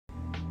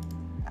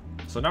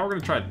So now we're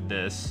gonna try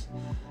this.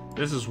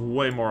 This is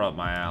way more up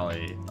my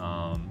alley.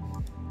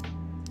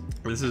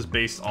 This is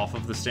based off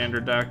of the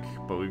standard deck,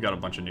 but we've got a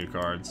bunch of new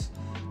cards.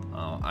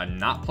 I'm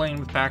not playing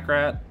with Pack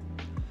Rat.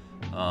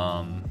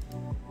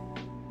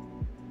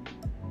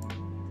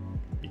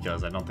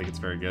 Because I don't think it's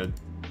very good.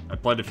 I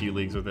played a few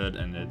leagues with it,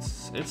 and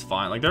it's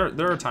fine. Like,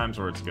 there are times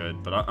where it's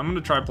good, but I'm going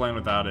to try playing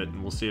without it,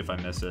 and we'll see if I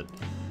miss it.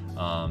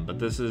 But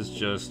this is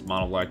just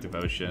Mono Black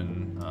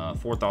Devotion,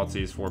 4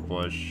 Thoughtseize, 4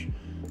 Push,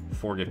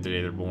 4 Gifted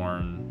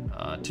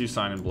Aetherborn, 2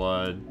 Sign in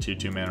Blood, 2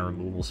 2-mana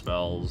removal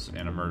spells,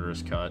 and a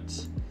Murderous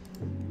Cut.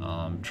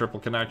 Triple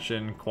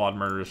Connection, Quad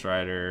Murderous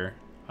Rider,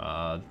 2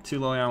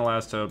 Liliana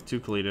Last Hope, 2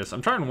 Kalitas.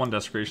 I'm trying 1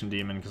 Desecration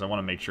Demon because I want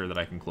to make sure that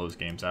I can close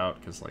games out,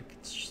 because like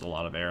it's just a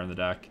lot of air in the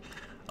deck.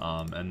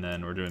 And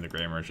then we're doing the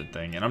Grey Merchant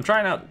thing, and I'm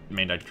trying out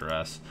main deck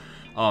Duress.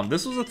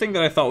 This was a thing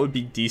that I thought would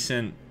be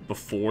decent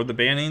before the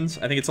bannings.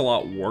 I think it's a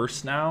lot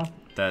worse now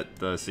that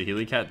the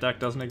Saheeli Cat deck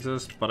doesn't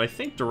exist, but I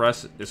think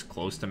Duress is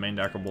close to main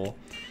deckable.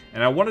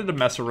 And I wanted to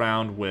mess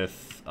around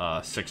with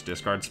 6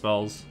 discard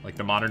spells. Like,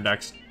 the modern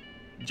decks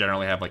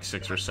generally have like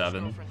 6 or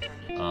 7,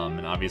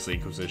 and obviously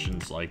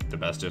Inquisition's like the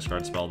best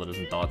discard spell that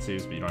isn't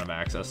Thoughtseize, but you don't have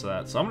access to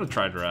that. So I'm gonna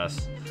try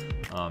Duress,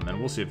 and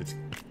we'll see if it's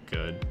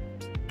good.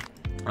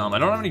 I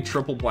don't have any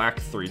triple black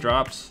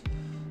 3-drops,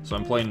 so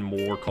I'm playing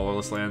more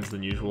colorless lands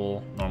than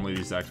usual. Normally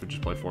these decks would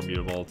just play 4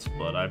 Mutavaults,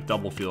 but I have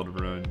double Field of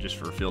Ruin just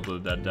for Field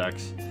of the Dead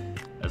decks,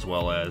 as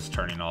well as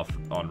turning off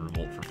on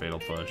Revolt for Fatal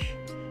Push.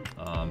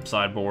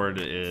 Sideboard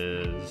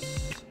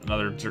is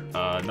another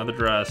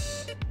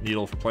Duress,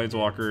 Needle for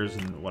Planeswalkers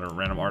and what are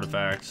random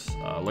artifacts,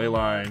 Ley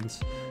Lines,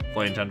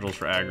 Flame Tendrils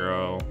for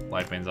aggro,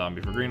 Lifebane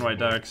Zombie for green-white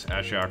decks,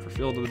 Ashiok for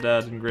Field of the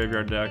Dead and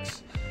graveyard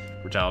decks,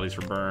 Brutalities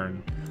for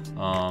burn.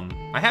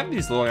 I have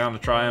these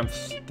Liliana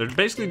Triumphs. They're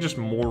basically just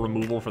more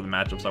removal for the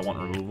matchups I want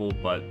removal,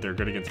 but they're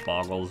good against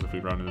Boggles if we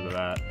run into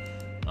that.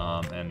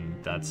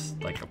 And that's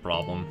like a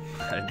problem.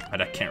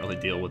 I can't really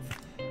deal with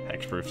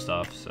hexproof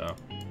stuff, so.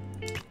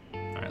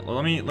 Alright, well,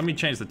 let me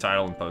change the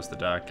title and post the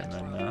deck, and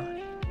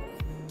then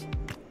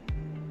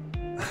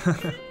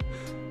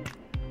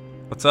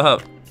What's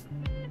up?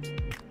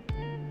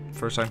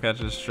 First time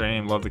catching the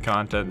stream, love the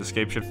content. The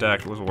Scapeshift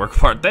deck was a work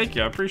of art. Thank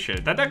you, I appreciate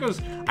it. That deck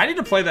was, I need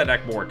to play that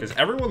deck more because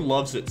everyone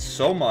loves it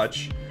so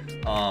much.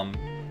 And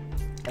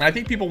I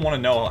think people want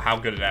to know how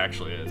good it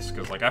actually is,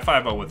 because like I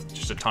 5-0 with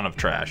just a ton of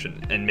trash,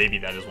 and maybe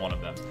that is one of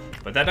them.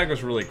 But that deck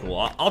was really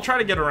cool. I'll try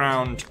to get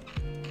around.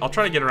 I'll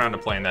try to get around to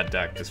playing that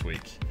deck this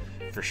week,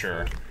 for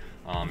sure.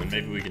 And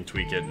maybe we can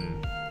tweak it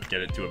and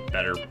get it to a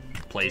better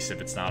place if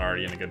it's not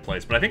already in a good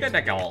place. But I think that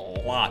deck got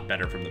a lot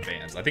better from the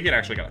bans. I think it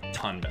actually got a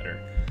ton better.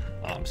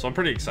 So I'm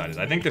pretty excited.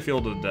 I think the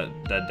Field of the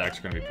Dead decks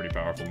are going to be pretty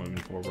powerful moving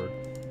forward.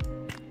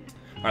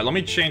 All right, let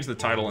me change the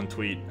title and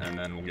tweet, and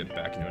then we'll get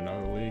back into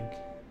another league.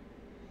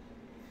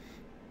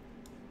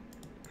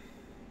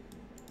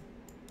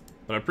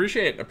 But I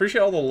appreciate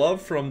all the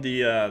love from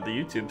the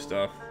YouTube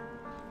stuff.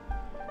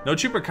 No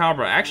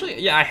Chupacabra.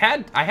 Actually, yeah, I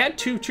had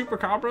 2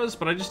 Chupacabras,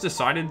 but I just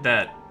decided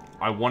that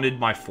I wanted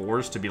my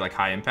 4s to be like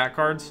high impact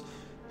cards,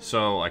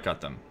 so I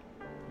cut them,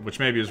 which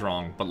maybe is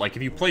wrong. But like,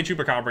 if you play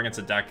Chupacabra against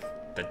a deck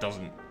that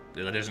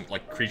isn't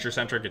like creature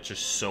centric, it's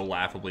just so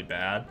laughably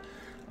bad.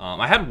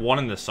 I had 1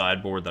 in the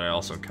sideboard that I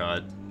also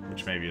cut,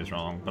 which maybe is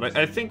wrong. But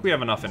I think we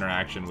have enough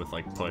interaction with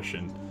like push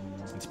and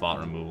spot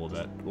removal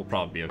that we'll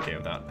probably be okay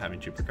without having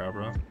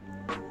Chupacabra.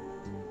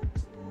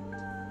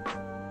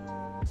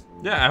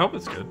 Yeah, I hope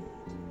it's good.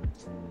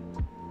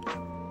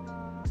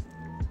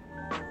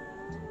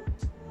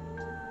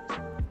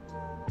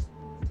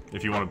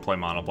 If you want to play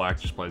mono black,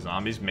 just play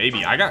zombies.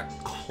 Maybe. I got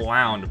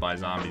clowned by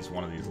zombies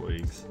one of these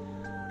leagues.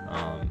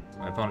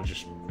 My opponent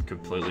just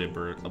completely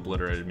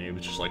obliterated me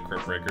with just like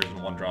Crypt Breakers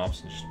and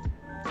 1-drops and just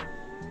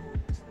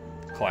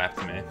clapped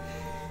me.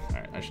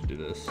 Alright, I should do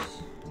this.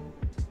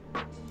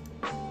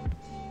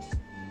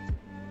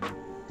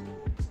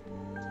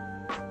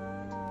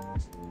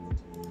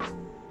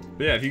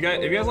 But yeah, if you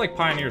guys like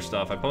Pioneer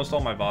stuff, I post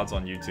all my VODs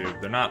on YouTube.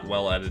 They're not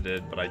well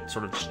edited, but I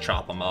sort of just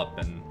chop them up,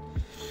 and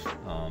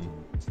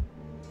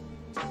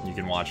you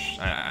can watch.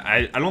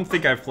 I don't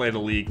think I've played a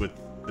league with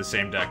the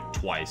same deck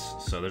twice,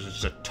 so there's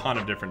just a ton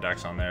of different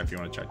decks on there if you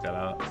want to check that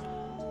out.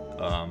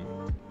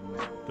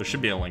 There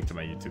should be a link to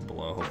my YouTube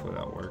below. Hopefully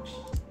that works,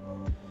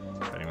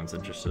 if anyone's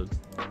interested.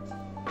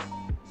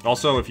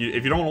 Also, if you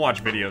don't want to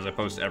watch videos, I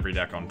post every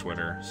deck on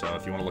Twitter, so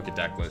if you want to look at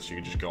deck lists, you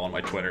can just go on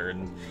my Twitter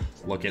and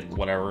look at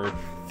whatever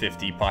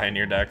 50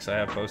 Pioneer decks I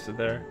have posted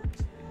there.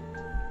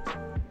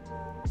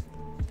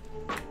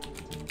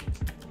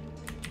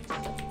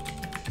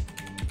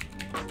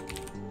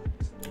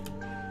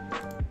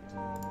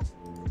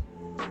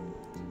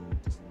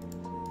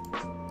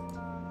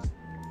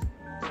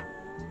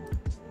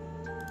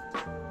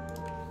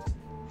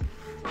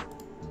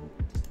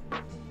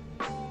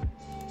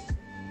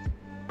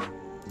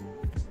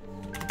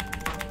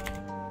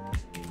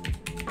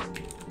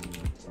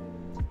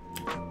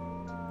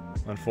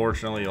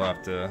 Unfortunately, you'll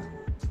have to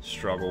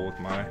struggle with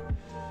my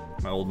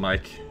old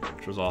mic,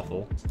 which was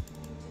awful.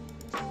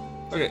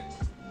 Okay.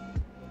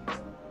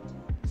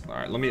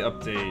 Alright, let me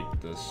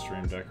update the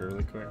stream deck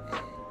really quick.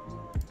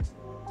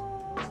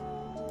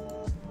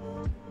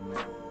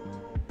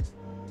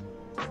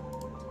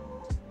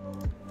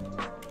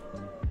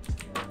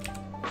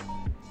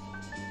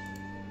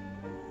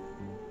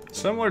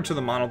 Similar to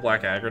the mono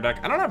black aggro deck,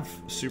 I don't have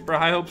super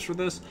high hopes for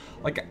this.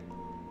 Like,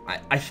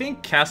 I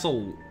think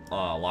Castle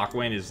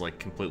Locthwain is like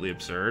completely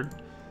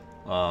absurd,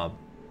 but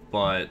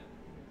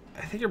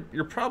I think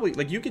you're probably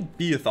like, you could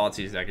be a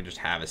Thoughtseize that could just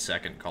have a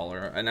second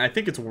color, and I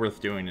think it's worth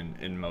doing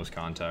in most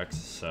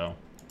contexts. So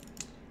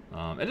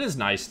it is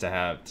nice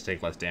to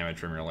take less damage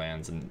from your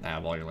lands and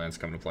have all your lands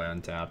come to play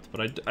untapped, but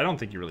I don't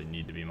think you really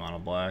need to be mono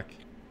black.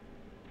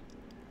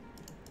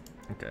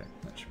 Okay,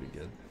 that should be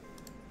good.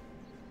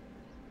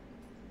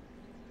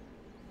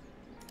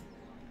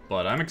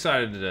 But I'm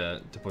excited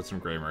to put some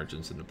Gray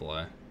Merchants into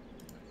play.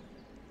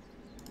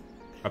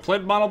 I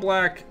played mono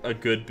black a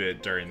good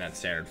bit during that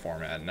standard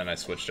format, and then I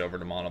switched over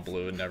to mono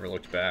blue and never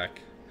looked back.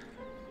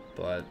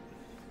 But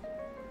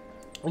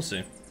we'll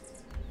see.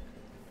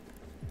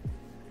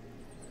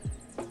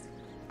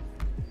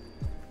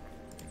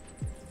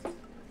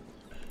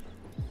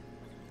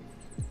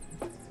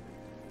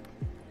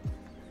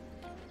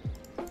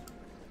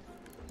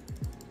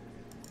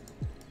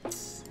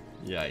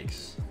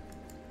 Yikes.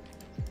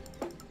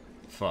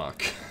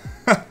 Fuck.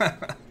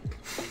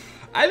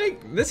 I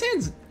think this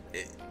hand's...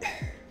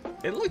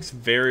 It looks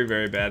very,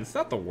 very bad. It's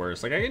not the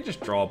worst. Like, I can just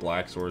draw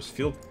Black Source.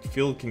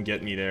 Field can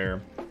get me there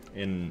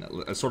in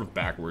a sort of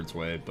backwards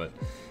way, but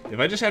if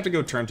I just have to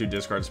go turn 2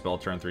 discard spell,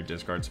 turn 3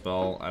 discard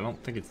spell, I don't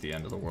think it's the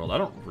end of the world. I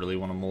don't really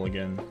want to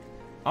mulligan.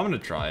 I'm gonna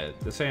try it.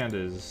 This hand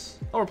is...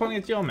 Oh, we're playing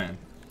against Yeoman.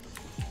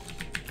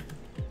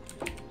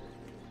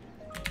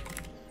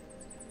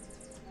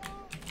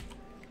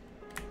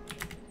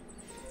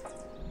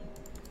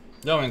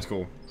 Yeoman's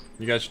cool.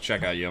 You guys should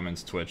check out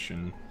Yeoman's Twitch,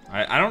 and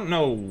I don't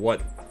know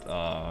what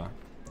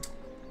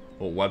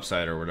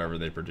website or whatever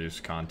they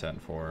produce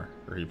content for,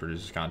 or he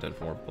produces content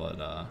for,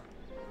 but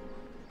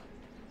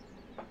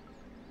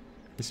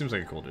he seems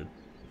like a cool dude.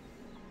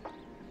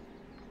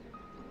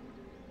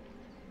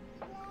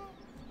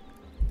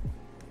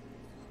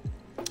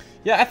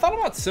 Yeah, I thought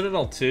about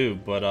Citadel too,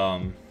 but I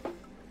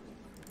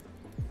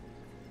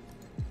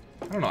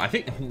don't know. I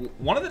think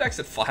one of the decks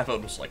at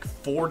 5-0 was like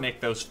 4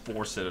 Nykthos,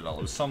 4 Citadel.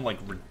 It was some like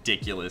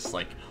ridiculous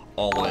like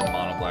all-in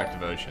mono black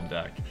devotion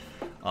deck.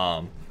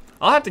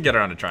 I'll have to get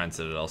around to trying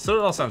Citadel.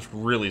 Citadel sounds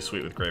really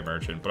sweet with Gray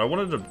Merchant, but I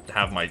wanted to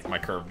have my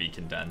curve be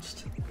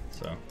condensed.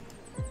 So,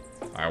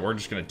 alright, we're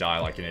just gonna die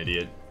like an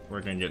idiot.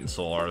 We're gonna get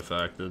Soul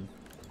Artifacted.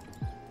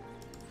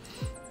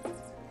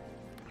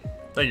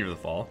 Thank you for the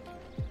fall.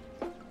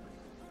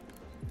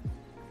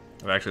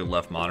 I've actually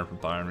left Modern from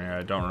Pioneer.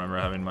 I don't remember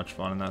having much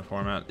fun in that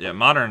format. Yeah,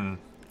 Modern.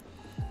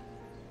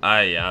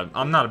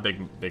 I'm not a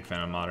big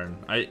fan of Modern.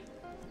 I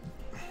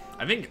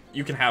think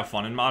you can have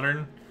fun in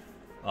Modern.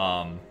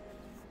 I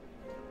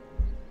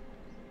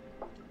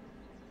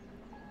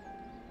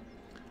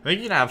think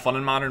you can have fun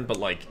in Modern, but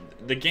like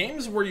the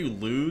games where you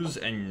lose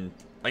and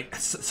like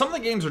some of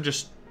the games are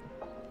just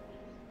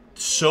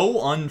so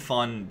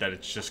unfun that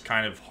it's just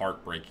kind of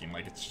heartbreaking.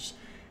 Like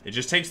it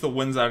just takes the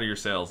winds out of your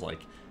sails.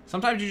 Like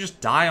sometimes you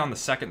just die on the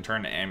second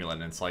turn to Amulet,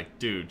 and it's like,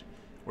 dude,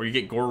 or you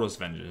get Gorlo's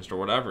Vengeance or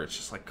whatever. It's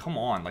just like, come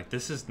on, like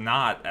this is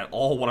not at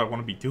all what I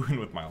want to be doing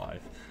with my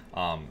life.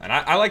 And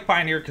I like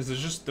Pioneer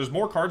because there's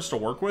more cards to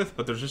work with,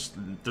 but there's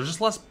just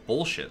less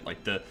bullshit.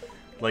 Like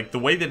the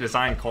way they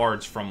design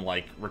cards from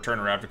like Return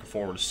to Ravnica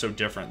forward is so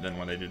different than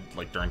when they did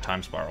like during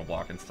Time Spiral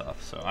Block and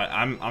stuff. So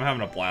I'm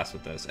having a blast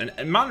with this.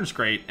 And Modern's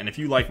great, and if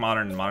you like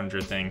Modern and Modern's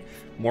your thing,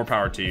 more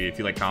power to you. If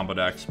you like combo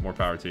decks, more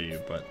power to you.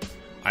 But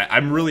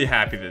I'm really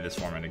happy that this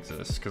format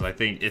exists, because I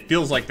think it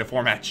feels like the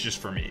format's just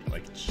for me.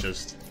 Like, it's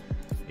just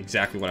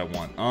exactly what I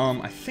want.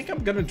 I think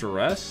I'm gonna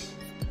Duress.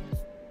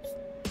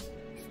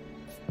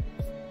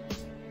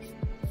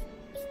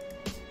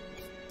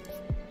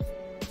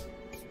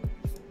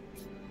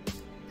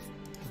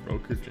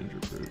 Broker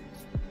Gingerbrute.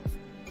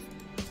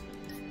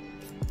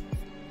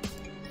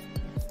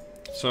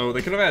 So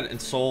they could have had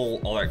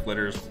Ensoul, All That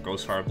Glitters,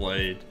 Ghostfire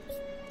Blade,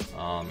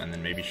 and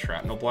then maybe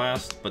Shrapnel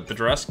Blast. But the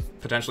Duress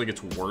potentially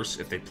gets worse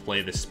if they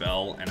play the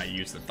spell and I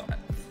use the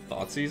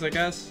Thoughtseize, I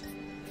guess.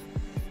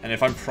 And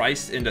if I'm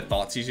priced into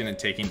Thoughtseizing and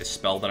taking the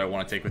spell that I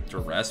want to take with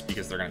Duress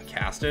because they're going to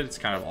cast it, it's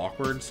kind of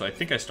awkward. So I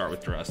think I start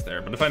with Duress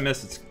there. But if I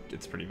miss,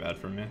 it's pretty bad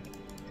for me.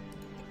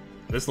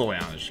 This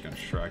Liliana is just going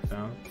to Shrek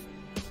down.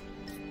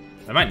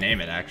 I might name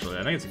it, actually.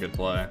 I think it's a good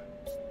play.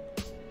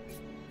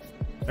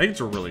 I think it's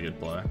a really good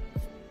play.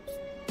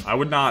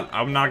 I'm not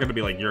going to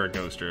be like, you're a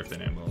ghoster if they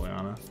name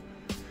Liliana.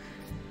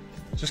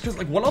 Just because,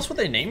 like, what else would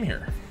they name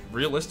here?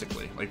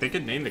 Realistically. Like, they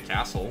could name the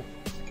castle.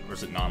 Or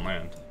is it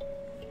non-land?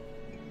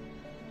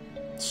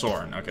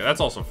 Sorin. Okay,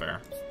 that's also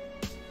fair.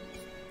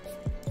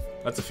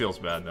 That's a feels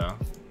bad, though.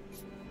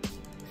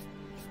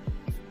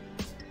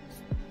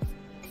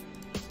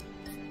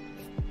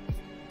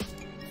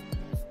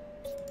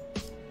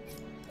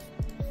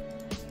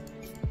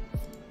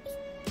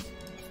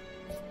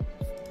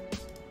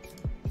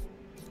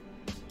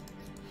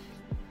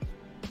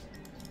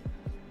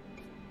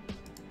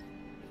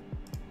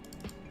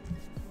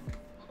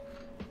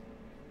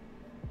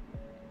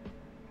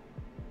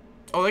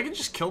 Oh, they can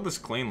just kill this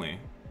cleanly.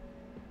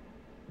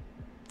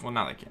 Well,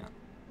 now they can't.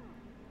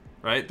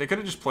 Right? They could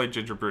have just played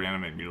Gingerbrute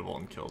Animate Mutavault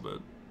and killed it.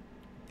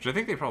 Which I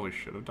think they probably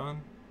should have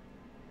done.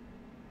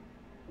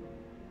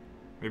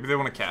 Maybe they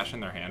want to cash in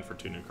their hand for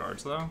 2 new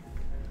cards, though.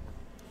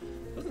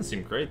 Doesn't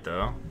seem great,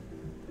 though.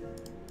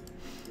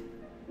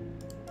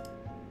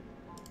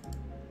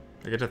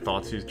 I get to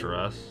Thoughtseize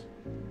Duress.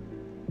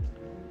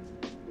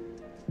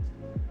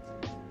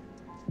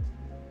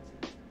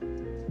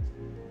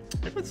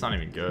 Maybe it's not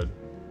even good.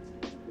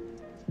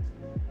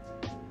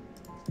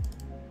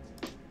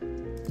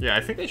 Yeah,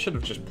 I think they should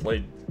have just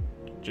played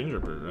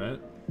Gingerbrute,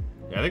 right?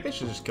 Yeah, I think they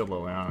should just kill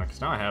Liliana,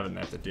 because now I have it and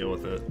I have to deal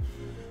with it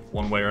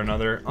one way or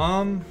another.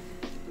 So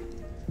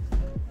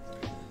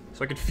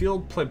I could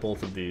field play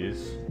both of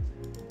these.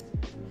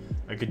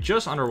 I could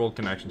just Underworld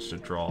Connections to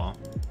draw.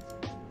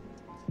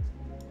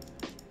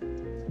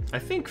 I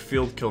think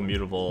field kill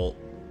Mutavault,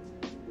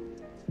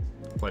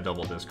 play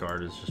double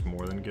discard is just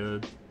more than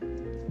good.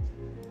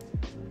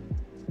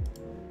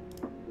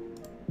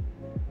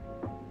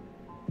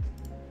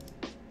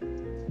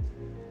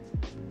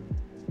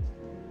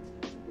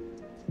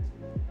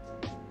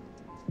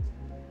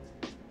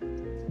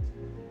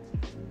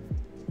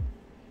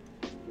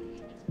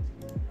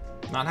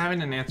 Not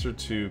having an answer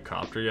to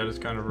Copter yet is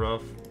kind of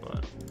rough,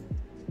 but...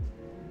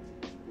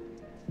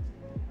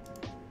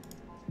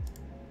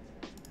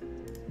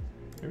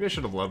 Maybe I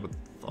should have led with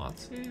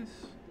Thoughtseize?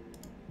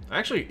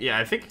 Actually, yeah,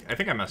 I think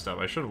I messed up.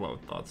 I should have led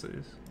with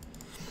Thoughtseize.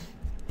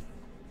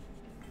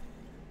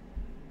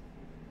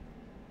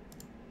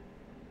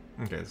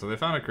 Okay, so they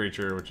found a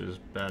creature, which is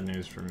bad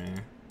news for me.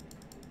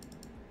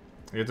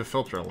 I get to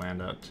filter a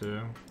land out,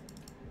 too.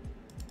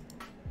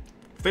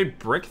 If they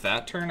brick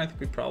that turn, I think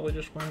we probably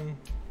just win.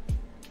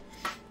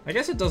 I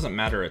guess it doesn't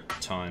matter a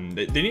ton.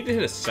 They need to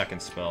hit a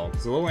second spell,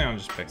 because Liliana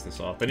just picks this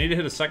off. They need to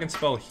hit a second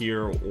spell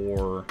here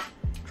or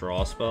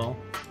draw a spell.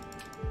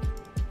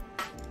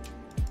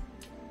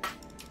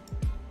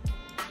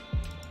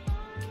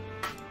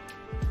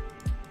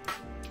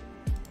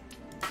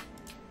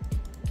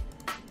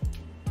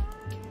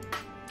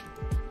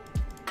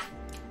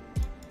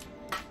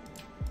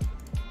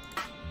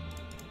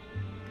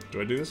 Do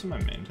I do this in my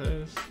main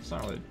phase? It's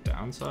not really a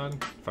downside.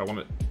 If I want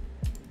it,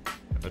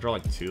 if I draw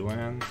like 2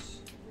 lands,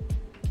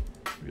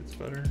 maybe it's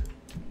better.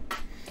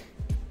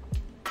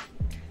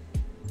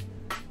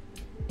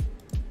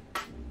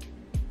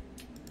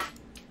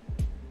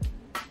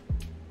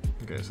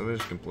 Okay, so they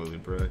just completely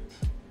bricked.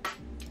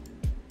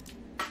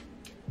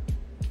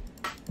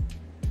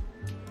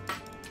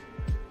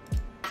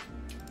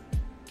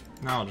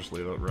 Now I'll just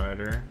leave it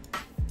Rider.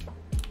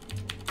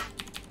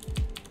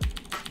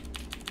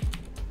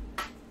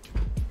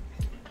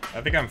 I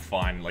think I'm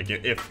fine. Like,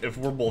 if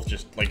we're both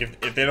just, like,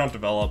 if they don't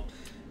develop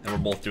and we're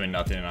both doing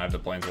nothing and I have the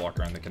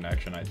Planeswalker and the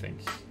connection, I think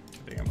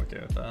I'm okay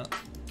with that.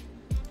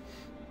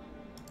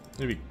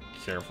 Need to be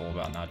careful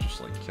about not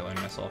just, like, killing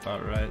myself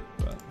outright,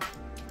 but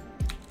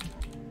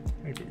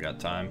I think we've got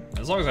time.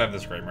 As long as I have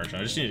this Great Merchant,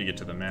 I just need to get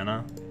to the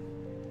mana.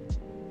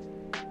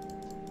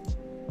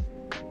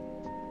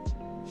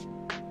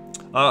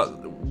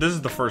 This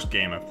is the first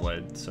game I've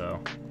played,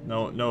 so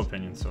no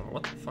opinion. So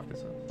what the fuck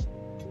is this?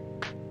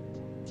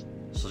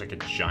 This is like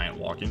a giant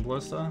walking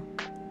ballista.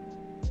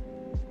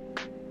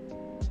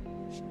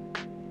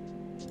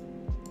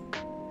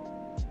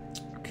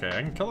 Okay,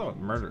 I can kill that with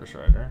Murderous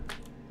Rider.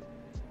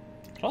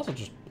 I could also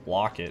just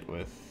block it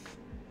with...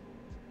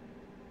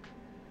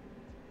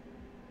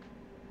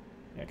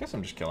 Yeah, I guess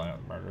I'm just killing it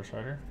with Murderous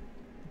Rider.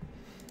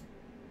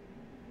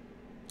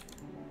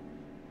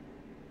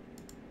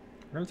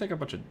 We're gonna take a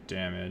bunch of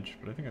damage,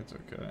 but I think that's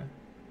okay.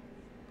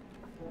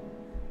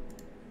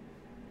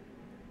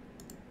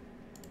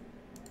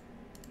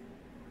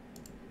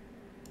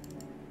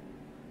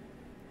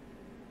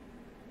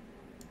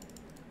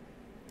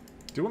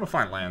 Do you want to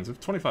find lands? We have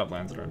 25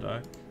 lands in our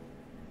deck.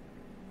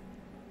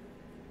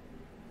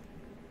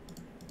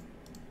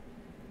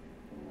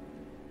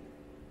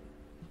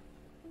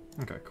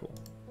 Okay, cool.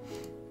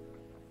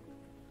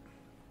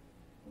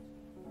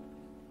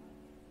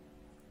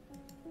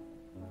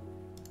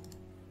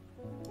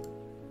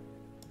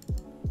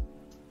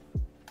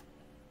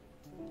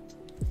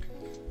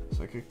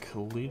 It's like a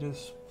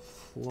Kalitas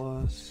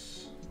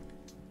plus...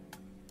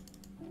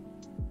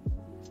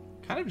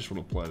 Kind of just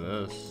want to play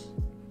this.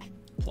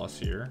 Plus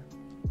here.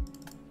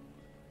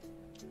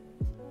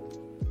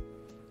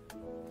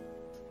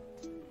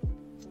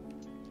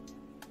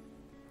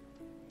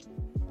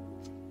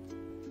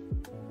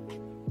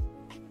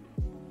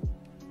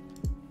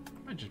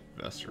 I just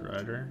Vesper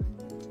Rider.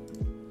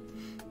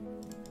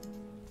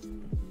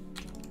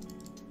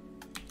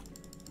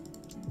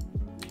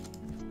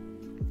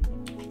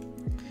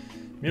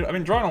 I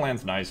mean, drawing a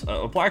land's nice.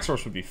 A Black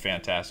Source would be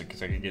fantastic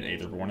because I could get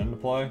Aetherborn into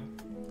play.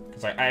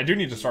 Because I do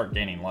need to start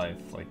gaining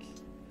life. Like,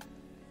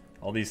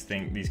 all these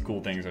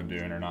cool things I'm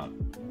doing are not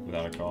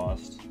without a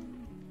cost.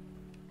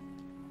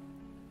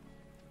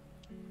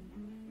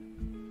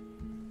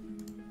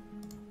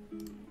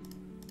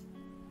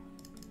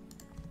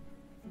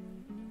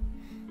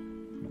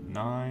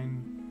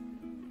 Nine.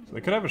 So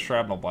they could have a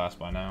Shrapnel Blast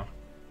by now.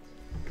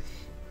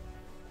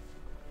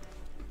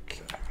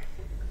 Okay.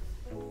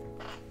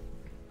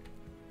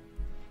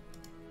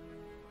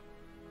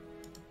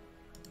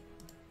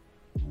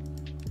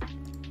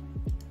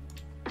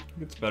 I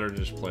think it's better to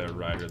just play a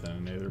Rider than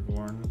an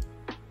Aetherborn.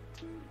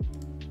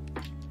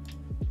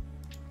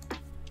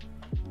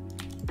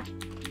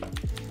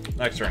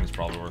 Next turn is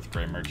probably worth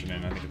Grey Merchant.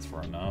 I think it's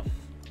for enough.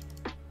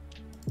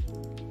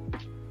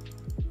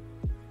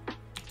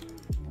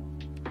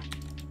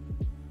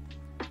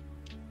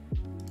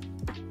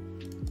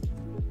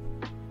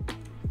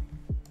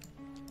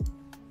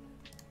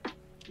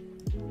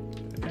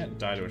 I can't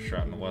die to a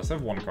Shrapnel Blast. I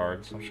have one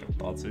card, so I'll show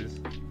Thoughtseize.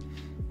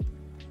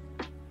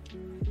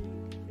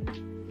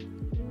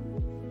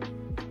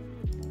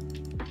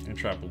 And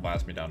Trap will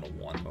blast me down to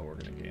 1, but we're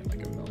gonna gain like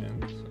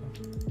 1,000,000, so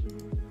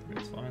I think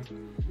it's fine.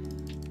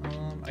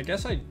 I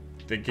guess I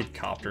did get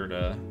Copter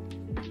to...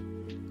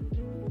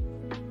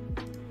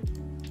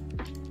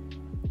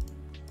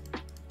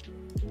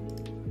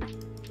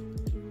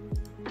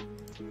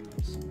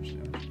 That's so much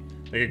damage.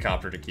 They get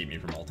Copter to keep me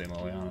from ulting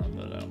Liliana,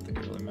 but I don't think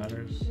it really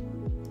matters.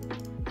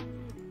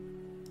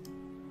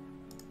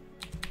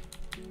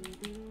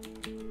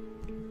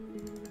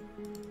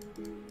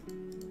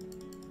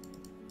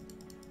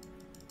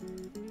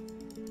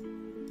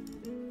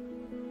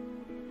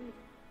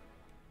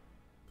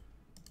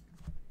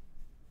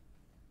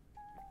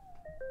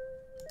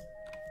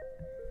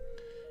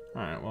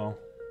 Alright, well,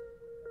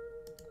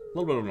 a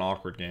little bit of an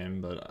awkward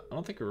game, but I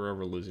don't think we're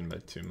ever losing by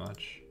too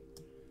much.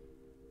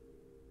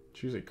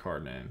 Choose a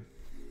card name.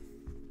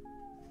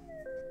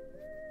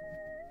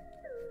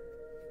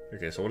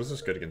 Okay, so what is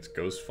this good against?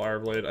 Ghost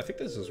Fireblade? I think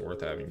this is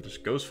worth having.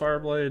 Just Ghost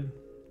Fireblade.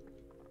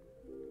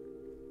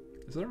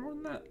 Is there more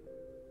than that?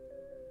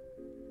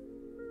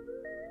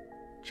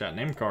 Chat,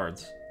 name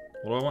cards.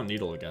 What do I want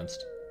Needle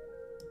against?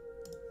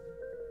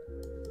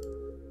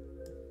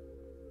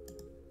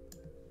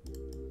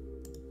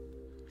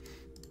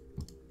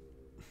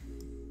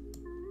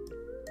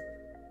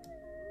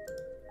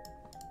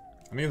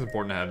 I think it's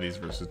important to have these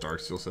versus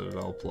Darksteel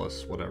Citadel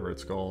plus whatever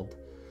it's called.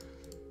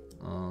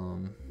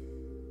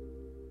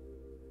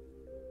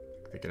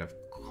 They could have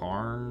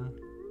Karn.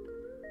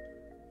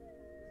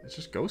 It's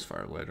just Ghost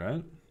Fireblade,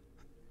 right?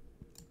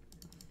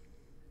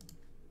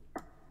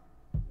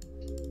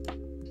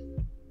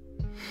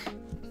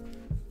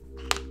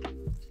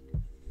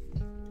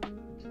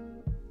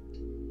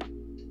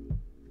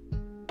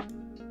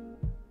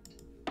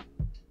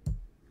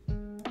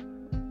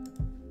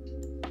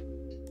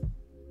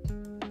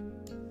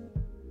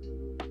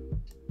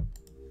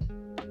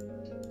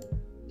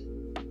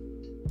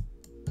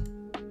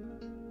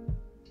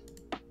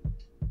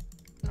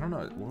 I don't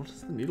know, what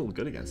is the Needle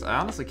good against? I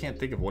honestly can't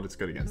think of what it's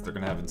good against. They're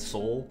gonna have in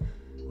Soul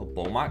a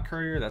Beaumont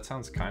Courier? That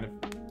sounds kind of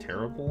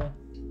terrible.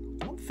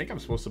 I don't think I'm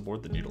supposed to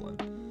board the Needle in.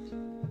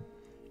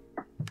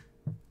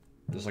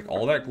 There's like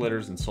all that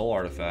glitters in Soul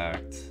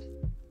Artifact,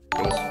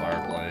 Ghost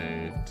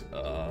Fireblade,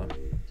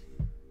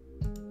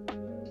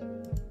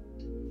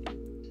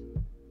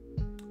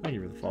 thank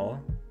you for the follow.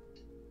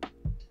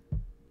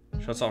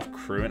 Shuts off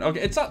Crewin.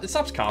 Okay, it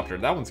stops Copter.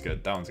 That one's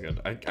good. That one's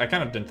good. I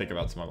kind of didn't think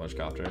about so much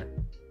Copter.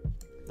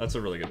 That's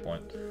a really good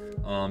point.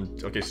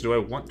 Okay, so do I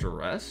want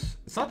Duress?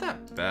 It's not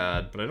that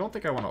bad, but I don't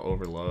think I want to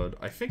overload.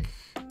 I think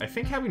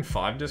having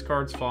 5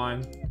 discards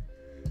fine.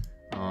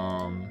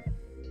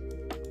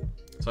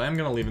 So I am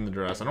gonna leave in the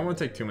Duress. I don't want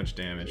to take too much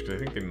damage because I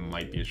think they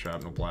might be a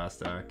Shrapnel Blast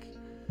deck.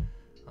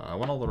 I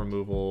want all the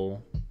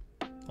removal.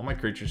 All my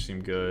creatures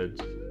seem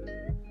good.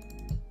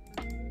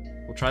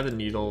 We'll try the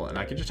Needle, and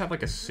I could just have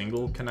like a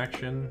single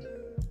connection.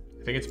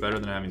 I think it's better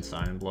than having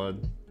Sign in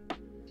Blood.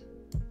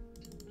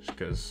 Just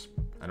because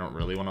I don't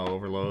really want to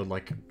overload.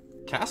 Like,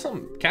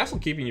 Castle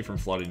keeping you from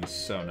flooding is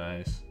so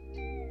nice.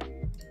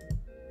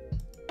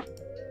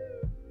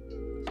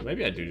 So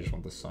maybe I do just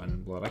want the Sign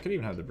in Blood. I could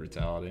even have the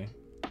Brutality.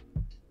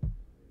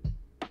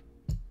 I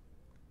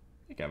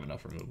think I have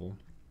enough removal.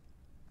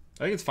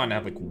 I think it's fine to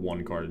have like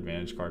 1 card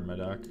advantage card in my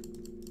deck.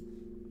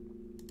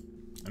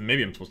 And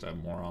maybe I'm supposed to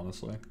have more,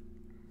 honestly.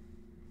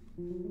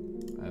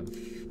 I have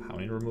how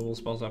many removal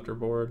spells after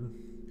board?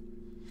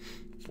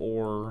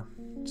 4,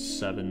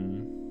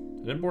 7.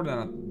 I didn't board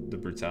down the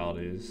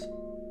Brutalities.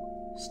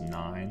 It's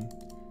 9.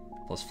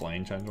 Plus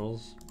Flame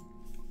Tendrils.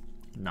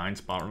 9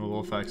 spot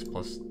removal effects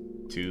plus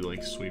 2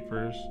 like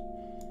sweepers.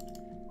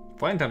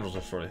 Flame Tendrils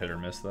are sort of hit or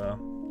miss though.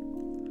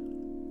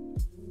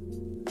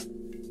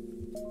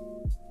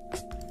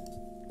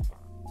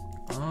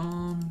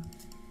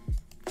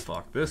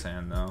 Fuck this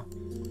hand though.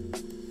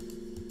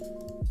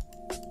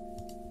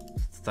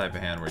 It's the type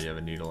of hand where you have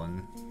a Needle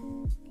and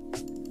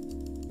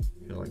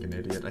feel like an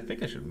idiot. I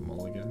think I should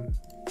mulligan.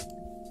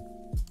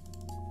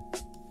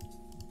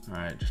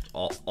 Alright, just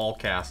all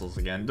castles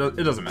again.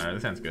 It doesn't matter,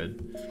 this hand's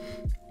good.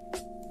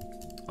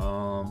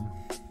 I'm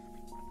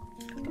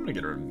gonna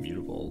get a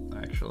Mutable,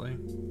 actually.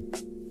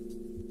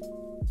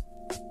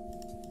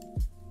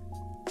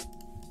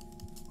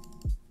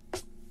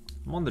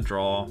 I'm on the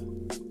draw.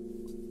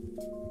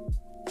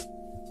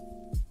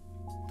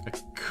 I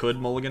could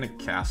mulligan a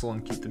castle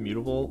and keep the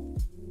mutable,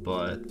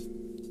 but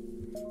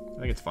I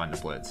think it's fine to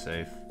play it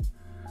safe.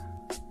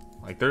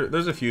 Like,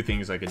 there's a few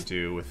things I could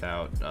do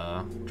without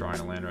drawing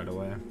a land right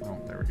away.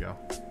 Oh, there we go.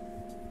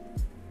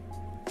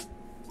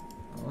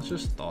 Let's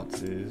just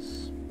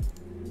Thoughtseize.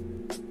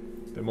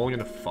 They mulligan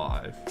to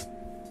 5.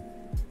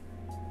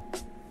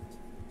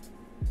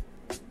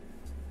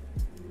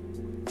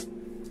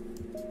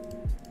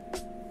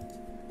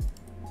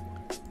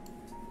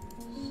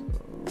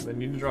 So they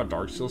need to draw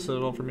Darksteel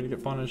Citadel for me to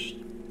get punished.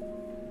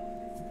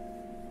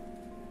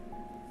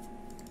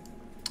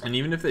 And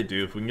even if they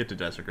do, if we can get to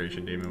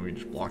Desecration Demon, we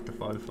just block the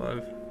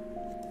 5/5.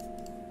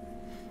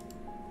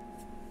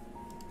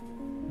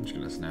 I'm just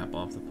gonna snap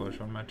off the push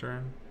on my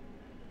turn.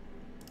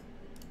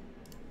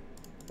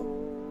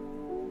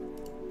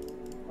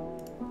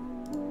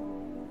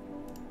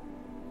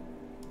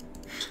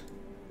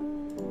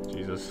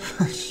 Jesus.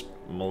 Just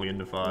mulligan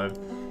to 5.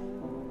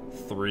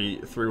 3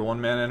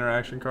 1-mana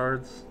interaction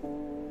cards.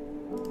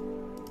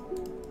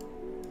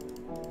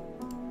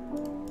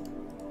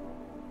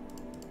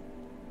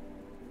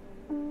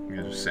 I'm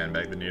gonna just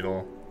sandbag the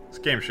needle. This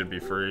game should be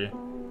free.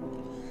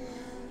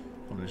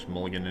 I'm just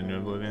mulligan into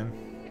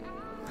Oblivion.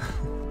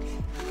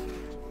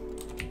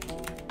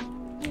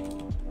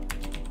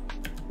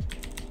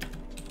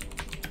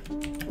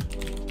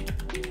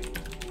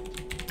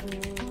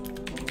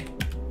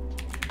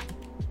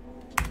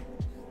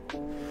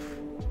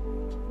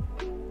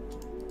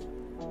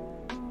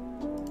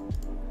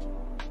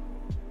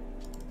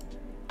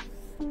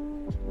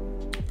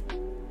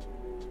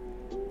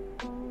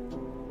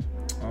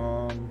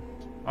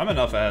 I'm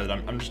enough ahead.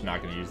 I'm just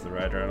not going to use the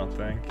Rider, I don't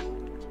think.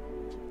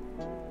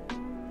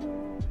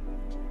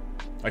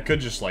 I could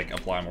just, like,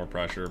 apply more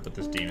pressure, but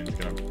this demon's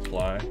going to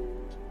fly.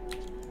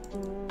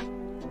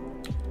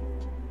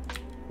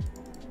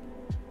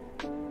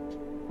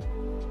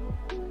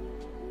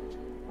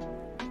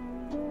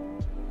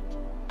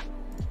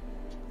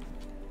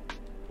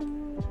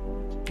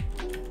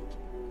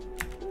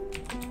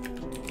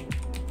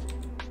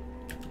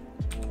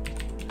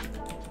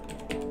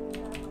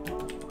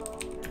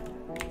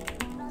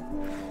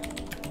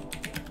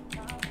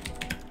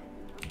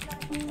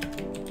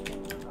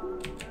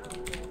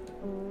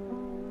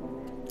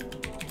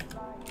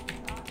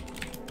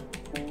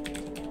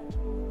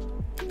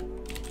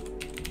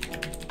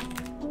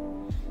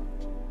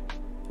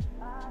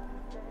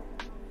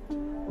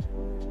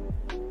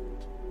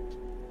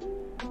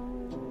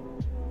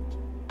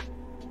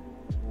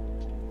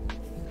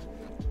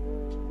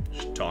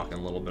 Talking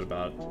a little bit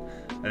about,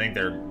 I think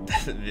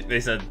they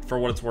said, for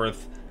what it's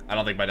worth, I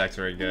don't think my deck's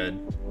very good.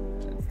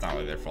 It's not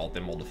really their fault. They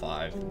mulled to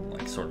 5 and,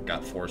 like, sort of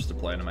got forced to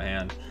play into my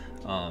hand.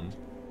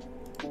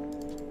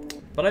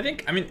 But I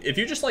think, I mean, if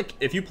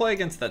you play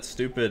against that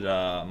stupid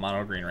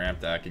mono green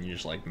ramp deck and you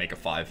just, like, make a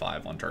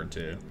 5/5 on turn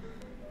 2,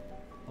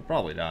 I'll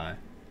probably die.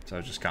 So I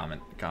was just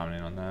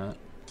commenting on that.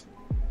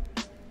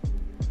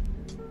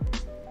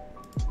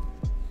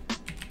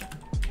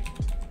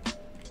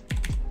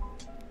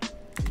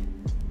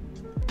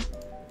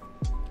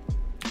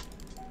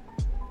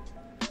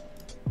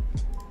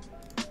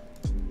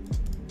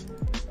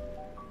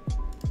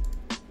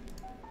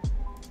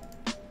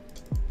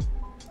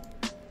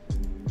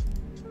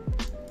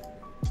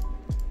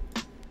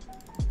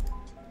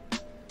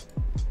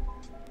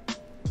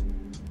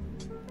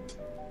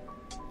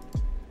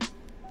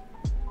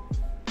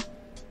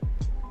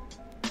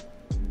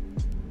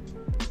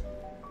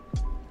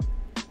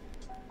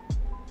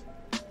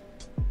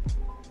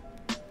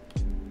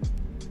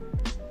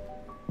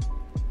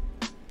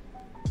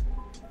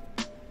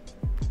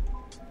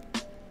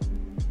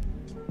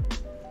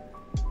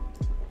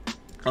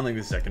 I don't think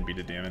this deck can beat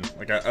a demon.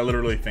 Like, I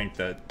literally think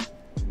that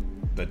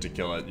to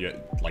kill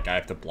it, like, I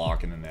have to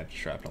block and then they have to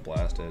shrapnel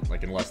blast it.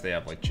 Like, unless they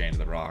have, like, Chain to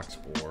the Rocks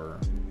or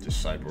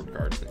just sideboard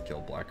cards that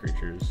kill black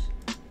creatures.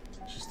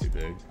 It's just too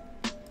big.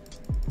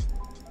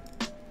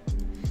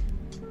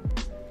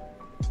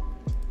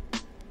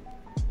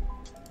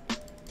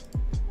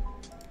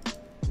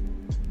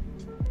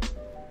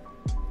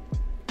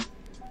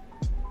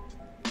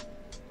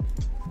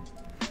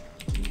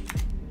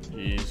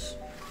 Jeez.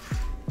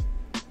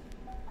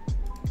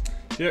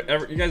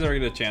 If you guys ever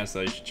get a chance, though,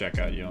 you should check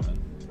out Yeoman.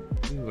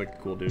 He's like a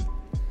cool dude.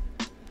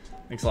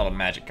 Makes a lot of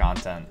Magic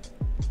content.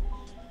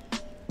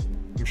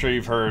 I'm sure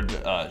you've heard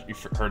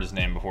his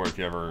name before if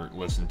you ever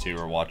listened to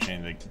or watched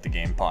any of the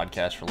game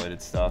podcast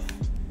related stuff.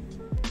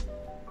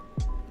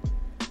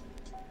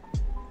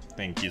 I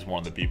think he's one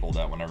of the people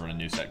that whenever a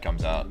new set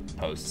comes out,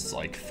 posts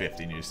like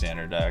 50 new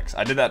standard decks.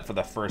 I did that for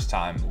the first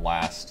time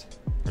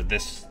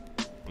this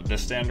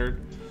standard.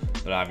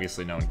 But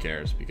obviously no one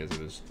cares because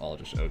it was all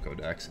just Oko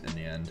decks in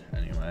the end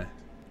anyway.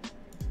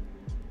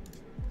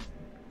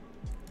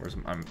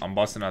 I'm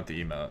busting out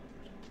the emote.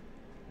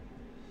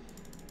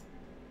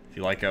 If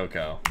you like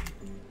Oko,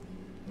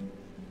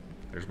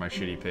 there's my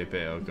shitty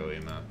Pepe Oko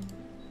emote.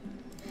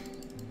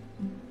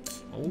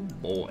 Oh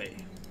boy.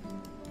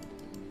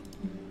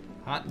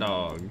 Hot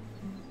dog.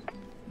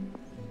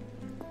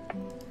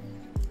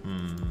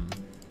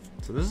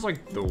 So So this is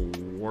like the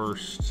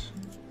worst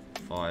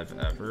 5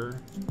 ever.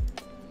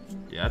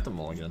 Yeah, at the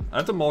mulligan.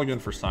 At the mulligan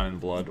for Sign in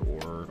Blood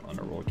or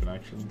Underworld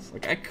Connections.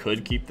 Like, I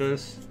could keep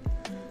this,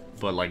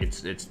 but like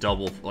it's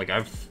double. Like I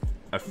have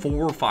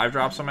 4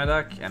 5-drops on my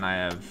deck, and I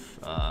have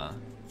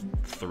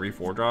 3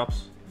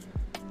 4-drops.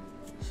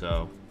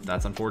 So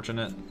that's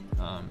unfortunate.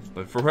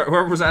 But for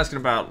whoever was asking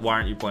about why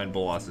aren't you playing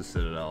Bolas's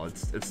Citadel,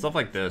 it's stuff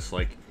like this.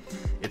 Like,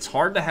 it's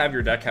hard to have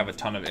your deck have a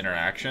ton of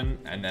interaction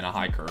and then a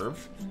high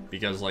curve,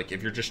 because like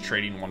if you're just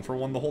trading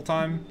 1-for-1 the whole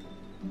time,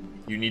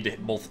 you need to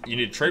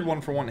trade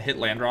 1-for-1, hit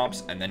land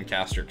drops, and then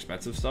cast your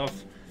expensive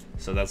stuff.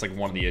 So that's like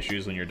one of the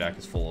issues when your deck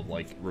is full of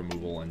like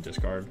removal and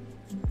discard,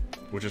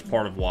 which is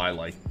part of why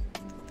like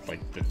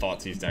the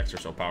Thoughtseize decks are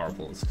so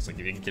powerful. It's because like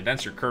if you can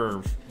condense your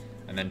curve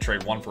and then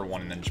trade 1-for-1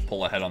 and then just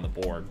pull ahead on the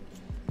board,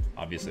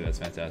 obviously that's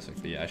fantastic.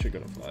 But yeah, I should go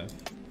to 5.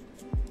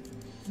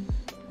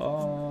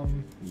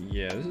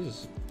 Yeah,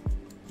 this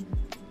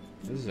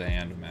is a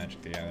hand of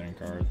Magic the Gathering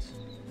cards.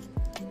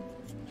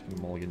 Just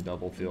gonna mulligan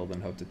double field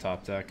and hope to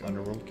top deck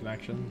Underworld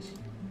Connections.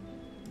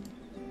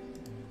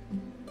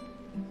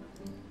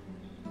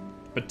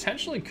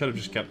 Potentially could have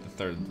just kept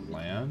the 3rd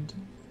land.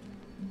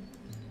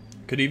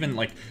 Could even,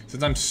 like,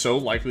 since I'm so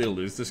likely to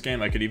lose this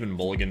game, I could even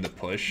mulligan the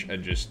push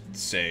and just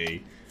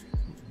say,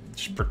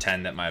 just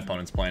pretend that my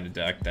opponent's playing a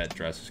deck that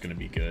Dress is going to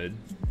be good.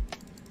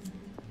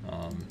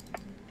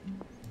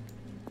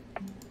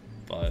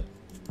 But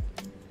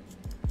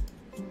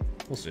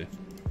we'll see.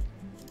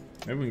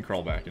 Maybe we can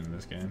crawl back into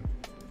this game.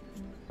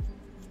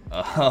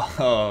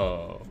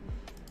 Oh.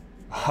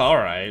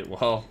 Alright,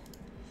 well.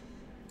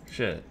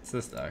 Shit, it's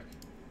this deck.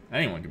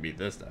 Anyone can beat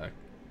this deck.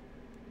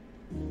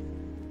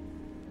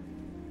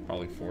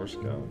 Probably Force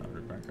Go. No,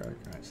 Reprint Crack.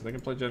 Alright, so they can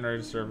play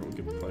Generated Servant.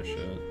 We can push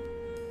it.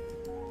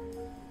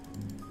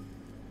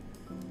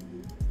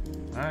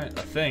 Alright,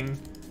 a thing.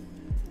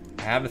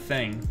 I have a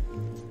thing.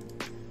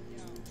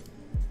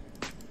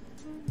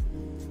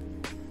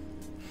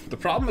 The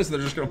problem is they're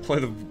just going to play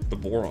the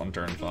boar on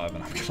turn 5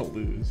 and I'm going to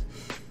lose.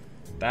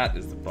 That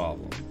is the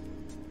problem.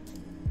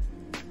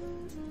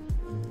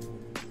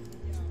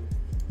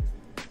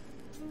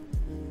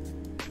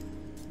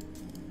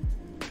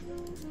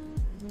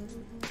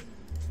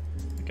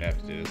 I think I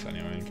have to do this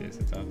anyway in case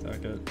they top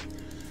deck it.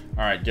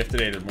 Alright, Gifted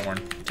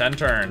Aetherborn. 10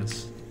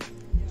 turns.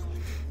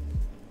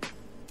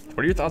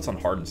 What are your thoughts on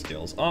Hardened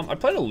Scales? I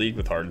played a league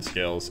with Hardened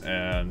Scales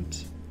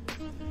and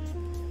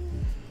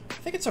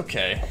I think it's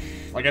okay.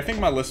 Like, I think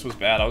my list was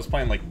bad. I was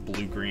playing like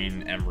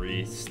blue-green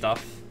Emery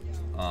stuff.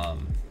 I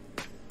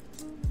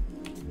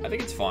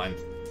think it's fine.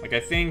 Like, I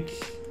think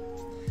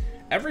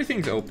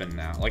everything's open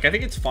now. Like, I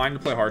think it's fine to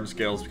play Hardened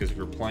Scales because if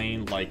you're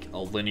playing like a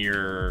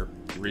linear,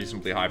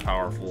 reasonably high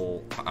power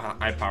level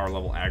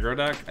aggro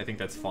deck, I think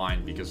that's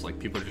fine because like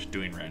people are just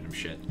doing random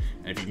shit.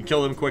 And if you can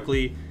kill them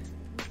quickly,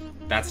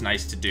 that's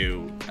nice to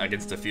do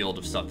against a field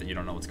of stuff that you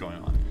don't know what's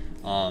going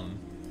on.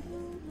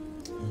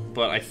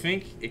 But I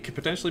think it could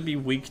potentially be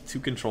weak to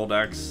control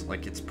decks.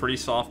 Like, it's pretty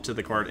soft to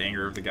the card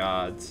Anger of the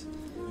Gods.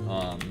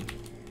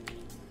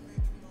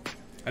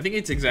 I think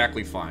it's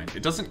exactly fine.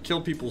 It doesn't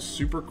kill people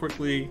super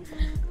quickly,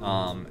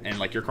 and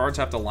like your cards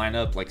have to line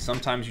up. Like,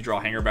 sometimes you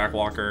draw Hangerback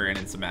Walker and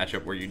it's a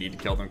matchup where you need to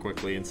kill them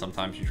quickly, and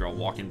sometimes you draw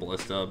Walking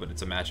Ballista but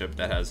it's a matchup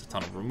that has a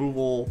ton of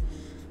removal.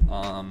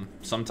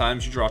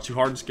 Sometimes you draw 2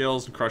 Hardened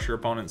Scales and crush your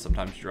opponent.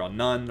 Sometimes you draw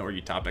none, or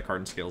you top deck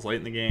Hardened Scales late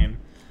in the game.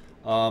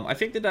 I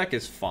think the deck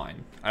is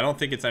fine. I don't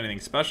think it's anything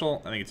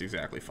special. I think it's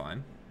exactly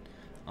fine.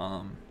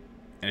 And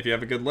if you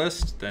have a good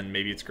list, then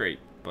maybe it's great.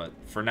 But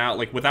for now,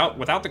 like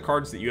without the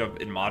cards that you have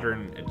in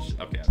Modern, it's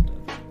okay. I'm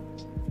done.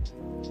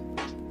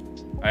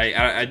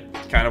 I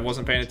kind of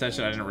wasn't paying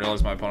attention. I didn't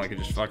realize my opponent could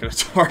just fucking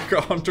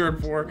attack on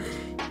turn 4.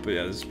 But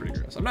yeah, this is pretty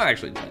gross. I'm not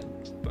actually dead,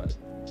 but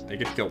they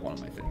could kill one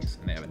of my things,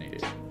 and they have an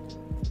 8/8.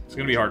 It's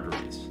gonna be hard to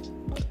release.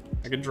 But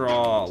I could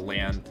draw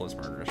land plus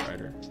Murderous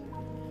Rider.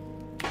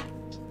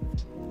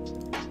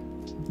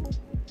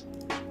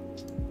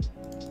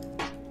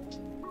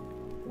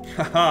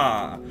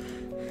 Haha!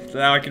 So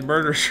now I can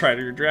Murderous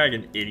Rider your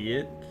dragon,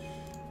 idiot.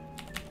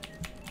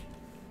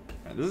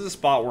 Right, this is a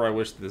spot where I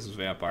wish this was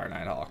Vampire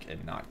Nighthawk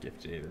and not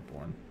Gifted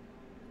Aetherborn.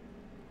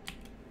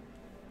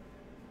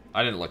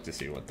 I didn't look to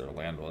see what their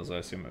land was. I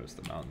assume it was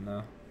the mountain,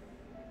 though.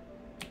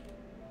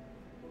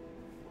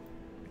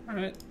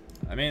 Alright.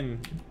 I mean,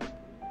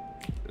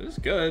 it is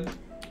good.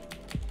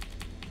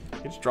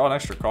 You just draw an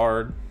extra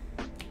card.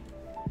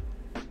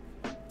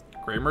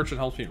 Grey Merchant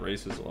helps me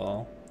race as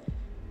well.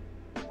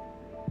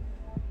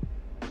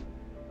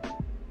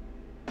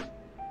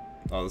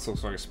 Oh, this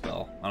looks like a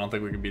spell. I don't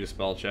think we can beat a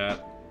spell, chat.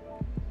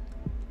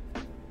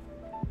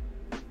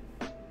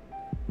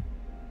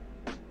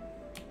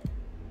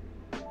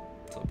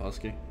 What's up,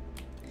 Husky?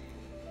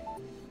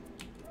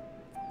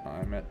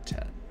 I'm at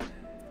 10.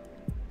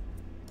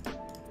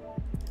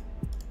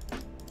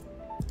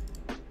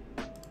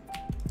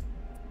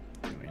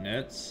 Doing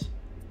it.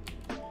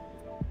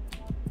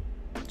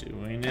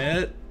 Doing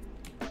it.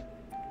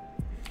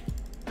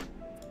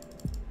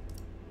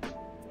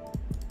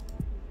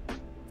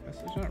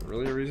 There's not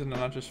really a reason to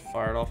not just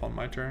fire it off on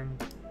my turn.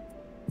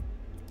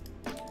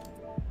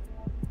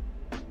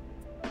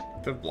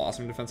 If they have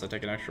Blossom Defense, I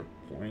take an extra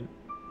point.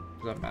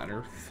 Does that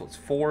matter? It's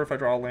 4 if I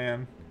draw a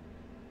land.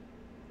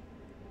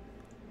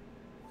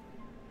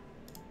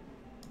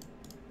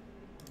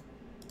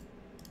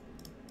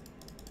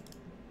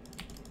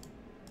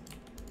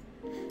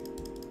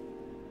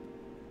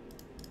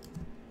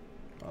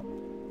 Well,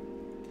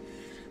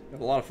 they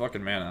have a lot of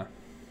fucking mana.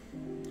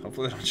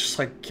 Hopefully they don't just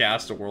like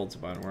cast a World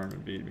Spine Worm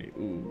and beat me.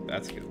 Ooh,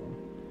 that's a good one.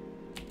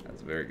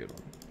 That's a very good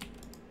one.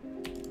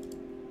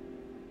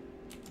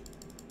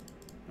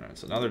 Alright,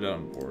 so now they're done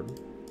on board.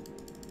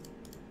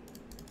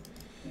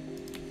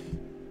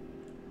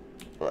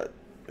 But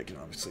they can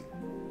obviously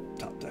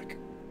top deck.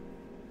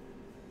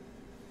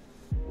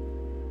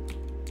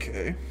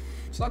 Okay.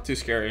 It's not too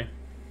scary.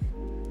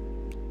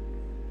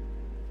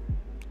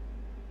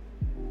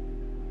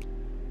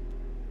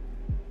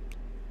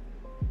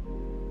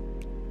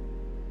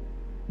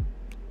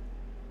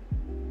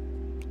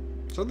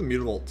 So the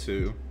Mutavault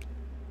too.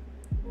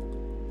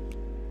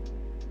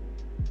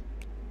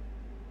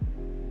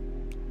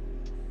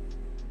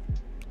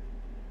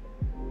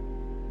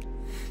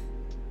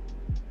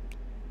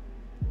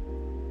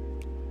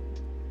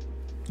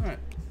 Alright.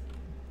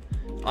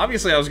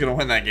 Obviously I was gonna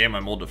win that game. I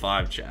mulled to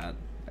 5, chat.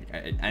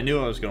 Like, I knew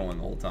I was gonna win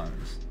the whole time. It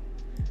was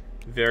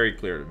very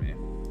clear to me.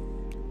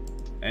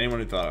 Anyone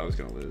who thought I was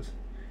gonna lose,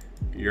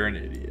 you're an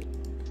idiot.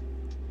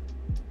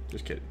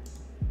 Just kidding.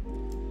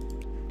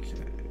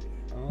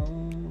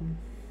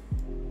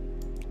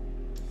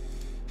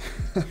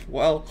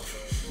 Well,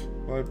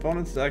 my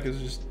opponent's deck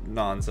is just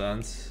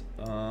nonsense.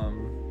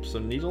 So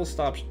Needle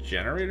stops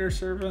Generator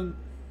Servant.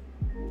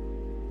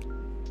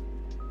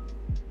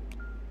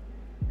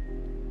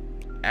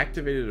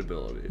 Activated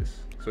abilities.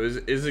 So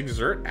is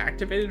Exert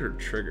activated or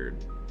triggered?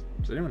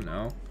 Does anyone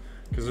know?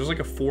 Because there's like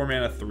a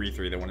 4-mana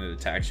 3/3 that when it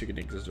attacks you can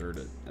exert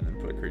it and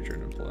then put a creature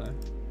into play.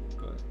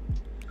 But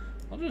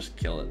I'll just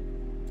kill it.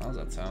 How does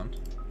that sound?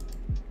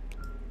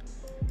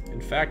 In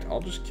fact,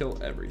 I'll just kill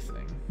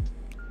everything.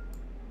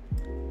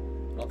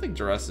 I don't think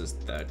Duress is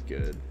that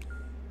good.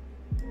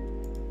 I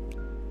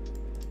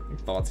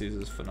think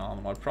Thoughtseize is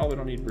phenomenal. I probably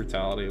don't need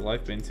Brutality.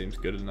 Lifebane seems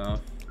good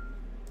enough.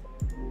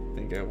 I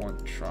think I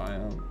want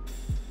Triumph.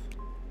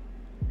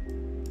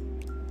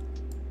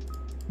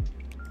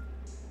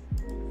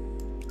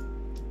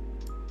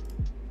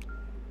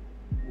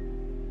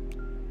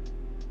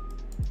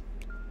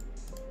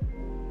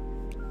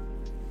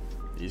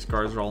 These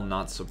cards are all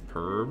not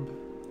superb.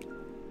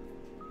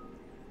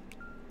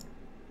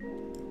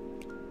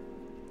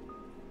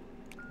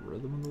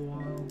 Rhythm of the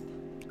Wild.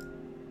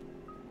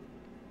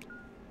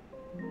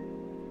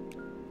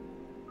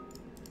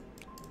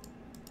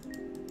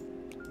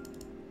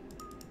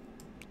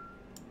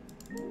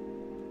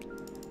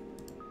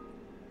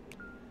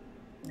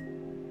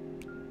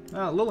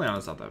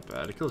 Liliana's not that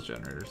bad. It kills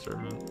Generator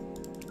Servant.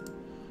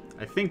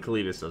 I think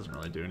Kalitas doesn't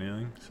really do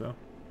anything, so.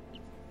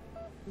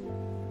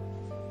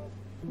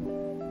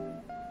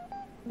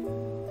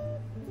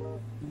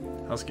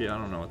 Husky, I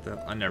don't know what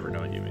that. I never know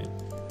what you mean.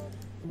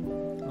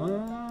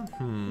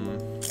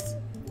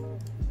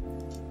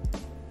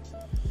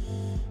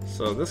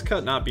 So this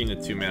cut not being a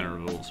 2-mana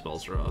removal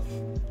spell's rough.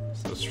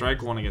 So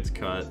strike 1 against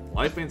cut.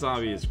 Lifebane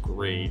Zombie is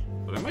great,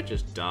 but I might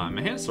just die.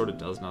 My hand sort of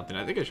does nothing.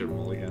 I think I should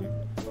mulligan.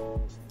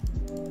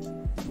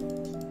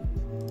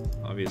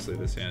 Obviously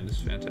this hand is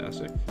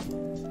fantastic.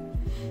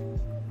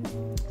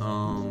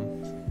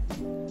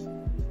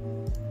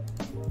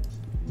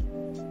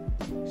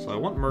 So I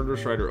want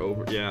Murderous Rider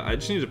over. Yeah, I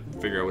just need to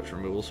figure out which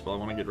removal spell I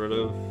want to get rid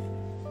of.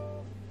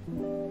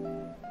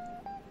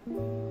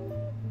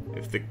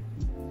 If the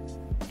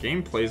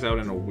game plays out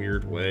in a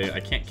weird way, I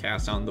can't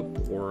cast down the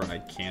Boar, I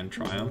can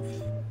Triumph.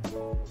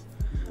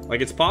 Like,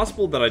 it's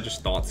possible that I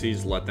just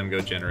Thoughtseize, let them go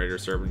Generator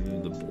Servant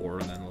into the Boar,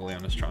 and then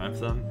Liliana's Triumph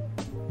them.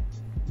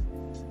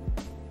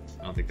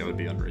 I don't think that would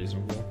be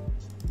unreasonable.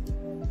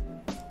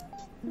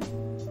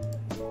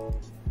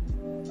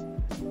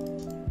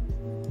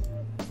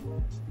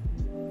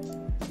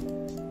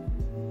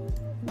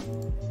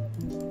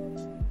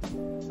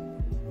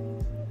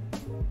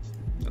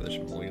 Oh, they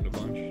should mulligan a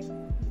bunch.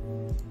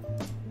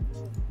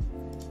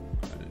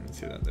 I didn't even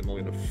see that. They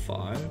mulliganed a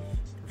 5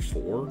 or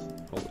 4?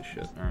 Holy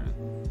shit. Alright.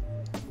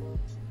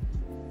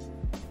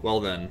 Well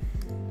then.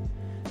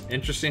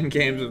 Interesting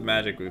games of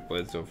Magic we've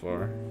played so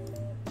far.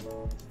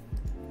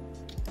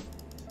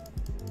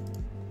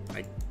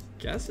 I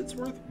guess it's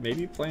worth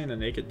maybe playing a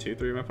naked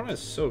 2/3. My opponent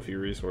has so few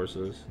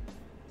resources.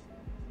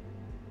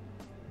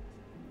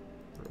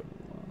 Okay.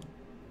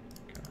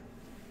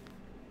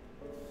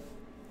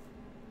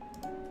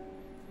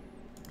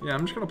 Yeah,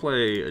 I'm just gonna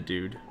play a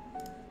dude.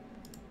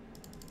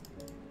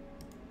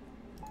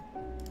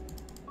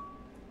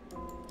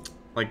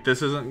 Like,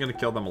 this isn't gonna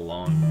kill them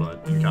alone,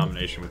 but in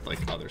combination with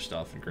like other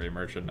stuff and Grave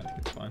Merchant, I think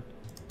it's fine.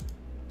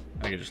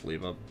 I can just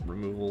leave up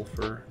removal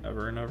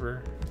forever and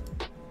ever.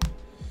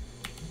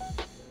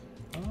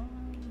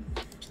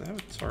 Does that have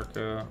a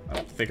Tarka? I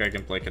don't think I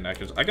can play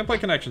Connections. I can play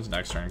Connections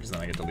next turn because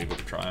then I get to leave up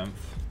a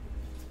Triumph.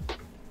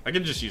 I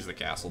can just use the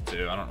castle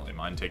too. I don't really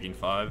mind taking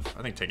 5.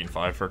 I think taking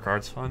 5 for a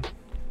card's fine.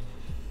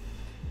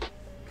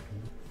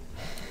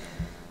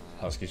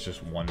 Husky's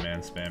just one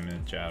man spamming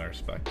in chat. I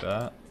respect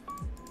that.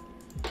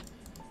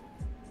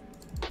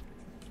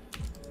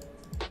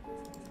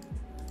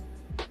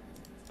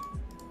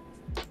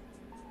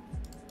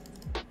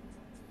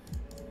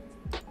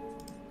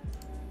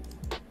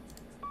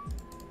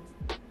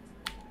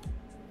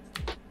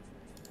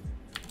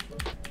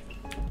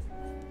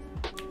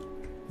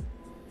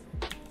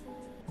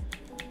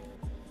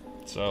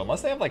 So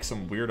unless they have like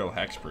some weirdo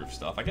hexproof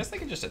stuff, I guess they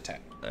can just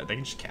attack. They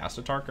can just cast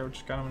a Tarka, which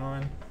is kind of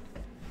annoying.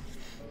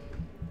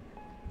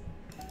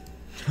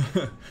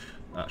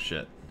 Oh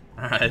shit!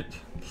 All right.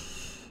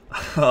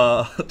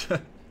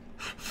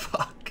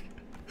 Fuck.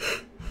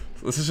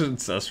 So this is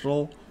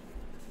ancestral.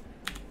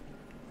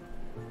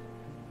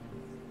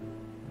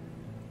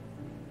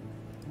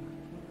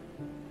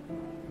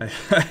 All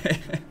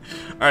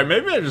right,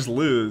 maybe I just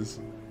lose.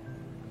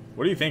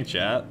 What do you think,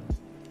 chat?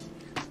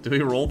 Do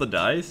we roll the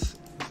dice?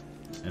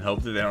 And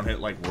hope that they don't hit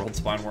like World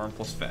Spine Worm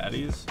plus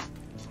fatties.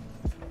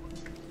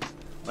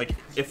 Like,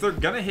 if they're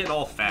gonna hit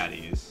all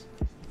fatties,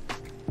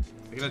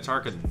 they're gonna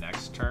target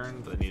next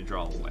turn, but they need to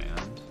draw a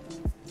land.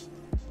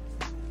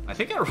 I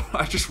think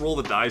I just roll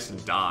the dice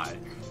and die.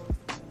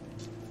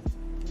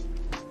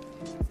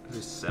 That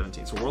is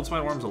 17. So World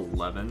Spine Worm's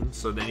 11,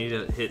 so they need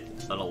to hit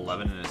an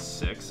 11 and a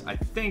 6. I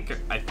think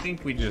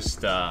we just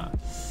put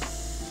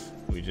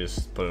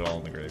it all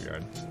in the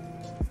graveyard.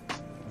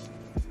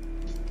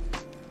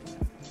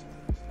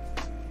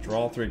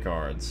 Draw 3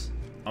 cards.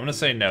 I'm gonna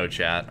say no,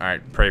 chat.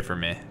 Alright, pray for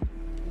me.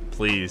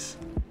 Please.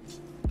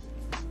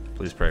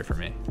 Please pray for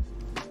me.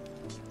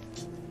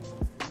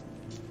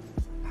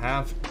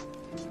 Have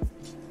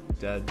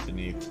dead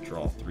beneath,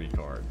 draw 3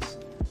 cards.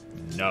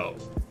 No.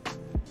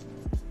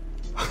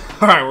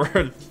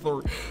 Alright,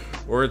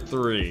 we're at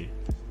 3.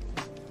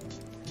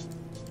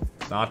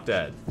 Not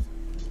dead.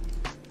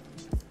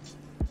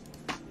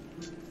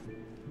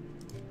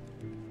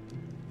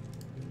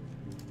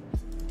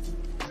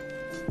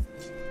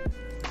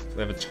 They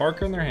have a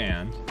Tarka in their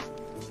hand.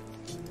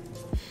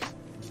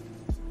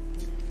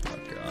 Oh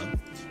god.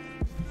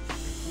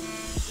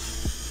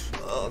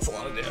 Oh, that's a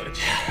lot of damage.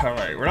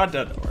 Alright, we're not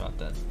dead though. We're not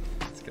dead.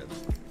 That's good.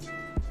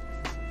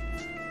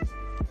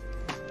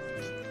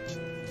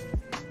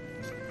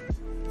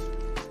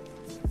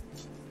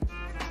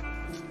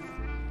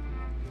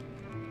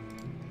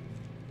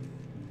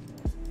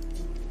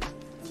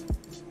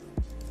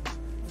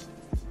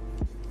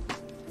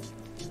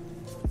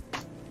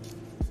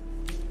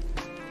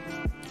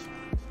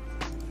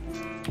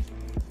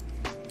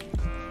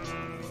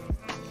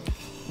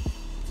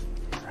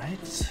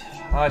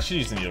 I should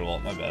use the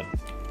Mutable, my bad.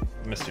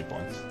 I missed 2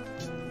 points.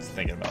 Just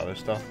thinking about other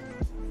stuff.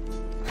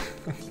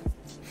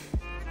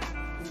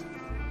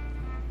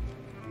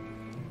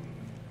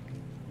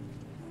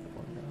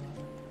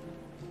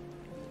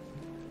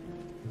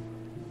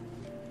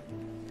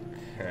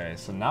 Okay,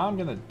 so now I'm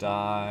gonna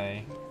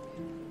die.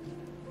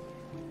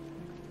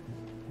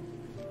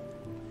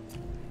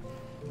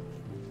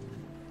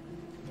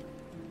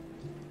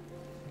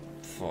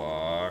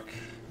 Fuck.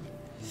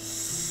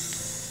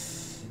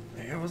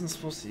 I wasn't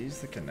supposed to use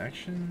the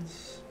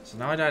connections. So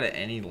now I die to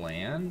any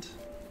land?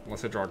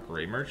 Unless I draw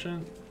Grey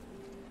Merchant?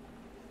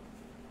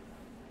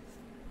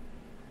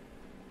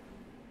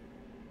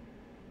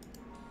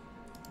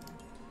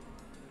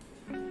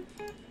 I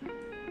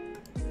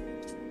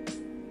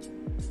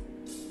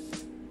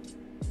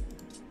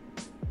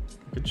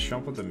could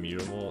jump with the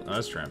Mutable. No,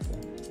 that's Trample.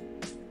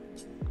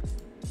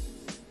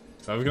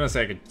 So I was gonna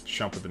say I could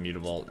jump with the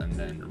Mutable and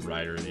then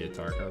Rider the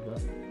Atarka,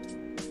 but...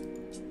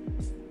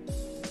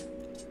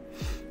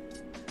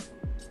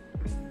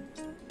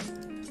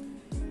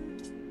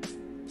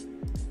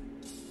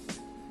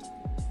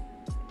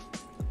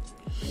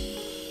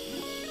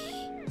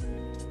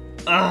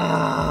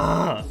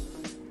 Ah!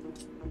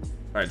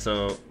 Alright,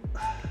 so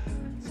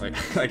like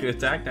I can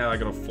attack now, I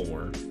go to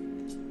 4.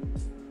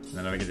 And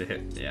then I get to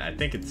hit. Yeah, I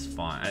think it's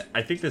fine.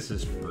 I think this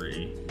is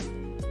free.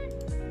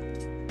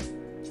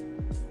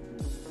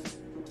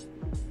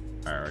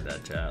 Alright, we're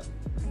dead, chat.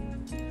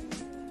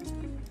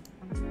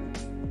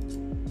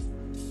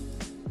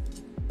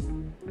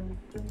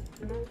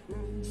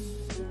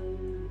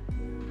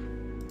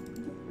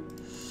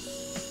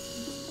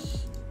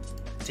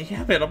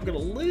 Damn it, I'm gonna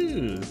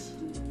lose.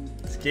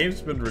 This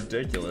game's been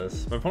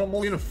ridiculous. My opponent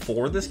mulliganed to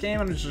 4 this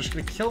game and it's just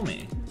gonna kill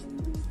me.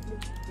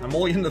 I'm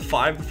mulliganed to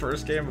 5 the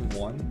first game and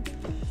 1.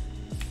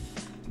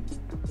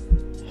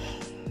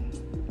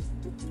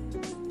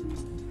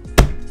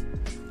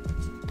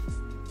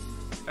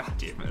 God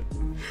damn it.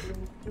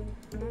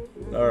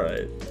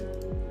 Alright.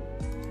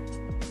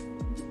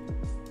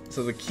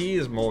 So the key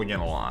is mulligan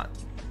a lot.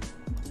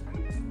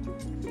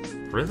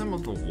 Rhythm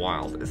of the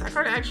Wild. Is that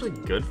card actually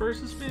good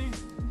versus me?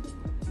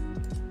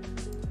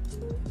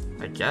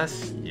 I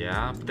guess,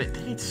 yeah. But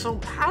they need so...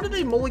 How did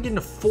they mulligan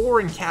to 4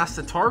 and cast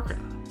a Tarka?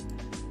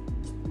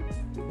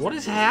 What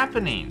is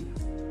happening?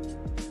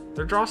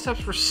 Their draw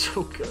steps were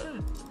so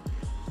good.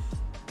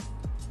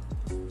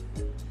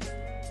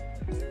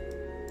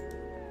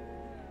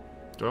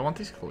 Do I want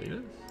these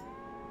Kalitas?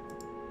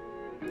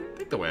 I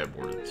think the way I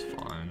boarded is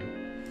fine.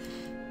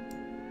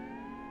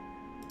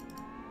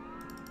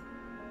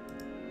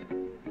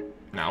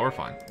 No, we're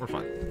fine. We're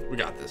fine. We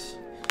got this.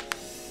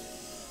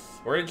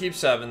 We're gonna keep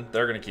 7.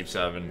 They're gonna keep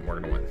 7. We're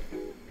gonna win.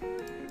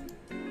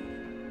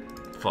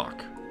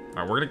 Fuck.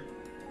 Alright, we're gonna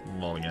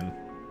mulligan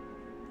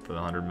for the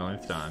 100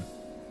 millionth time.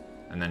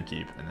 And then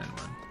keep, and then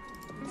win.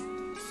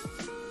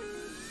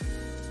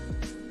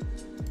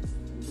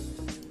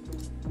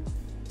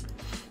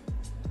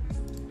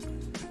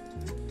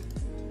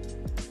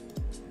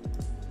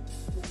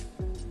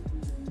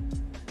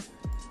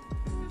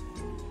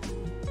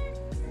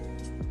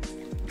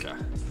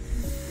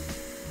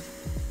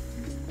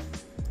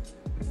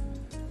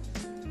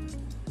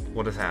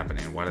 What is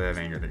happening? Why do they have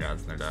Anger the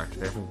Gods in their deck?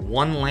 They have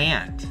 1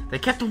 land. They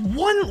kept 1.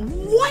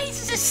 Why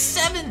is this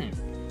 7?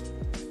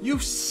 You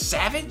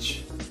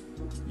savage?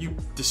 You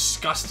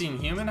disgusting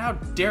human. How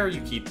dare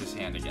you keep this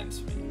hand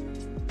against me?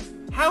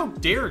 How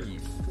dare you?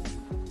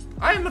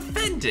 I am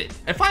offended.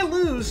 If I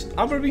lose,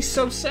 I'm gonna be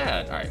so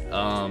sad. Alright,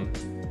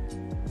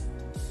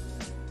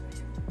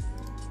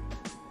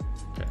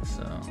 okay,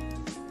 so.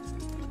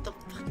 What the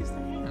fuck is the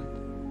hand?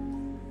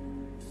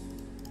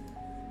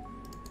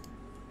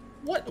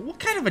 What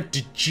kind of a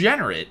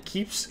degenerate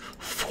keeps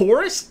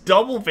Forest,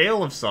 Double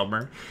Veil of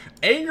Summer,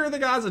 Anger of the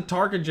Gods, a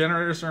Target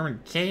Generator Sermon,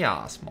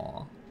 Chaos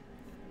Maw?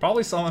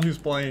 Probably someone who's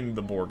playing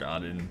the Boar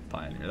God in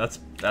Pioneer.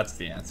 That's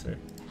the answer.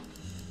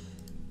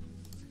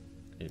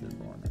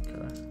 Aetherborn,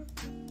 okay.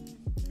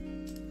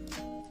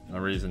 No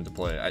reason to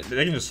play.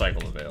 They can just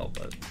cycle the Veil,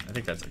 but I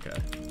think that's okay.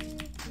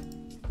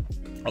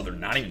 Oh, they're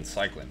not even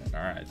cycling it.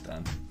 Alright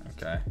then.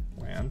 Okay.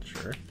 Land,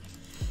 sure.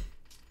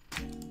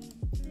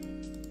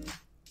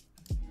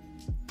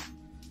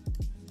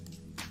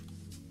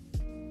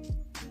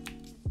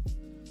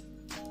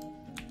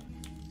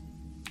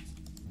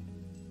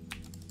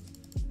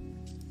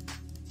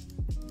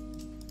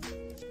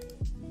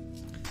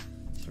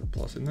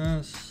 Surplusing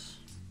this.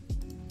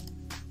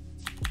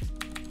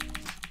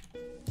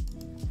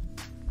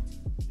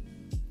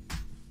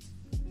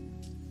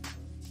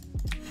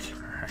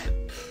 Alright.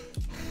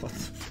 What the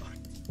fuck?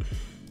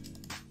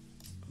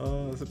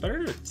 Is it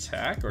better to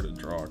attack or to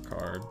draw a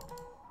card?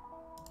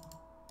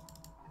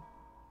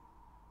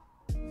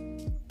 I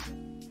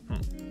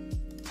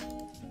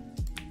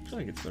feel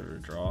like it's better to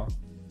draw.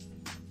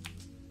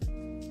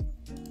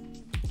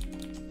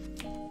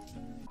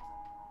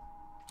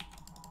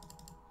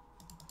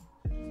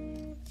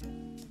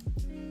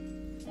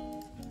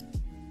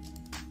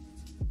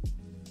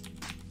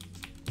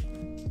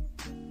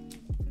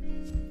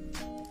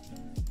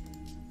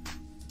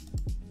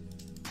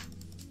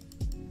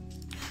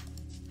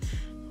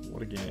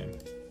 What a game.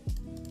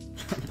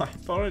 My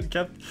opponent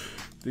kept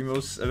the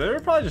most... They were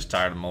probably just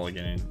tired of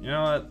mulliganing. You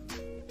know what?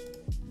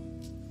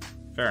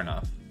 Fair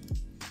enough.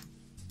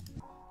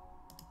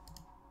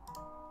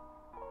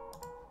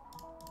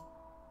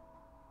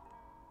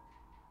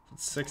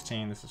 It's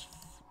 16. This is...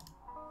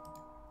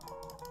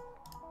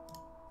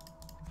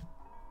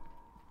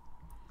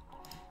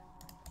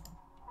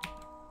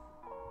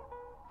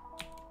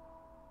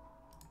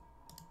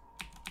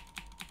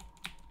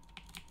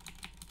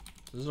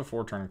 This is a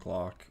 4-turn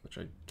clock, which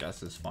I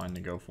guess is fine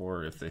to go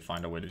for if they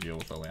find a way to deal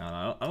with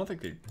Liliana. I don't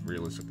think they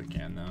realistically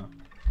can, though.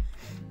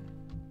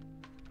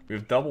 We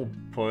have double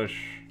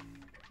push.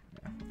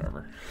 Yeah,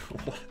 whatever.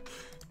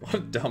 What a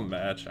dumb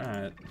match.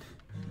 Alright.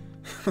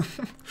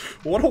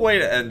 What a way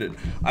to end it.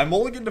 I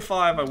mulligan to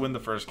 5, I win the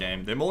first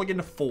game. They mulligan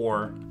to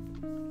 4.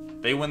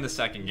 They win the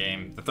second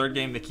game. The third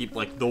game, they keep,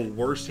 like, the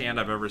worst hand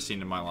I've ever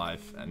seen in my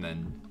life, and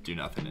then do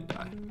nothing and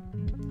die.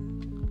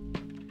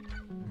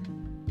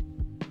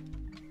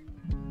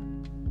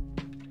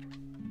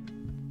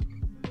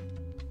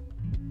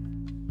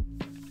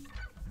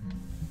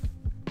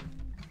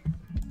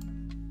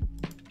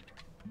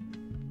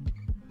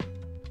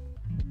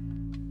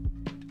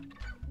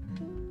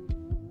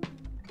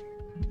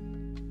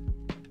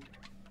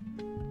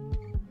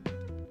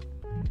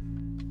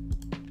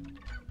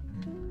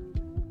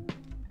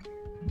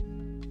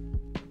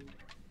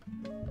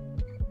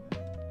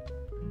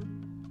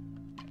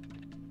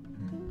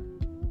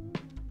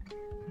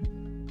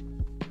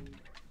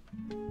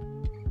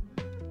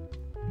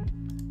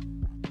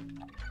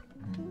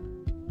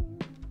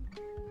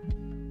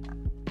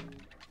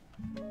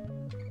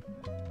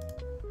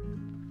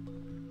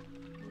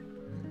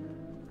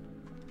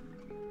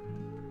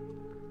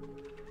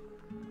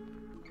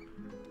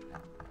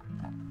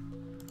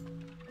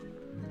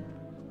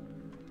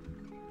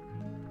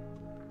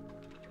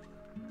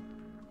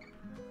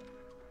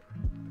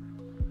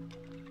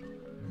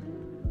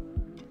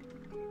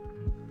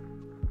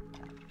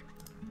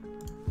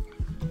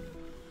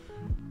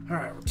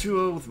 Alright, we're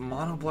 2-0 with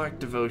Mono Black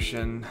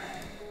Devotion.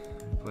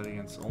 Played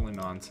against Only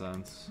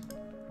Nonsense.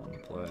 On the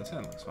play. This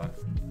hand looks fine.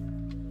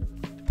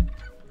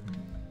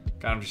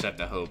 Kind of just have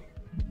to hope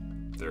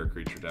they're a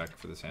creature deck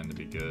for this hand to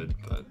be good,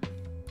 but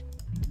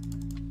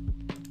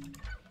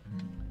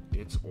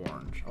it's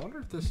orange. I wonder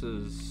if this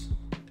is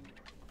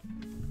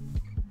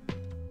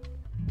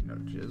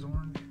Jizz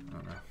orange? I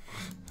don't know.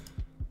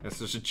 I guess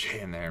there's a J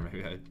in there.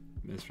 Maybe I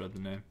misread the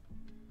name.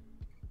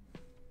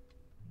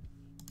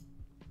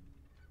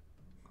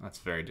 That's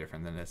very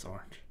different than this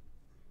orange.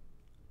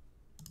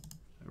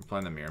 We're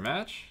playing the mirror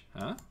match,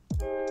 huh?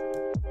 I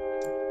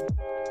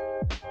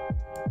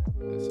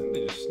assume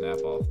they just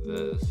snap off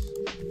this.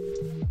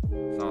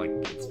 It's not like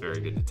it's very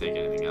good to take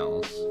anything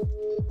else.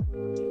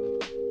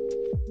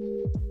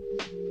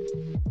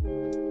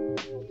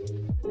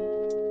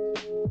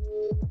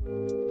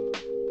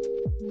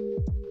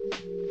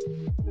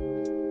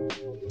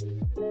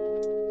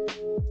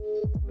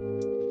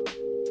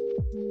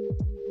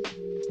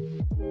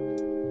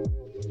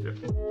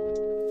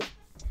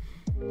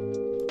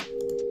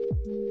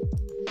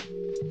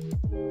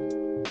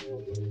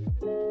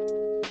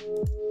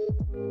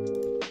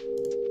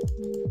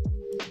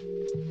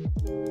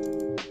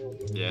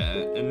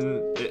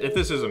 If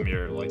this is a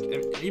mirror, like,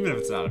 even if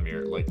it's not a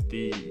mirror, like,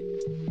 the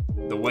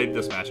way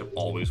this matchup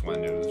always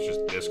went, it was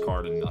just this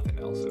card and nothing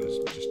else. It was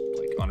just,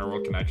 like,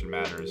 Underworld Connection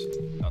matters,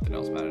 nothing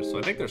else matters. So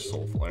I think there's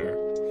Soul Flare.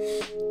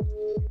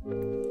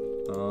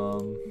 I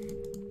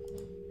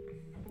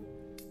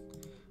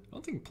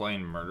don't think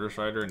playing Murderous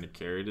Rider into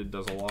Carried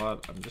does a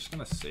lot. I'm just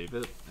going to save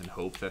it and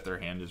hope that their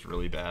hand is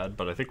really bad,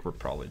 but I think we're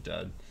probably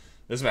dead.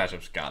 This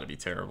matchup's got to be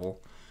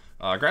terrible.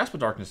 Grasp of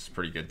Darkness is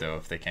pretty good, though,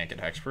 if they can't get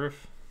Hexproof.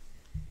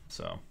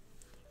 So...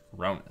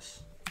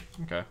 Ronus.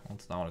 Okay, well,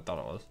 that's not what I thought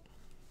it was.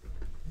 I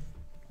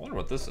wonder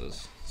what this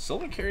is.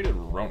 Sylvan Carried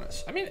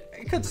Ronus. I mean,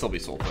 it could still be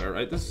Soul Flare,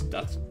 right? That's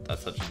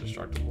such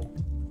indestructible.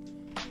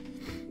 I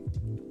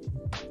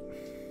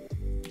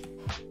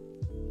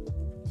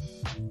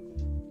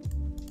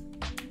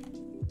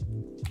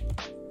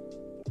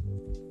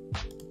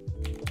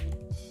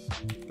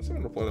guess I'm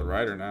gonna play the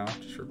Rider now,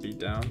 just for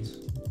beatdowns.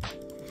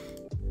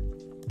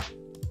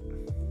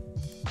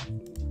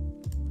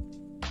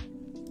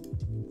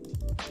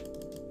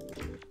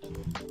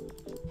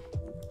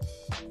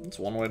 It's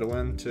one way to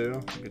win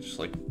too. You could just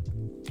like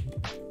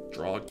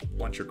draw a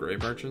bunch of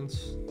Grave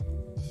Merchants.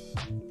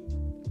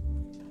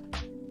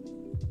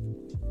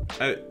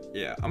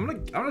 Yeah, I'm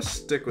gonna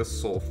stick with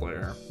Soul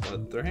Flare,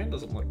 but their hand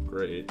doesn't look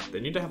great.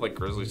 They need to have like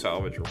Grizzly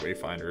Salvage or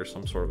Wayfinder or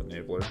some sort of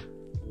enabler.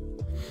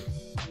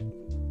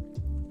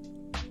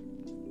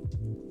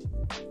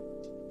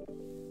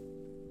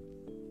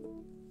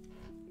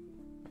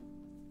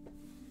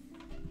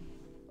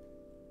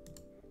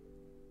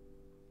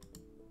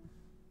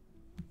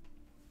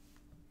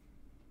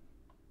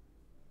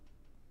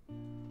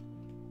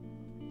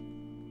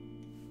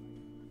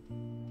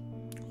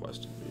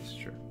 Question, please,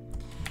 sure.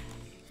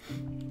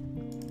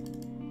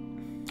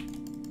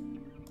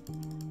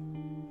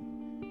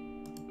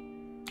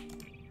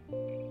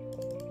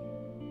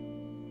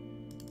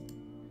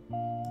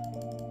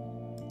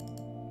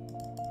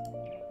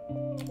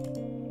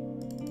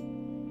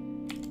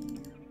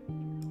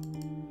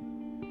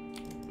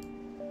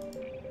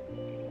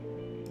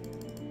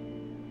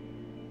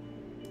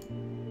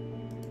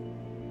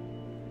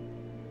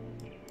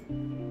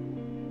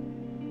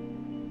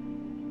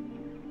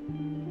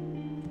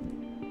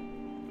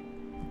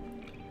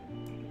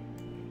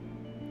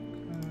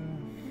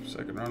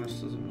 Second Ronus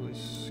doesn't really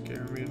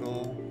scare me at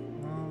all.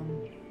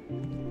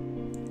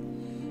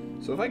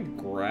 So if I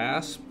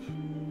grasp,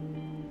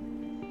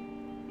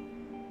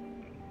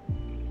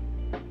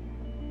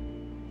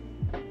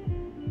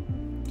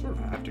 sort of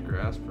have to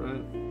grasp,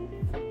 right?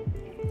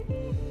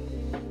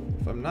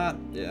 If I'm not,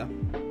 yeah,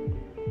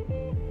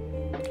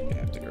 I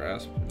have to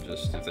grasp.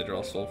 Just if they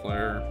draw Soul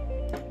Flare,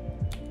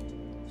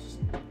 it's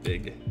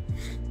big.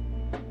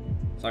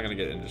 It's not gonna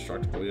get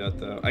indestructible yet,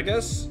 though. I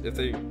guess if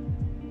they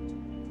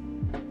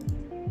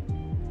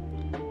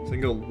can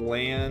go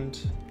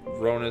land,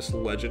 Ronus,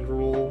 Legend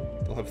Rule.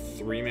 They'll have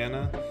 3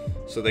 mana,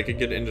 so they could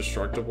get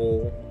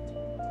indestructible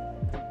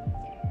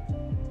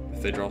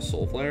if they draw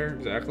Soul Flare.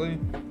 Exactly.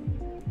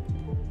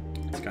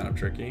 It's kind of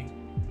tricky.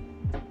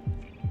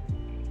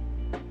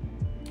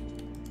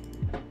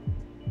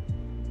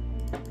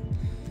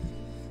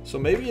 So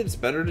maybe it's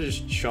better to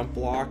just chump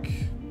block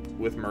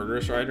with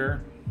Murderous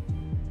Rider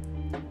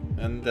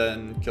and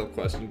then kill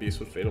Questing Beast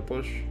with Fatal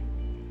Push.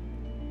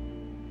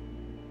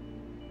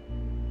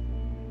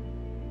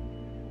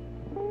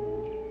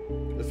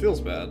 It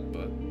feels bad,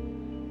 but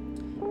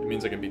it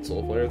means I can beat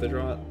Soul Flare if they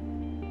draw it.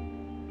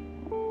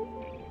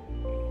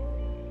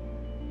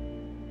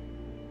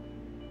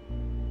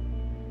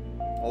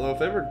 Although if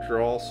they ever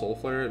draw Soul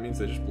Flare, it means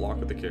they just block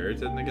with the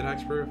Caryatid and they get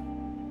Hexproof.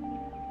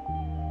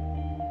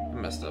 I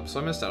messed up, so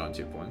I missed out on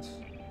 2 points.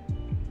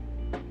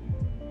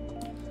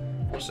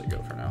 I'll just say go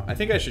for now. I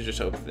think I should just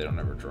hope that they don't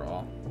ever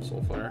draw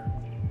Soul Flare.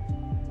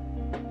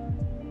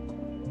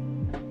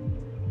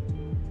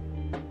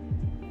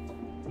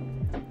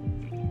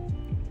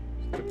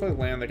 Play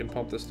land, they can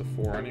pump this to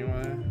 4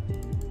 anyway.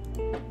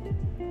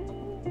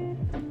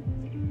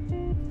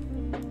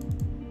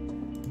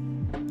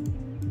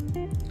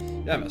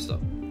 Yeah, I messed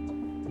up.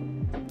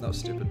 That was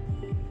stupid.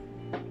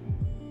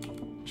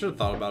 Should have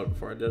thought about it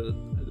before I did it.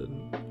 I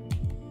didn't.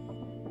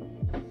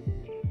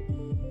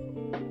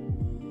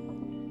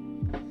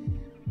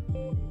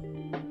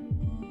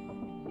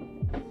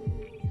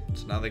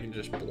 So now they can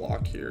just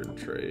block here and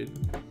trade.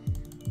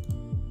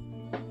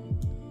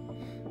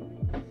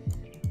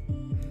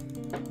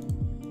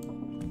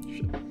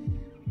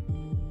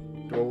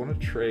 Do I want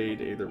to trade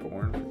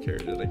Aetherborn for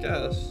Caryatid? I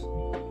guess.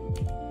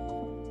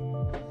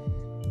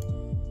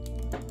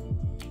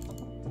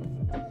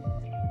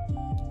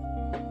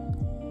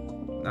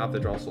 Now if they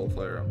draw Soul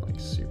Flare, I'm like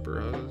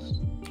super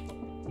hosed.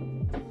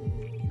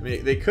 I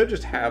mean, they could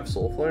just have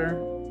Soul Flare.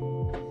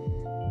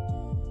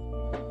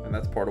 And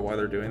that's part of why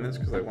they're doing this,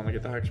 because they want to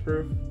get the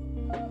Hexproof.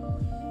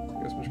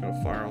 I guess I'm just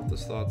gonna fire off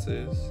this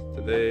Thoughtseize.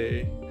 Did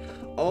they...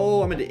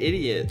 Oh, I'm an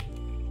idiot.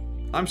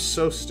 I'm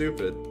so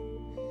stupid.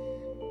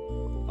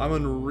 I'm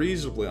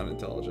unreasonably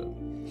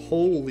unintelligent.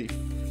 Holy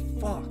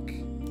fuck.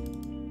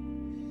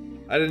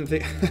 I didn't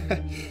think...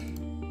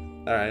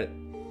 Alright.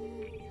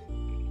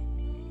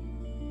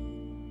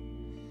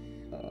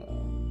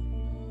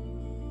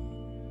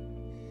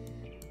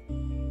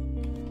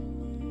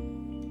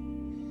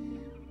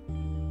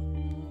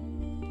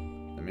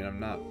 I mean, I'm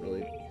not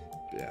really...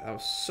 Yeah, that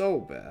was so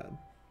bad.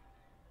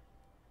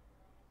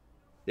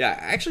 Yeah,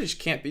 I actually just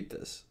can't beat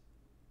this.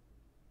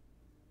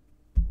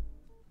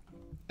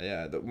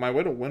 Yeah, my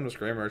way to win was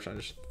Grey Merchant. I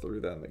just threw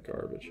that in the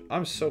garbage.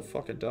 I'm so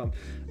fucking dumb.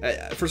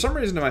 For some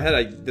reason in my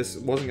head, this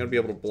wasn't going to be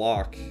able to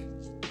block.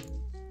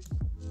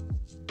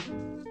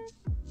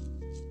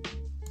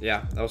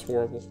 Yeah, that was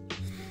horrible.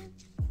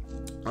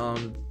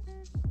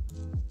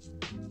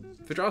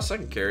 If they draw a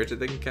second Caryatid,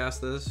 they can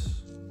cast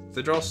this. If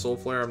they draw Soul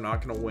Flare, I'm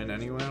not going to win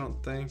anyway, I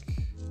don't think.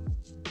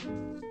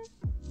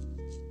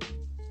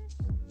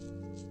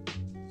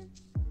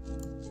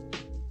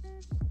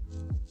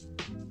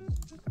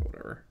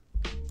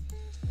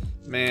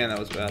 Man, that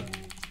was bad.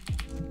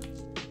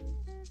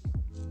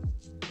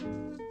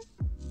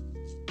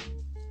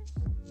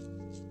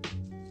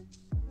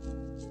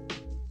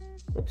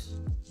 Whoops.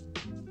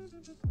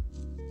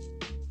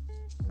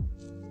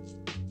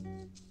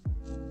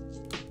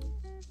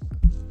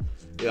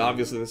 Yeah,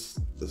 obviously this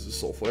is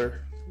Soul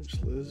Flare. We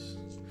just lose.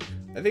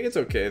 I think it's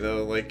okay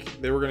though. Like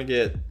they were gonna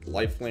get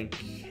lifelink,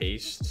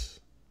 haste,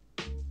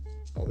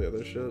 all the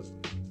other shit.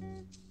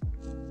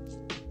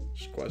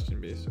 Just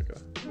Question Beast.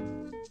 Okay.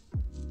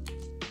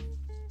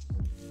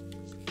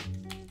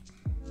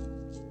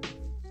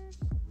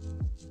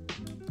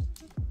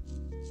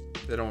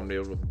 They don't want to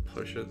be able to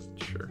push it,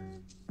 sure.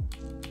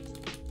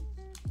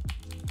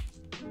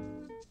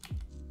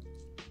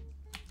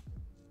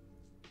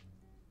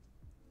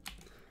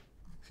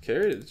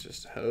 Caryatid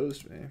just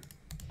hosed me.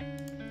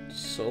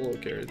 Solo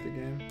carried the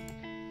game.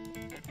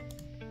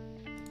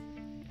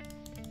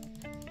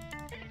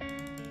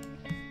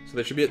 So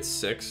they should be at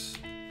 6,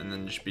 and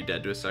then just be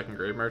dead to a second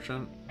Grave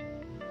Merchant.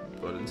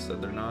 But instead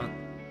they're not.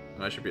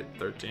 And I should be at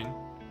 13.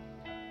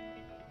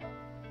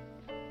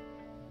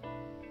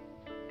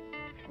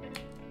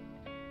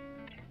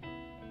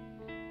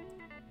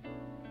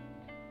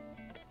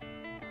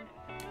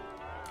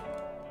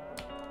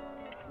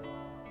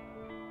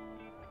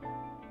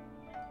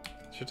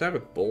 Should attack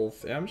with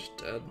both. Yeah, I'm just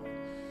dead.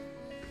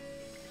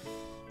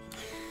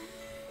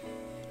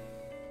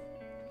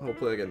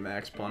 Hopefully I get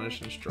max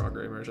punished and just draw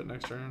Grey Merchant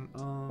next turn.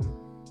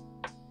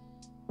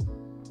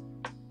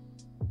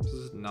 This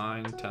is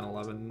 9, 10,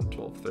 11,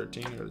 12,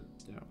 13, or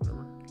yeah,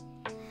 whatever.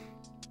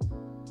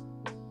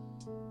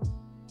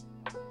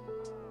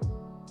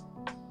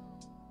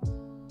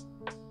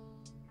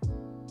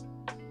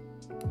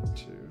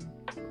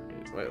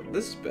 Wait,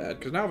 this is bad,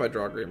 because now if I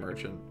draw Grey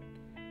Merchant,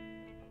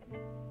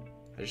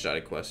 I just died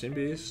a Questing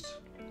Beast.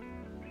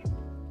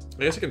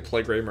 I guess I can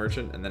play Grey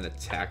Merchant and then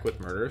attack with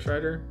Murderous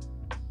Rider,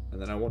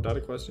 and then I won't die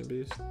to Questing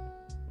Beast.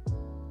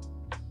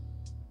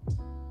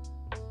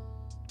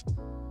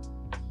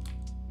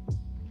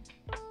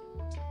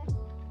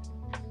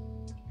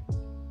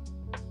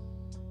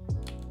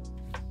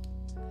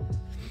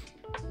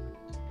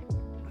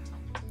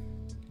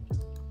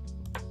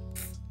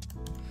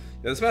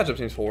 Yeah, this matchup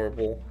seems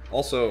horrible.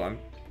 Also, I'm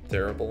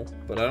terrible,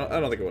 but I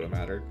don't think it would have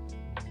mattered.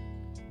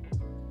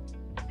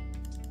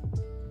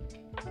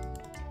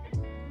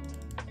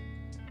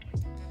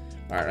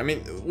 Alright, I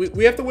mean,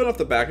 we have to win off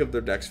the back of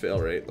their deck's fail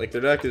rate. Like, their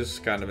deck is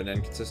kind of an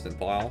inconsistent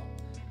pile.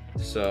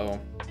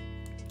 So,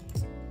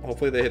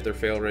 hopefully they hit their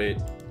fail rate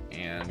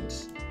and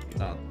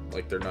not,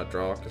 like, their nut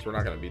draw, because we're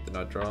not going to beat the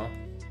nut draw.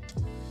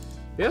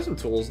 We have some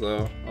tools,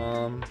 though.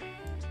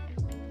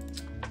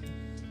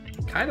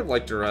 Kind of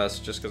like Duress,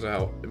 just because of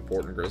how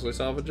important Grizzly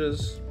Salvage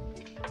is.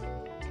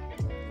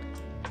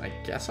 I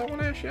guess I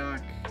want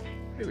Ashiok?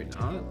 Maybe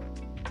not.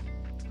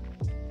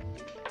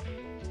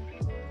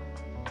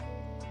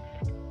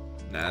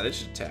 Nah, they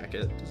should attack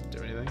it. Doesn't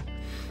do anything.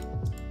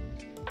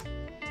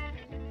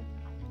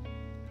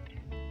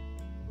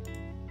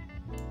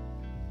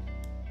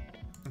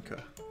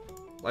 Okay.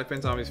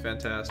 Lifebane Zombie's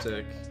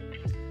fantastic.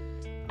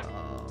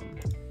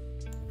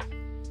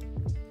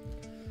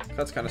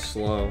 Cut's kind of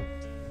slow.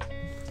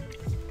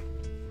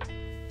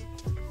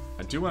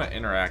 I do want to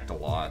interact a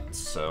lot,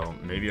 so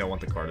maybe I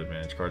want the card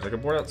advantage cards. I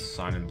could board out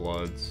Sign in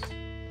Bloods.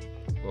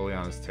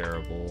 Liliana's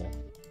terrible.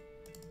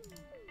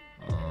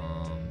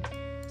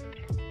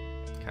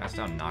 Cast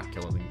down not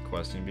killing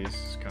Questing Beast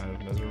is kind of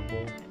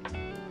miserable.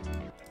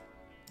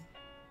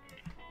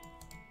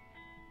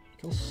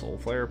 Kill Soul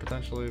Flare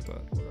potentially,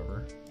 but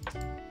whatever.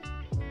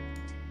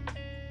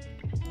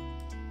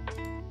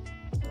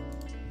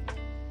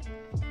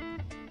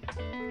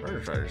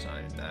 Strider's not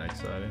even that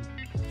exciting.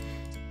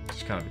 It's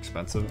just kind of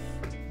expensive.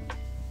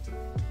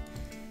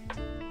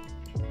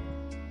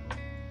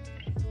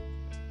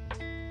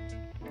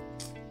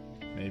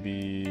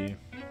 Maybe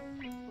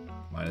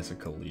minus a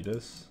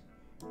Kalitas.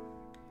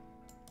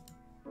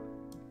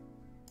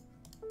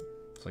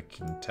 It's like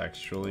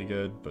contextually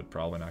good, but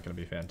probably not going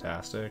to be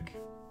fantastic.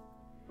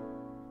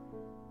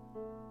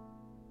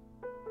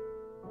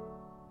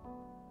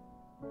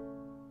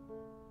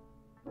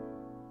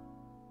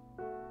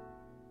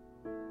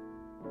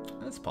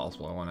 It's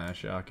possible I want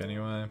Ashiok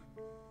anyway.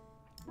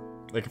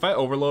 Like, if I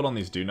overload on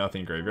these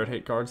do-nothing graveyard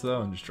hate cards,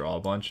 though, and just draw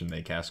a bunch and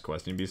they cast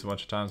Questing Beast a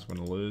bunch of times, I'm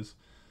going to lose.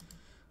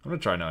 I'm going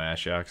to try no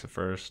Ashioks at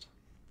first.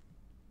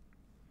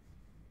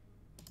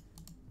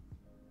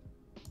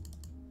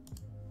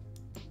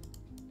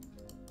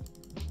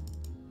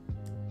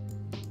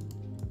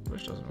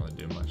 Which doesn't really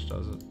do much,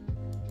 does it?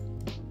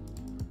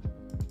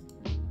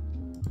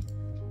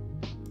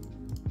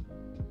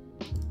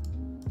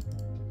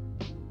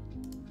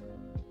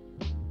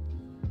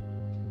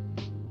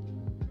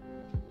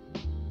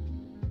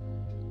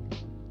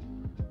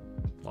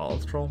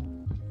 Lawless Troll?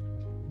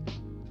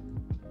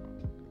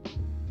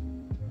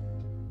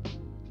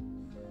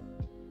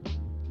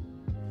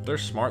 If they're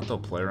smart, they'll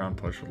play around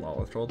push with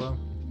Lawless Troll, though.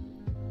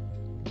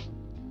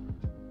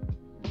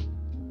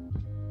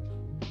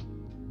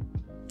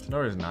 There's no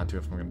reason not to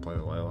if I'm going to play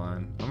the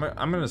Leyline. I'm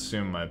going to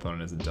assume my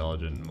opponent is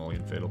intelligent and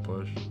mulligan Fatal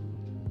Push.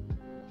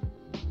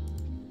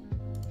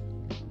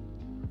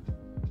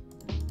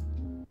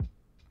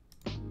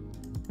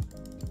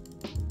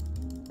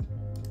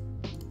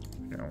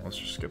 Yeah, let's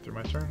just skip through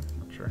my turn.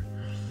 Not sure.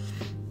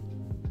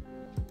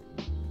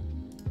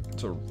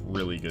 It's a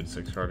really good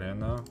 6-card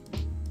hand, though.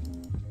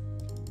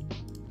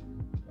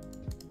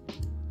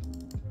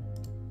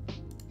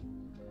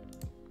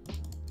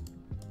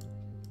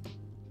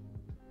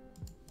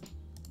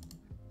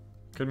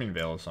 Could mean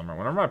Veil of Summer.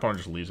 Whenever my opponent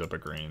just leaves up a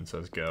green and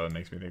says go, it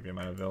makes me think they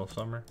might have Veil of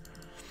Summer.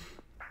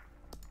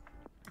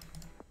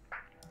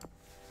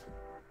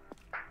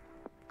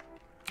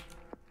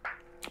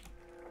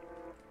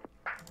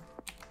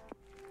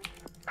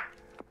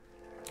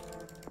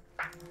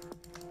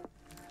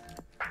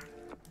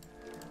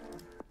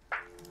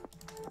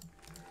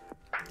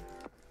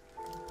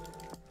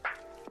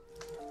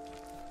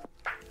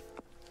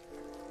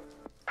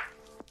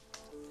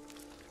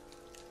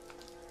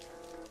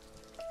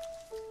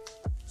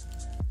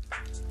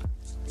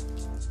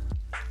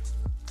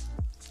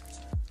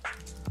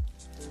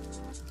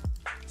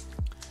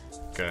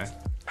 Okay.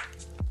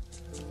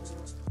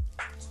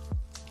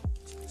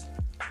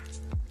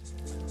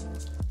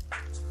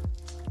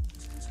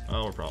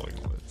 Oh, we're probably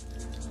gonna lose.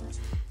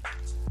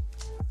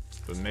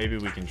 But maybe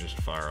we can just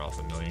fire off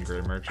 1,000,000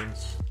 Grey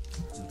Merchants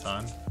in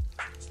time.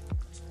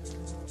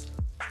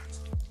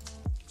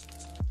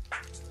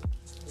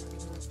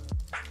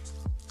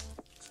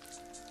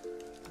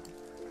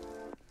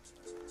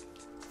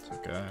 It's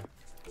okay.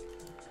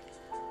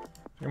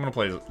 I'm gonna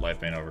play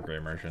Lifebane over Grey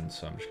Merchants,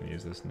 so I'm just gonna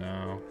use this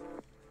now.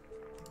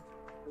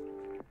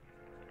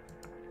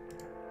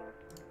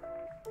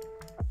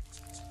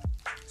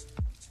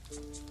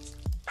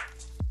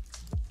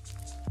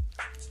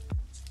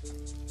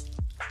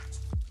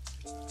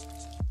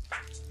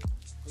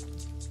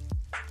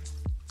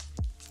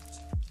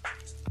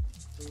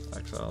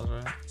 Exiles,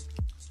 right?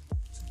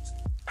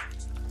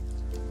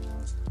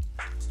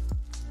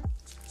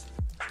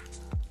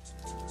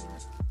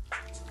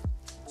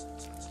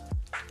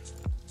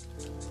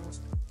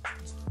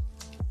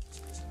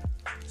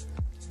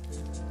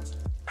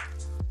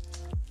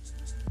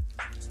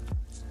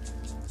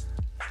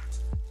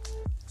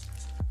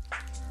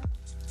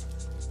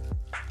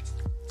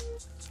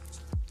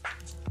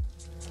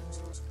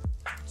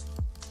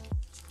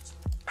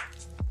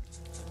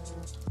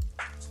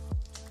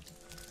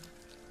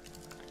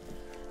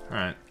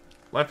 Alright.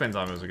 Lifebane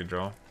Zombie was a good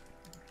draw.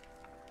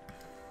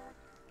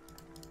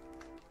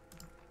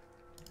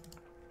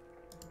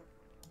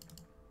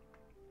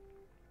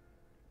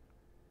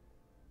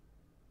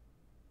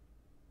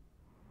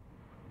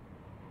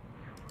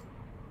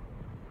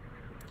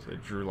 So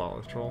Drew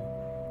Lawless Troll.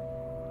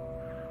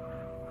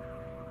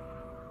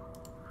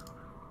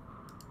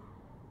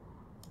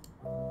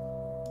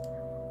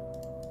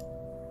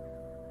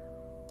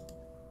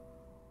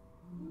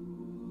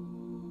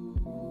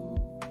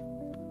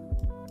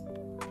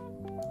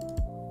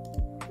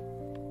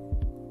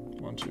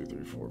 One, two,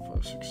 three, four,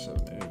 five, six,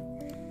 seven, eight.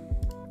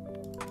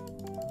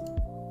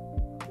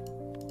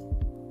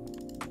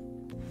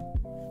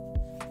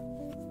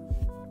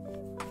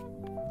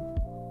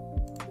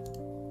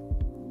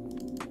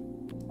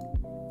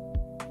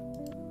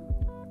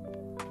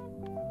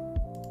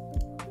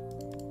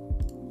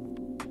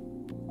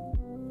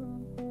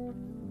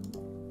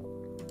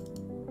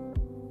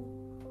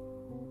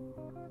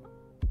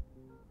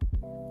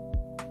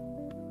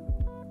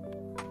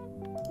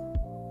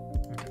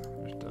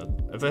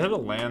 If they hit a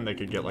land, they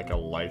could get like a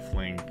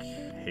lifelink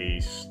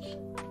haste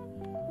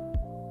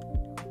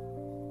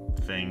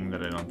thing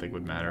that I don't think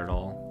would matter at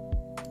all.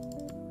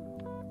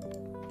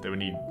 They would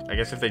need, I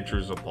guess if they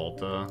drew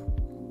Zapalta,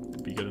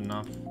 it'd be good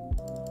enough.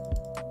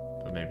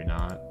 But maybe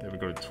not. They would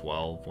go to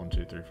 12. 1,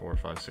 2, 3, 4,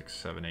 5, 6,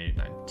 7, 8,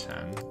 9,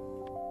 10.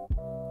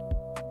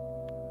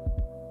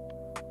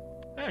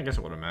 Yeah, I guess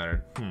it would have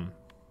mattered. Maybe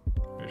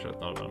I should have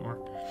thought about it more.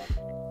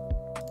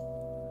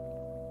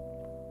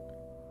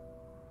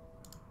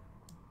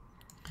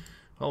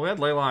 Well, we had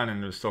Leyline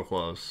and it was still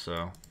close,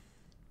 so...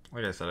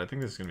 Like I said, I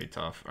think this is going to be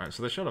tough. Alright,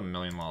 so they showed a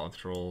million Lilith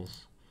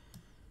Trolls.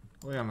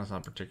 Leon's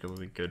not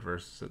particularly good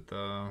versus it,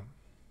 though.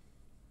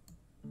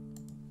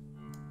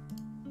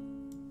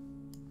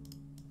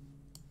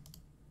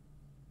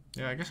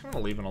 Yeah, I guess I'm going to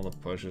leave in all the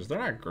pushes. They're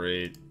not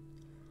great.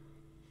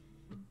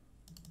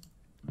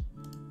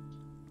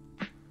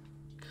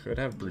 Could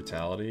have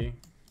Brutality.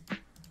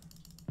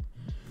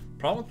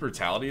 Problem with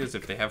Brutality is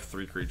if they have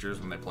 3 creatures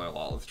when they play a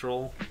Lilith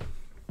Troll.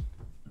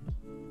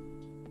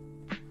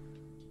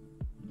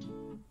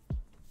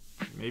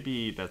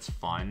 Maybe that's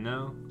fine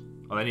now.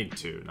 Oh, they need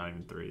 2, not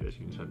even 3. They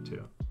can just have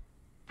 2.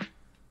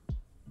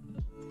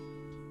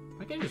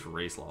 I can just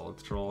race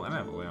Lilith Troll and I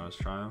have a Leonis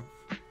Triumph.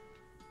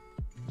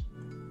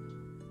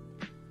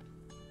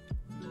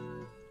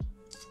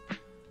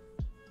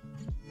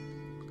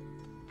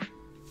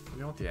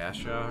 You want the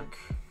Ashiok?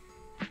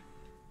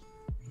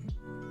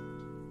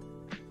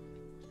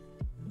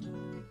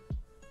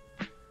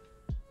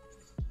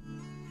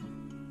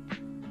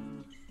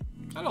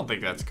 I don't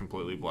think that's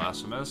completely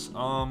blasphemous.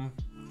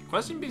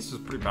 Questing Beast is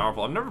pretty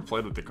powerful. I've never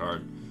played with the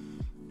card.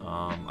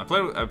 I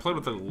played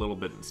with it a little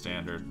bit in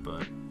Standard,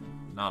 but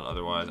not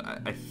otherwise.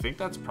 I think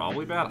that's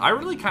probably bad. I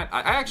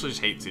actually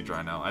just hate Siege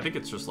right now. I think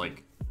it's just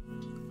like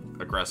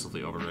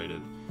aggressively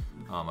overrated.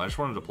 I just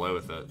wanted to play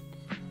with it.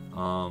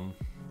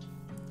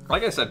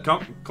 Like I said,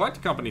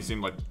 Collected Company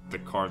seemed like the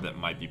card that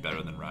might be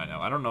better than Rhino.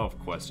 I don't know if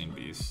Questing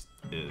Beast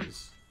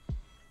is.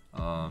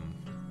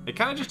 It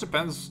kind of just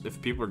depends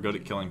if people are good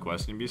at killing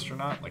Questing Beast or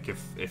not. Like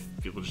if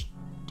people just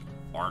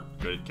aren't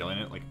good at killing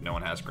it, like no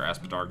one has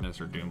Grasp of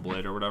Darkness or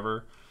Doomblade or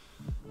whatever,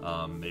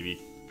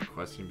 maybe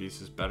Questing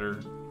Beast is better.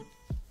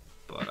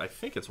 But I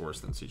think it's worse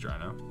than Siege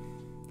Rhino,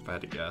 if I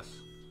had to guess.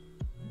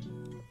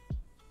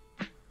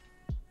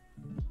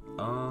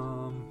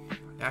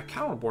 Yeah, I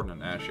kind of board an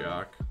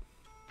Ashiok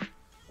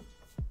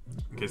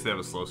in case they have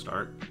a slow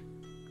start.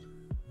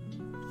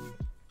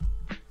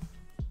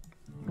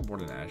 I'm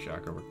board an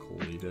Ashiok over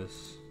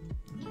Kalidas.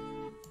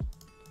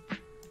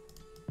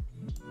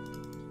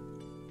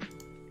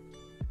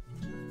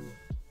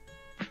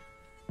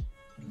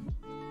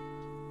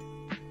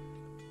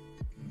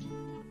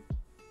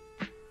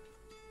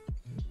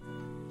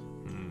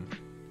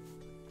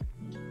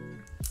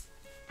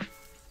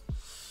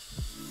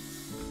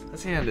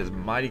 This hand is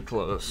mighty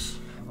close.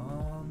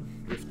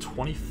 We have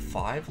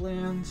 25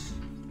 lands.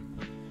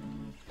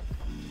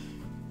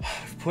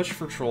 We've pushed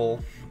for Troll.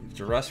 We've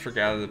Duress for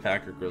Gather the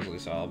Pack or Grizzly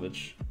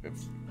Salvage. I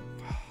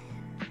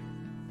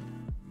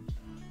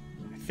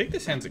think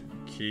this hand's a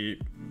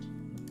keep.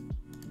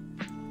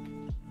 I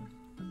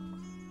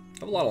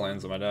have a lot of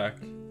lands in my deck.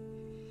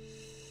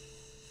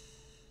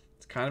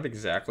 It's kind of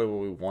exactly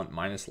what we want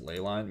minus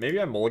Leyline. Maybe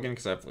I mulligan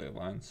because I have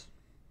Leylines.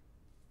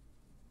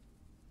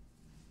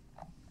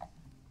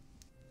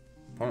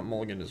 Opponent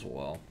mulligan as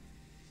well.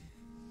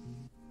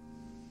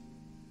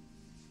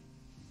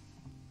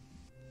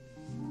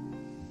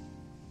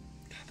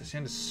 God, this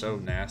hand is so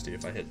nasty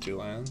if I hit 2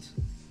 lands.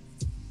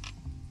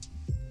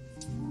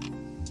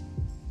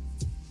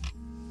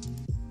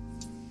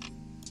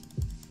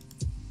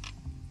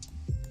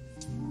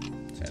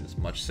 This hand is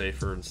much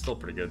safer and still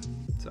pretty good,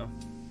 so.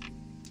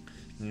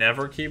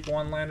 Never keep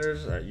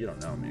 1-landers? You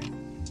don't know me.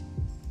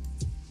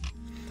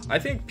 I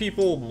think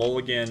people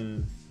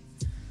mulligan...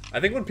 I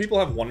think when people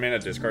have 1-mana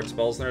discard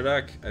spells in their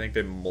deck, I think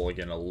they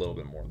mulligan a little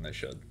bit more than they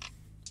should.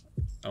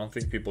 I don't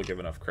think people give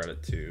enough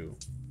credit to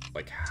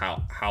like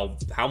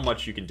how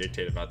much you can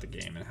dictate about the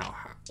game and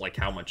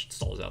how much it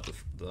stalls out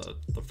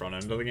the front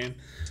end of the game.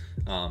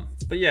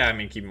 But yeah, I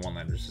mean keeping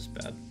 1-landers is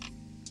bad.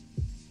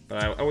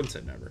 But I wouldn't say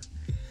never.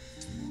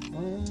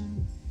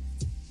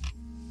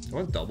 I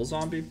went double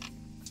zombie.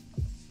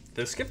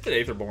 The Skip to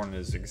Aetherborn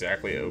is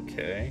exactly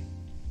okay.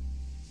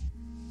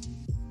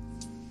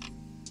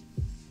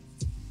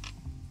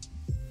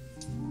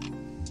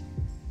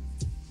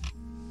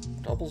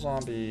 Double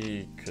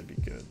zombie could be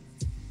good.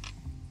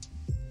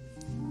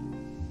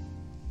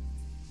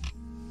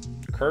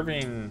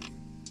 Curving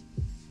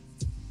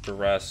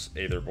Duress,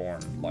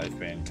 Aetherborn,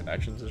 Lifebane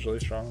Connections is really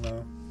strong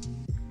though.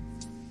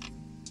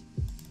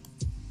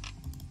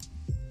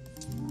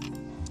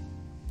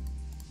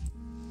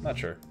 Not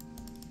sure.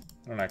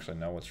 I don't actually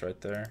know what's right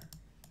there.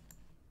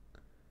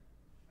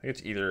 I think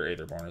it's either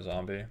Aetherborn or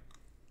Zombie.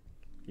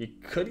 You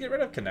could get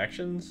rid of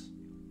Connections.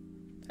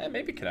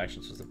 Maybe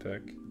Connections was the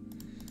pick.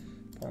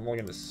 I'm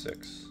looking to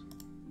 6.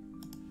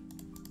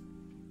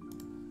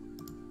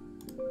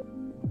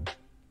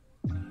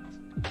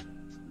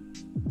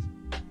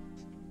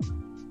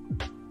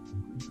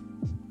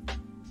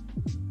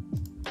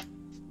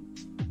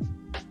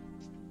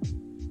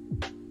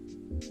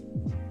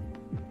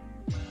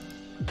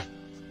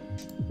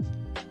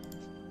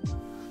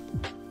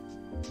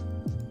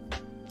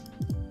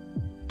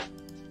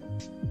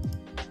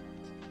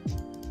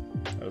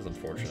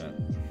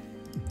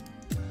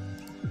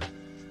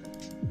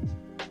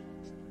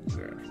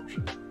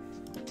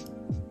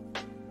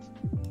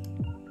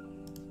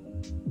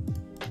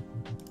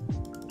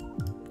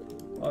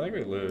 I think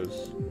we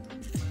lose.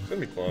 It's gonna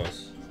be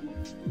close.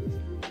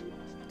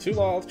 2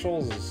 Lolith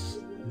Trolls is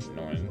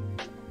annoying.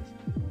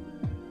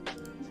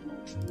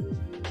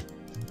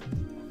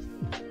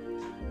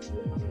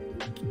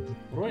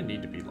 What do I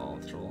need to beat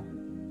Lolith Troll?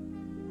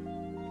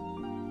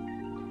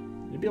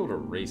 You'd be able to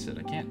race it.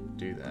 I can't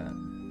do that.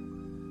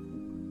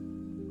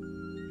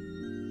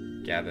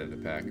 Gather the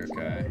pack,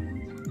 okay.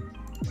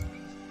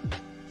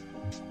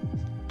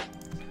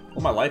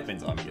 Well, my life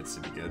means zombie gets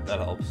to be good. That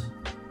helps.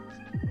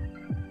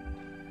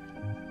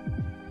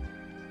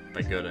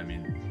 By good, I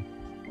mean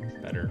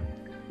better.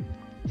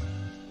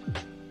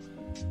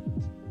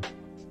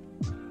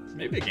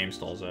 Maybe a game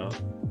stalls out.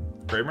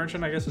 Grave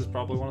Merchant, I guess, is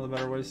probably one of the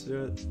better ways to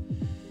do it.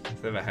 If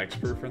they have a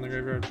hexproof in the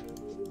graveyard.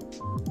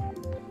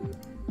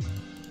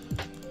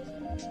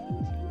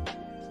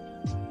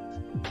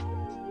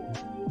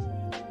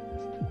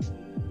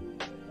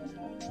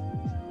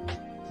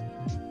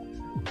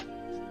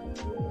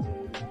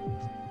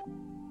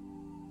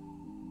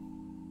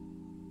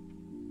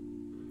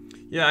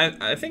 Yeah,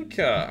 I think,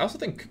 I also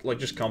think, like,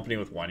 just Company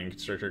with Winding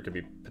Constrictor could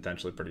be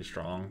potentially pretty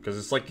strong, because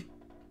it's like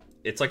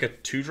a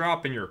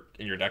 2-drop in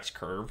your deck's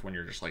curve when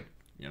you're just, like,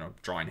 you know,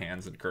 drawing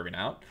hands and curving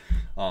out,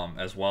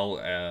 as well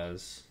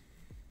as,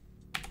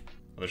 oh,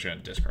 they're just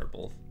gonna discard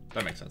both.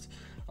 That makes sense.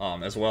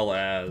 As well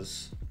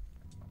as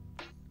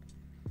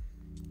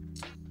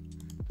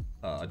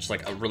just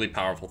like a really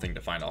powerful thing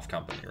to find off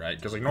Company, right?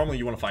 Because like normally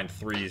you want to find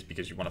 3s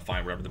because you want to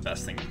find whatever the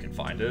best thing you can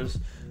find is,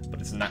 but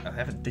it's not.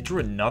 They drew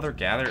another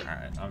Gather. All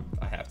right,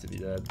 I have to be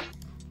dead.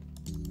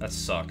 That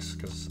sucks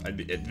because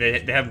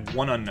they have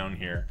one unknown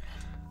here.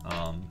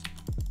 So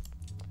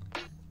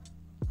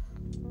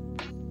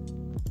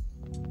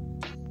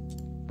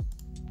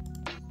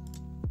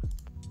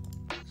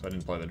I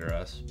didn't play the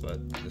Duress,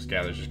 but this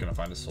Gather's just gonna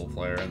find a Soul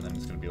Flare, and then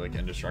it's gonna be like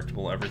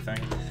indestructible everything.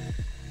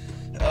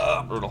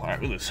 Brutal. All right,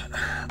 we lose.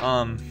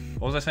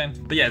 What was I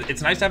saying? But yeah,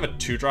 it's nice to have a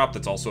 2-drop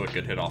that's also a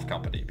good hit off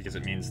Company, because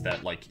it means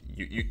that like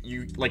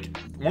you like,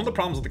 one of the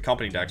problems with the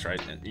Company decks, right?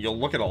 You'll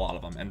look at a lot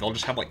of them and they'll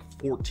just have like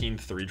 14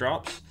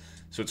 3-drops.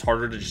 So it's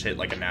harder to just hit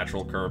like a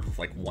natural curve of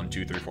like 1,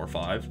 2, 3, 4,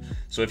 5.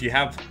 So if you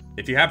have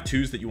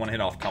 2s that you want to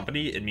hit off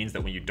Company, it means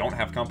that when you don't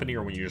have Company,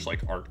 or when you just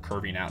like are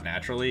curving out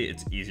naturally,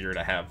 it's easier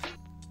to have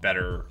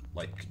better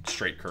like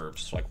straight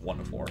curves, like 1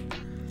 to 4.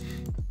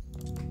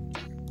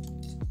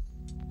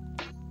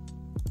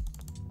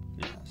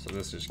 Yeah, so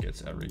this just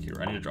gets every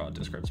cure. I need to draw a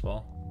discard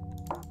spell.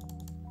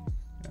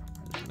 Yeah,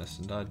 I just missed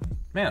and died.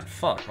 Man,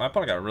 fuck, my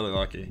opponent got really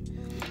lucky.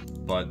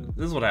 But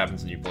this is what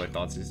happens when you play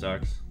Thoughtseize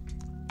decks.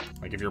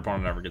 Like, if your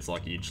opponent ever gets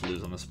lucky, you just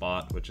lose on the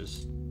spot, which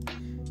is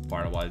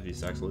part of why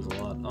these decks lose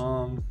a lot.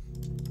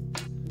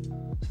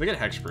 So they get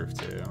hexproof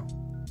too.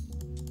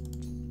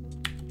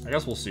 I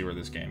guess we'll see where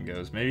this game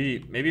goes.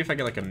 Maybe if I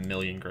get like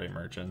 1,000,000 Grave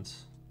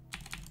Merchants,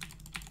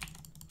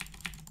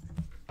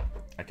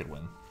 I could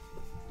win.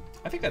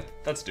 I think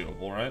that's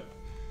doable, right?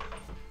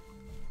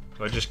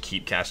 Do I just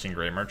keep casting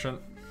Grave Merchant?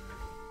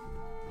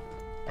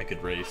 I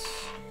could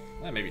race.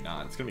 Maybe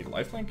not. It's gonna be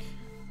lifelink?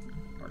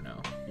 Or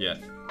no? Yeah.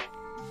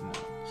 No.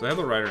 So they have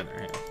the Rider in their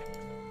hand.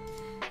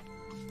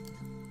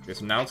 Okay,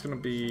 so now it's gonna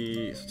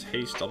be, so it's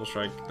haste, double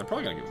strike. They're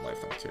probably gonna give it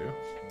lifelink too.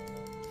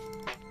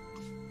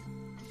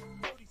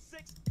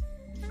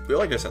 But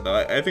like I said though,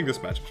 I think this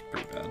matchup's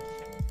pretty bad.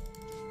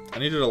 I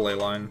needed a ley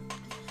line.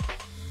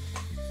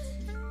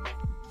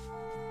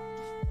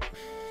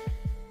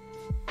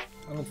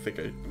 I don't think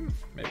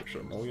maybe I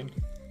should have mulliganed.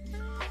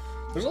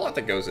 There's a lot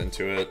that goes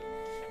into it.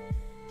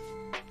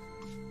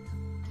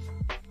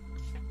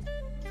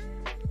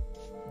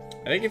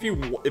 I think if you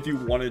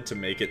wanted to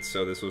make it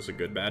so this was a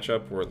good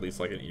matchup, or at least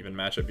like an even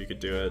matchup, you could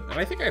do it. And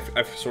I think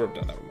I've sort of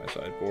done that with my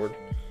sideboard.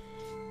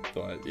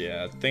 But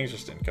yeah, things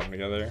just didn't come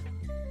together.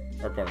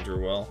 Our opponent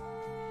drew well.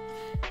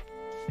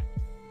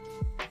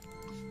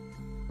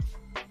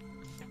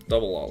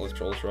 Double Lawless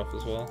Troll's rough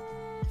as well.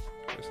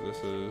 Okay, so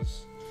this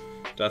is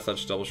Death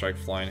Touch, Double Strike,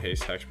 Flying,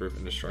 Haste, Hexproof,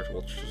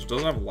 Indestructible. It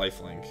doesn't have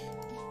Lifelink.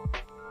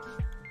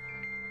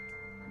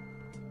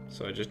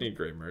 So I just need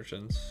Grave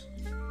Merchants.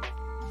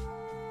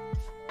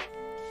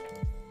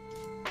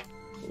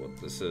 So what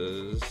this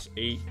is,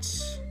 8,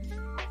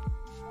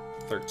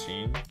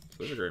 13. So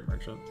there's a Grave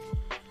Merchant.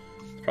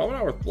 It's probably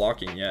not worth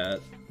blocking yet.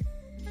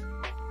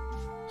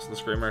 So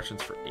this Grave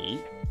Merchant's for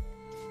 8.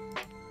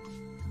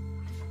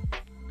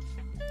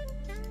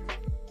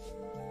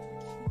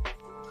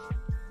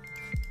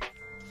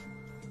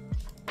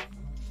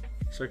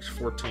 Six,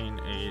 14,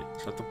 8.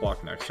 So I have to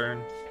block next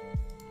turn.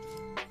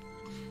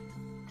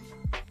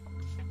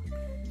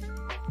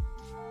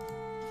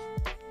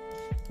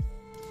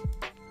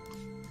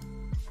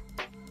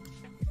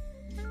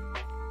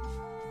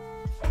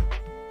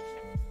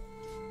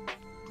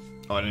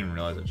 Oh, I didn't even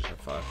realize I just had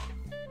 5.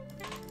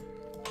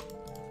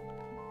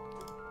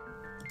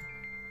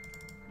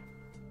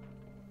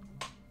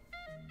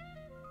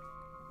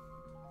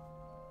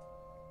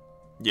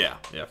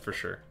 Yeah, for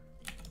sure.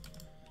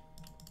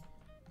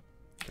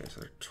 Okay, so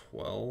they're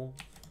 12.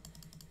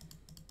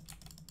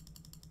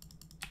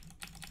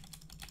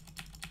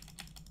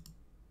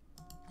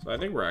 So I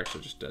think we're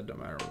actually just dead no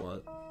matter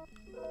what,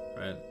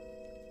 right?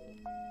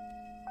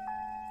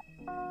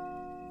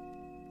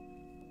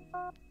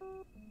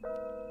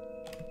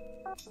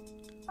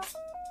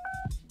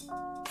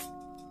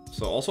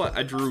 So also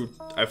I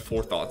have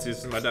 4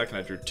 Thoughtseize in my deck and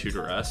I drew 2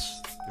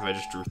 Duress. If I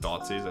just drew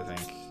Thoughtseize, I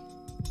think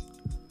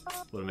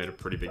would have made a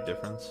pretty big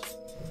difference.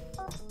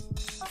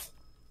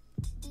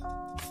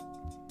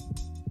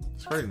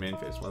 Discarded main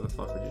phase, why the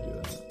fuck would you do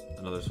that?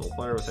 Another soul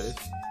player with haste?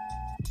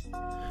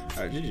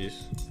 Alright,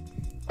 GG's.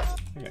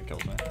 I think I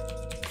killed me.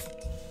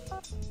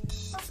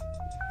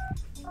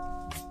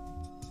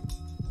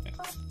 Yeah,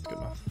 good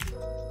enough.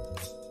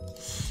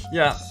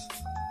 Yeah.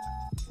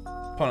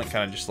 Opponent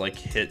kind of just like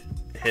hit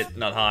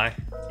nut high,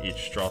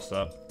 each draw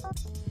step.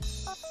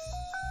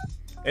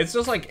 It's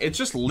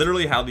just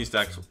literally how these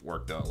decks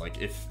work though.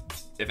 Like if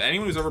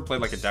anyone who's ever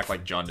played like a deck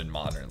like Jund in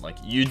Modern, like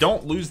you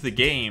don't lose the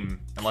game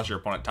unless your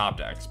opponent top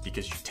decks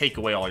because you take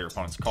away all your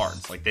opponent's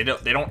cards. Like they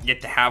don't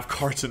get to have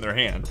cards in their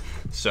hand.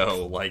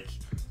 So like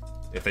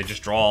if they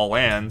just draw all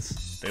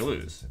lands, they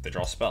lose. If they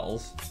draw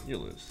spells, you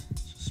lose.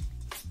 It's just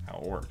how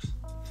it works.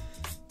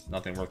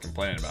 Nothing worth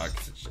complaining about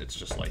because it's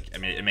just like, I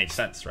mean, it makes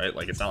sense, right?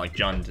 Like it's not like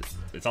Jund,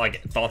 it's not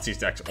like Thoughtseize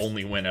decks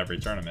only win every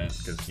tournament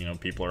because, you know,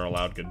 people are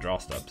allowed good draw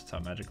steps. That's how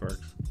Magic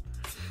works.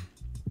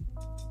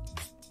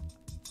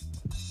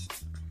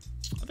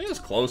 I think it's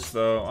close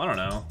though. I don't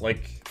know.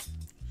 Like,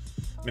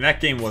 I mean, that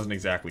game wasn't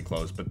exactly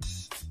close, but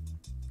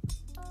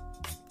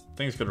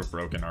things could have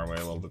broken our way a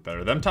little bit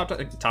better. Them top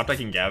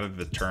decking Gather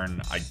the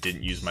turn I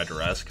didn't use my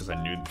Duress because I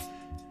knew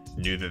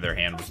that their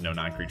hand was no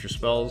non-creature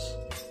spells.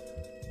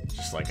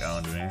 Just like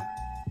owned me.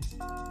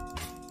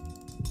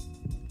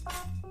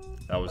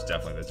 That was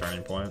definitely the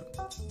turning point.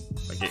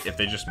 Like if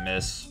they just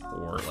miss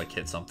or like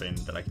hit something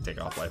that I can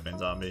take off Lifebane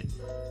Zombie,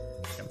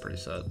 I'm pretty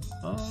set.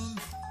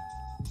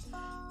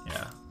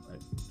 Yeah, I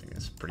think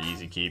it's a pretty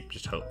easy keep.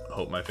 Just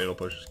hope my Fatal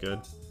Push is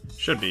good.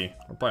 Should be.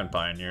 We're playing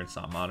Pioneer. It's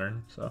not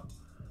Modern, so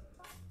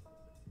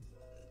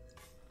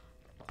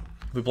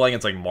if we play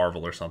against like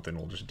Marvel or something,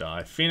 we'll just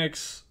die.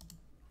 Phoenix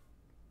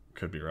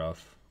could be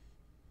rough.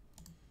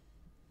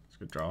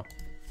 Good draw.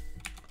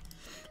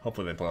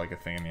 Hopefully they play like a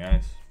thing in the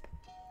ice.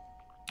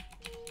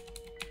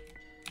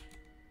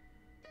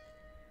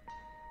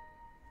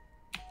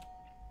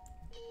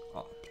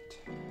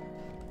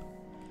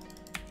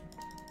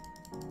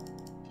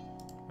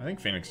 I think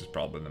Phoenix is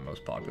probably the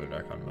most popular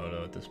deck on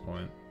Moto at this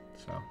point,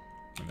 so I'm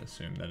gonna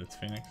assume that it's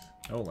Phoenix.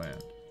 No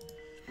land.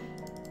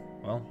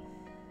 Well,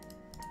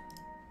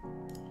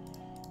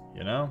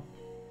 you know,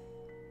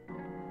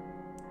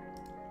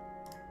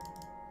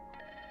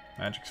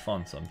 Magic's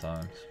fun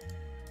sometimes.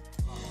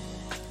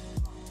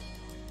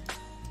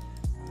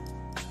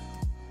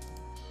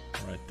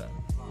 Alright then.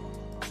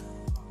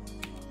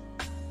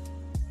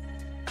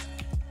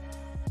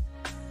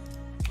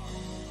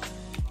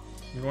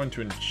 I'm going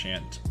to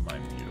enchant my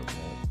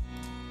Mutable.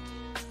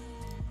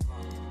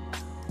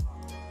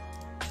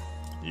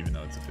 Even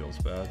though it feels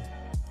bad.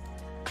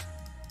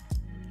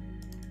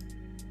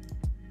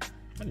 I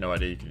had no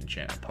idea you could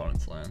enchant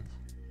opponent's lands.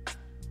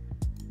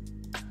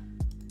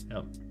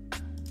 Yep.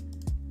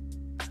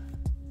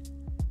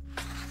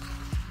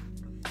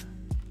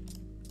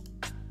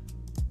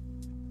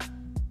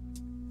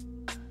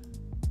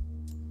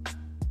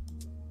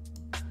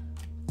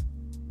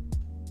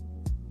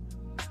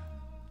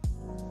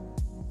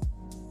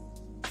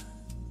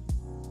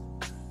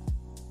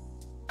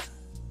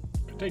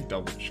 Take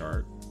double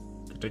chart.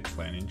 Could take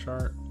planning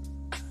chart.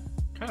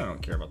 Kinda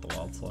don't care about the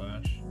Wild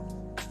Slash.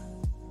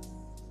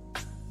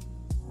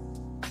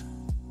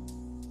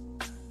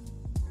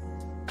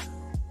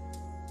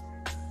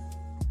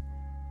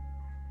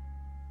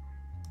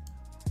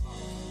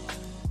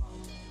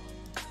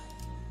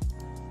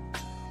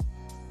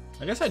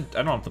 I guess I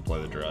don't have to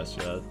play the Duress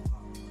yet.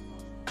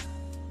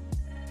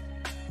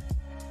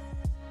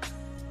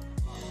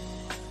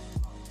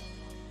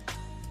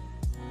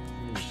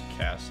 Just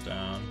cast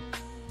down.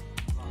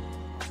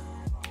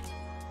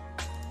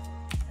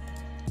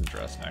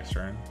 Duress next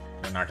turn.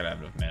 They're not gonna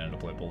have enough mana to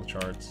play both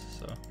charts,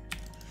 so.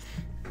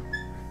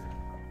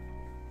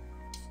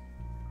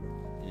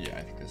 Yeah,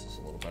 I think this is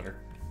a little better.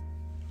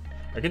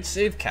 I could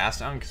save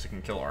cast down because it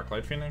can kill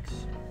Arclight Phoenix.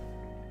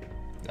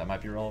 That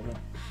might be relevant.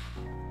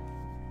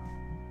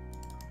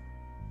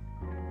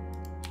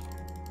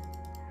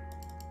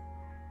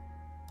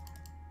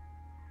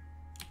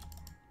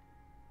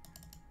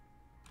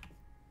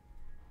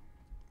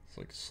 It's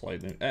like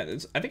slightly. I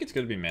think it's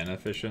going to be mana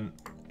efficient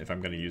if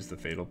I'm going to use the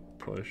Fatal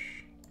Push,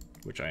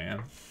 which I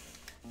am.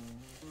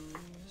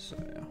 So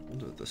yeah, we'll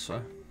do it this way.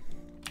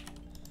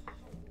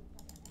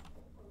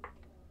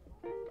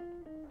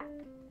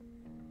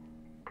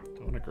 Do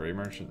I want a Grey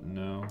Merchant?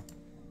 No.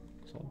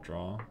 So I'll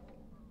draw.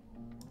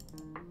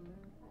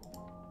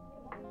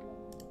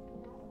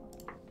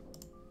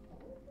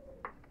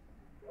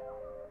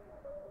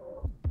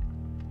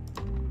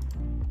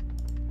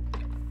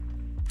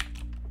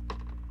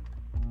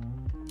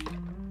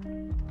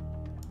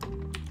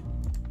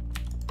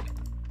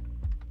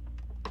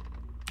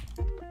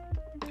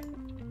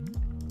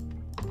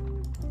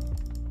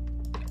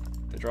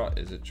 draw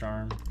Izzet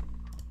Charm.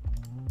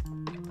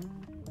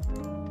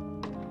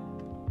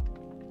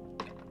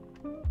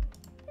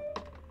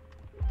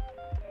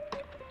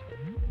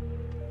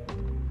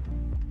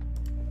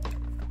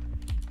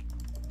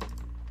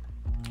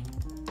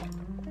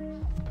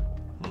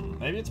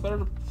 Maybe it's better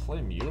to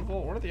play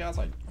Mutable. What are the odds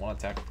I want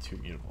to attack with 2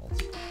 Mutables?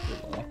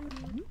 Good luck.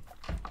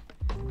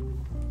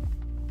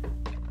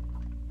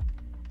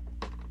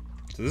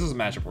 So this is a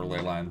matchup where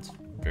Leyline's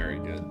very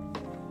good.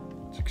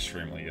 It's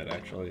extremely good,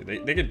 actually.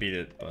 They could beat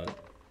it, but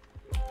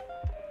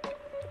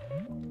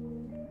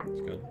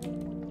it's good.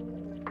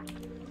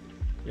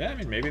 Yeah, I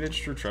mean, maybe they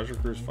just drew Treasure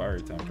Cruise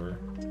Fiery Temper.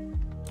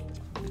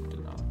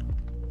 Did not.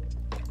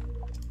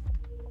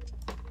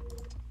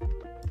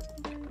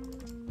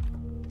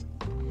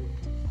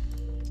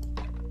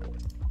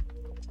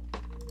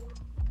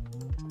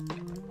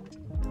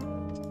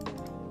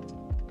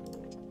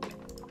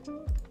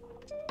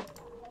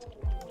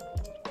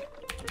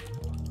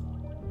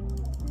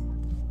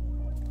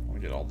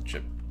 Get all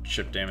the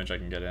chip damage I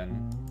can get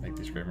in, make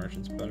these Grey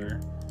Merchants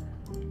better.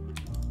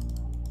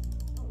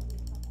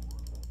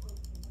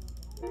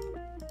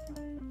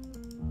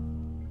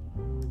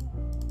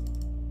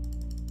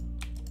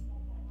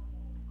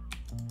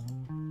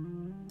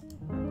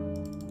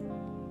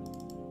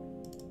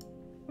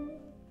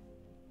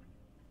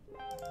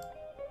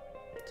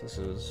 This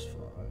is 5.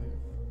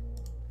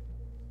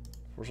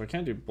 Of course, I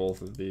can't do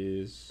both of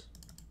these.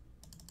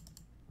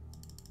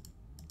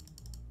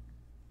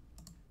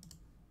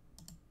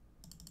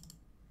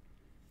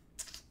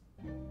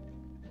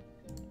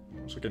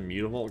 It's like a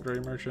Mutable Grey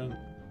Merchant.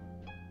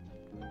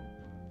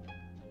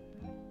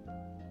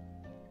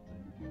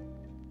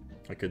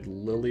 I could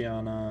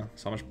Liliana.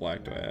 So how much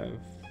black do I have?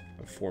 I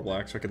have 4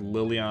 black, so I could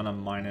Liliana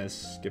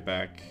minus get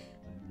back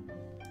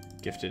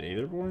Gifted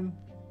Aetherborn.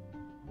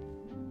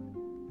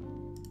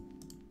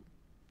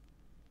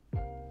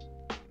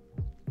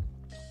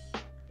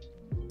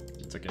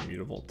 It's like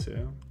Immutable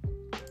too.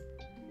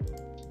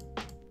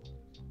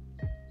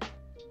 I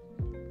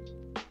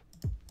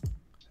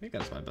think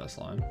that's my best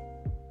line.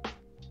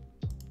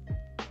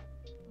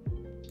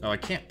 Oh, I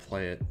can't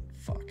play it.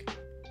 Fuck.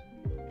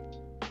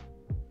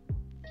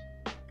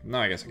 No,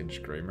 I guess I can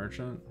just Grey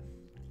Merchant.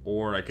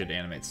 Or I could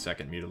animate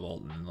second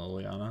Mutavault and then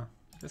Liliana. I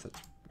guess that's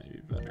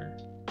maybe better.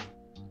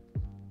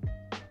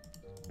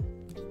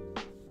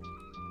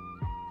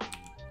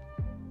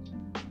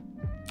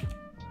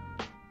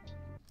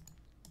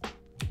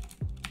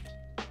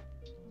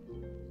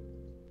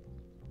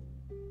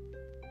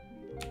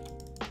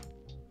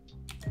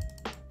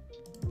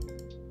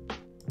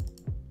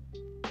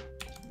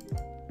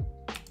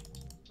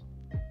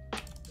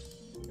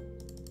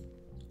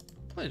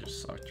 Play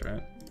just sucked,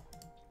 right?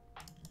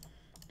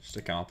 Just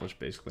accomplished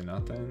basically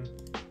nothing.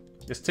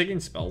 I guess taking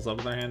spells out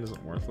of their hand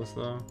isn't worthless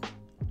though.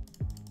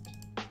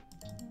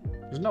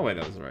 There's no way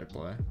that was the right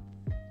play.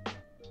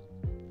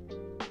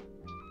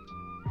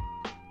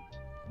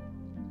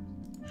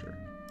 Sure.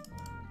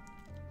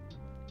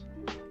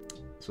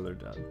 So they're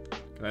dead.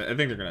 I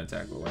think they're gonna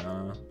attack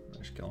Liliana. I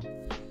just kill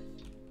him.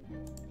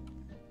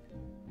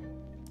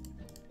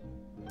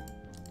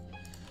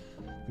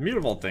 The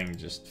Mutavault thing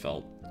just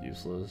felt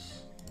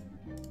useless.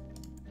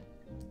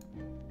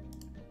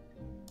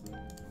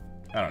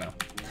 I don't know.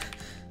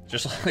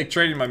 Just like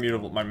trading my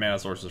mana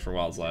sources for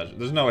Wild Slash.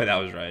 There's no way that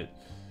was right.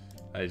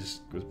 I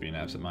just was being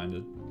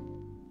absent-minded.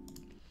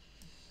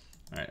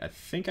 Alright, I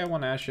think I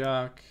want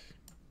Ashiok.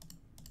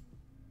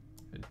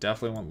 I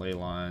definitely want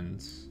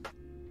Leylines.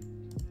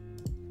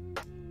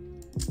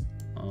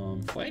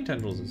 Flaying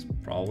Tendrils is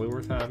probably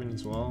worth having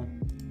as well.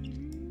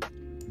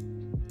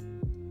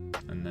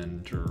 And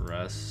then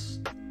Duress,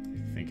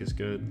 I think is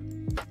good.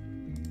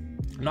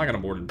 I'm not gonna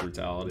board in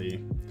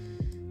Brutality.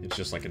 It's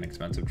just like an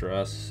expensive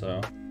dress,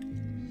 so.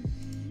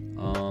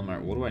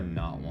 Alright, what do I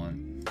not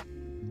want?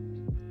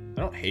 I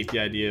don't hate the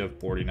idea of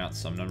boarding out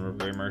some number of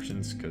Grey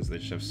Merchants because they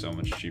just have so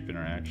much cheap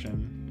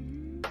interaction.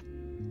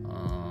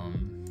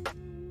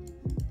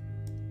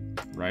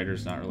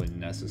 Rider's not really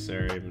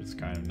necessary, but it's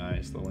kind of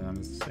nice.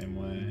 Liliana's the same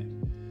way.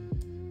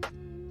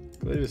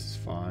 Gladius is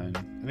fine.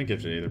 I think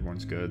Gifted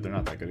Aetherborn's good. They're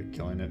not that good at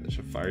killing it. They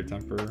should have Fiery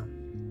Temper.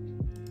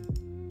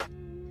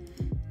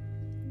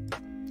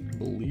 I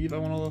believe I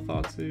want all the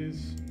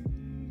Thoughtseize.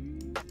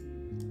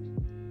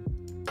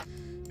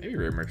 Maybe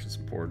Grey Merchant's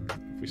important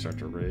if we start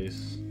to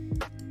race.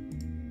 I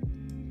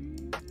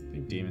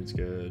think Demon's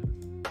good.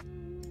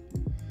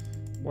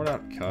 Board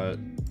out Cut.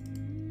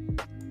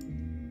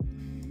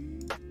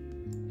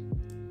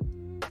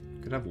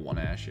 Could have one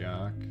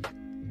Ashiok.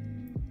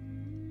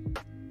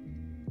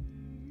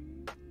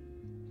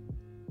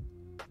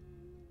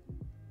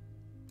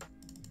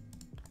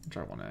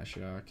 Try one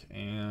Ashiok,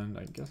 and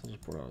I guess I'll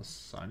just put out a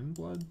Signing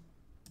Blood.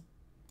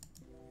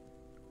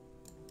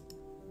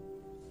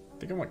 I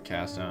think I want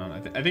Cast Down. I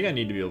think I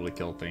need to be able to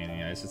kill Thing in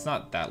the Ice. It's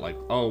not that like.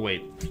 Oh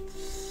wait,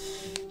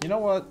 you know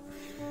what?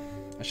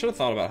 I should have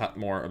thought about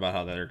more about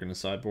how they're going to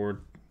sideboard.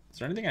 Is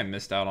there anything I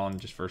missed out on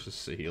just versus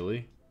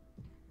Saheeli?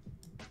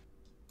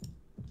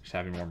 Just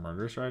having more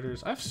Murderous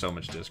Riders. I have so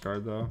much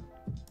discard though.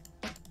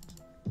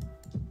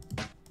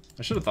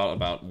 I should have thought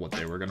about what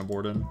they were going to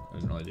board in. I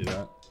didn't really do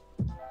that.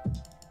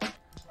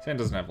 Sand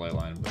doesn't have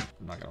Leyline, but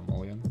I'm not going to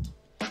mulligan.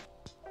 I'm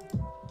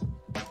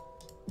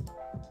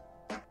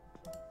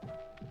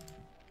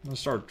going to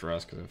start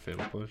Dress because I have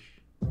Fatal Push.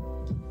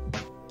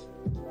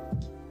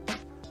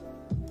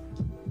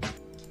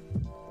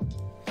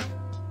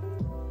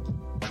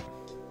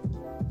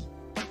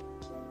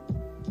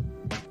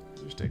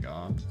 Just take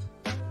Opt.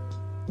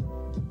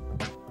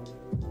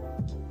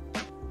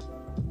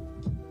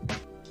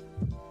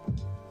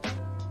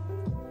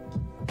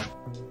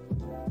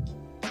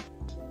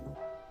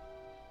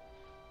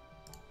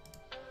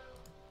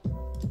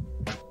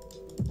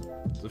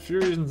 There's a few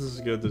reasons this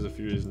is good, there's a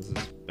few reasons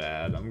this is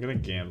bad. I'm gonna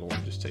gamble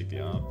and just take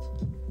the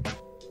Opt.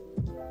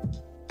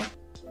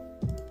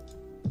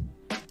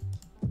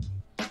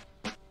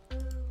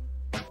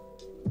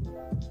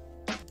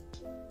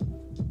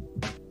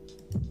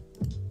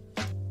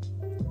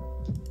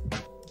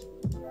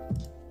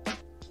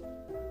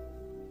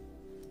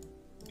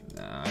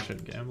 Nah, I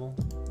shouldn't gamble.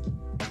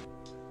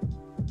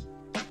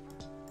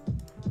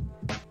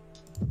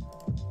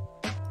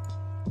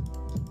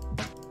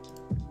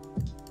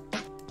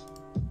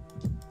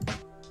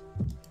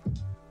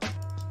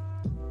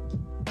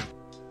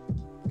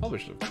 Probably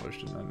should have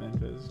pushed in that main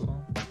phase as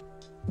well.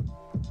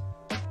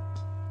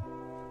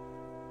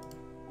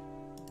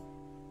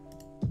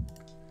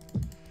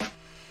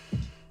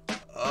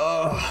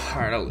 Oh,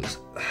 alright, I'll lose.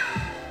 I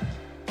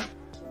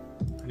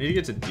need to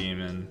get to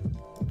Demon.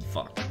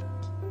 Fuck.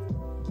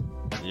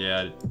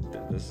 Yeah,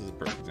 this is a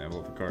perfect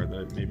example of a card that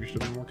I maybe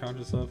should have been more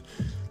conscious of.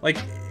 Like,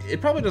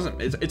 it probably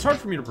doesn't... It's hard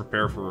for me to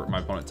prepare for my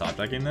opponent top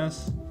decking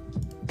this.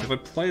 If I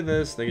play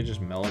this, they could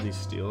just Melody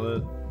steal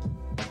it.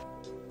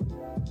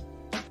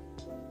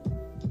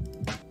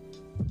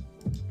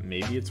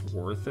 Maybe it's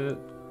worth it.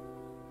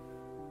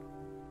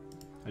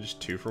 I just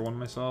 2-for-1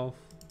 myself.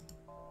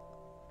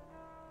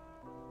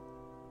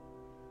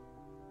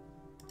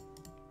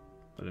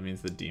 But it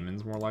means the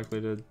Demon's more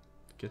likely to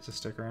get to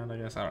stick around, I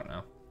guess. I don't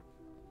know.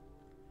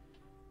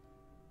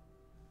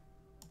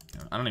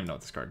 I don't even know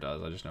what this card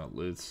does. I just know it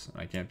loots, and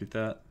I can't beat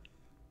that.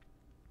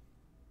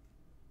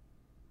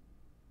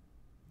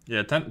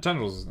 Yeah,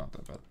 Tendrils is not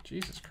that bad.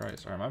 Jesus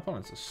Christ. Alright, my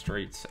opponent's a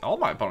straight... All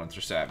my opponents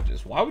are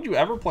savages. Why would you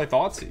ever play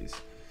Thoughtseize?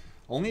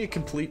 Only a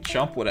complete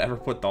chump would ever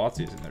put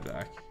Thoughtseize in their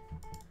deck.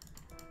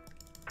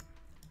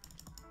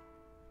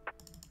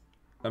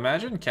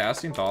 Imagine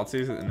casting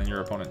Thoughtseize and then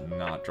your opponent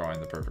not drawing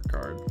the perfect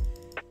card.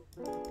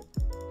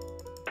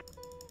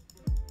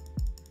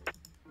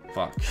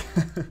 Fuck.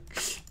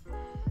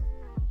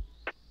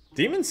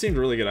 Demon seemed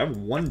really good. I have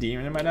one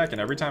Demon in my deck, and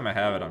every time I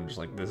have it, I'm just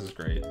like, this is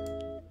great.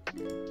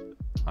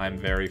 I'm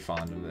very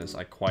fond of this.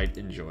 I quite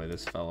enjoy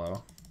this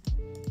fellow.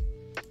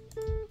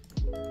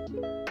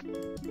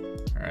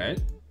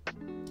 Alright.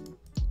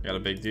 Got a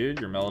big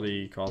dude. Your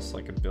Melody costs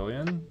like $1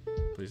 billion.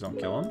 Please don't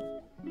kill him.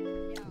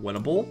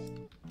 Winnable.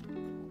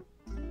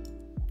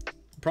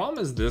 The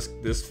problem is this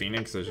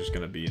Phoenix is just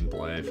gonna be in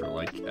play for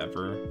like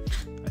ever,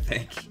 I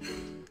think.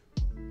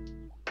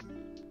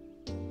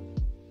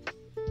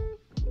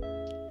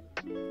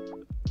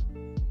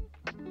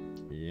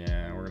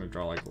 Yeah, we're gonna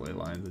draw like ley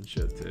lines and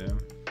shit too.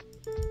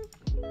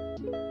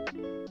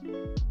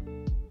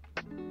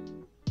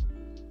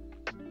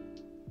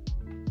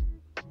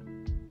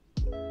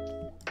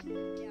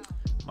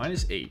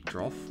 -8.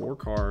 Draw 4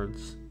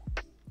 cards.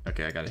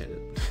 Okay, I gotta hit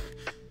it.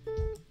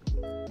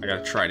 I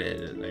gotta try to hit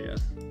it, I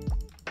guess.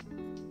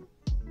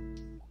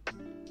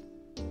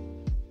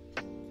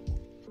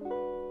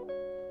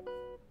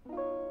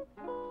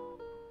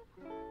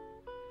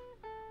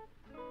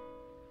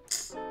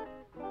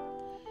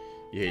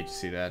 You hate to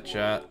see that,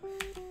 chat.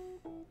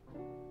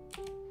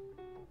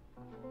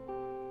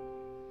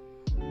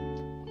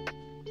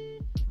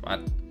 What?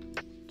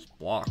 Just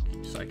block,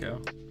 you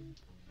psycho.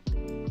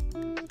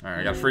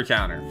 Alright, I got a free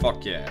counter.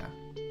 Fuck yeah.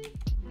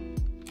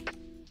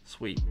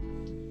 Sweet.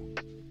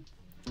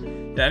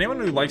 Yeah, anyone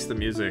who likes the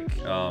music,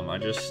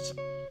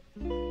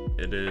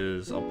 it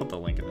is, I'll put the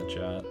link in the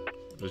chat.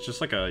 It's just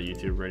like a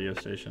YouTube radio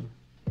station.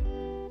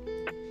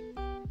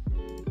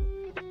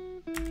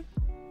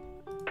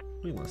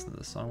 We can listen to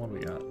this song. What do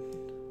we got?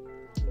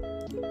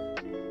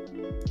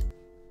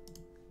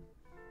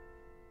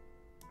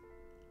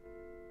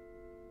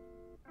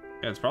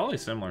 Yeah, it's probably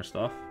similar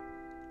stuff.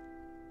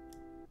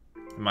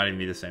 It might even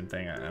be the same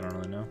thing. I don't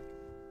really know.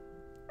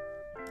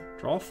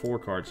 Draw 4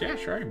 cards. Yeah,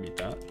 sure, I can beat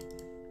that.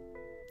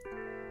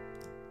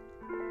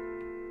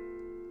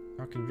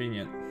 How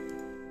convenient.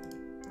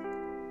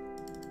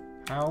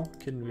 How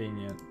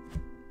convenient.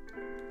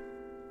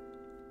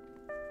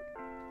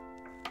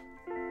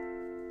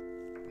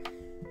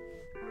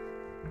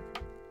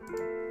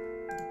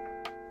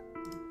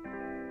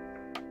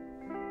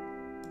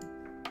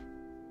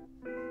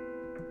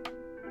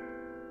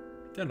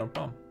 Yeah, no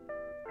problem.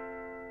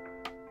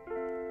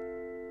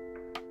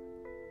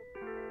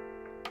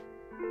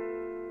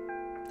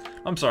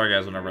 I'm sorry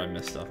guys whenever I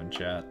miss stuff in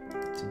chat.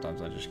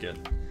 Sometimes I just get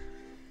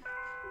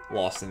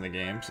lost in the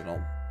games and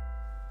I'll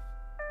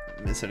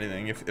miss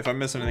anything. If I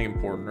miss anything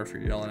important or if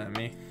you're yelling at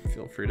me,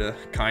 feel free to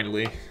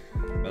kindly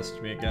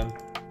message me again.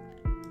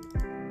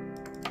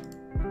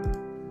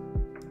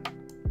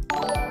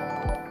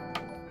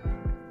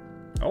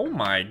 Oh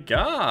my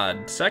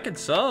god, second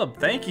sub.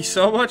 Thank you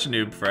so much,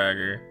 Noob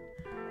Fragger.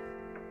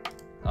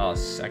 Oh,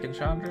 second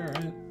Chandra,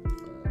 right?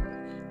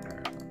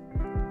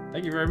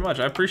 Thank you very much.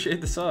 I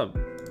appreciate the sub.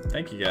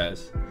 Thank you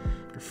guys.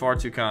 You're far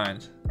too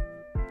kind.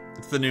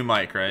 It's the new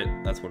mic, right?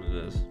 That's what it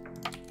is.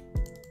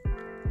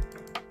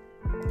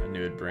 I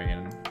knew it'd bring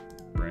in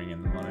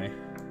the money.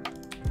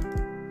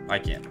 I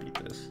can't beat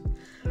this.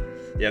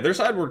 Yeah, their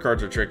sideboard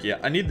cards are tricky.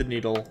 I need the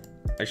needle.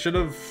 I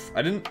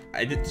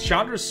did.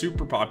 Chandra's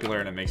super popular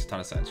and it makes a ton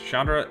of sense.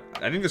 Chandra,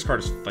 I think this card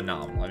is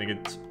phenomenal. I think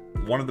it's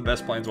one of the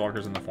best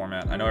planeswalkers in the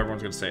format. I know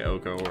everyone's gonna say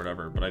Oko or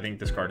whatever, but I think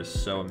this card is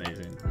so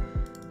amazing.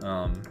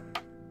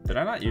 Did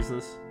I not use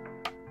this?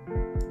 I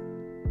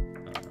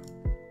don't know.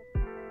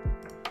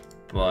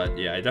 But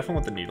yeah, I definitely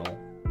want the needle.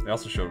 They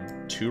also showed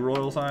 2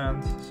 Royal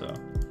Scions, so.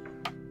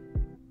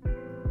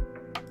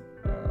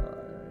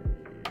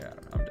 Yeah,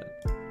 I'm dead.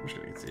 I'm just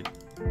gonna concede.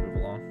 Move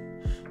along.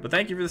 But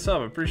thank you for the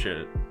sub, I appreciate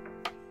it.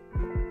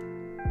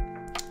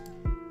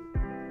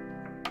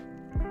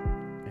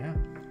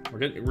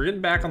 We're getting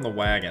back on the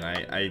wagon.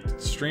 I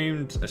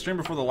streamed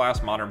before the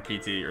last Modern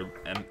PT or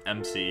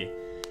MC.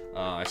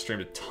 I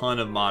streamed a ton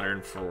of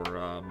Modern for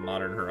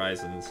Modern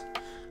Horizons,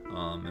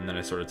 and then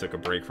I sort of took a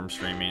break from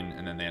streaming.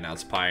 And then they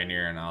announced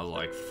Pioneer, and I was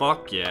like,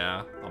 "Fuck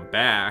yeah, I'm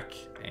back!"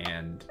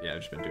 And yeah, I've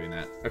just been doing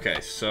that.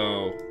 Okay,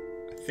 so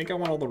I think I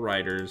want all the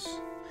riders.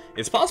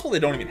 It's possible they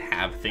don't even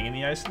have Thing in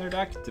the Ice in their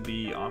deck. To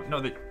be honest,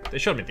 no, they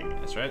showed me Thing in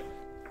the Ice, right?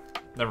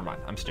 Never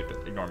mind, I'm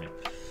stupid. Ignore me.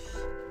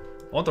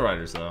 I want the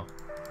riders though.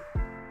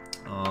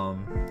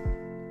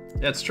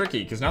 Yeah, it's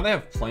tricky because now they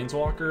have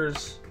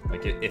planeswalkers.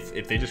 Like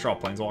if they just draw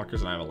planeswalkers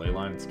and I have a ley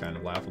line, it's kind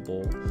of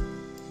laughable.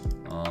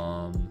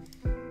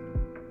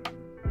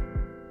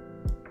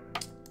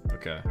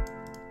 Okay.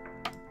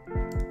 I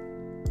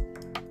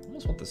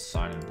almost want the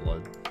Sign in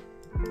Blood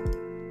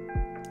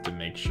to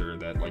make sure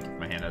that like if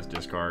my hand has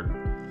discard,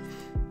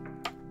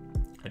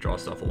 I draw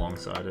stuff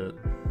alongside it.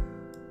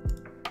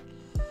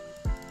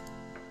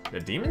 Yeah,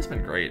 Demon's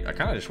been great. I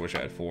kind of just wish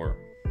I had 4.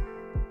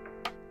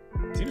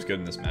 Seems good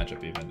in this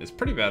matchup even. It's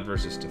pretty bad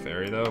versus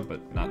Teferi though, but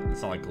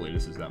it's not like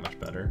Kalidas is that much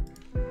better.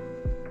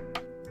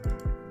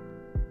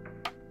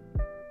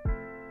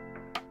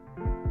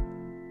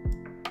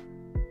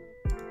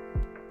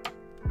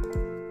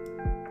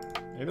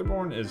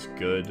 Aetherborn is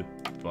good,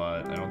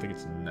 but I don't think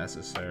it's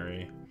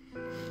necessary.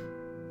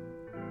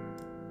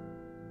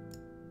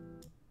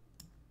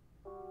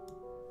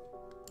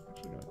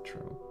 Actually gonna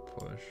try to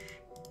push.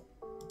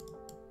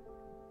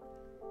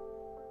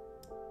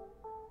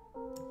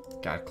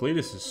 God,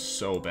 Kalidas is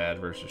so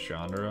bad versus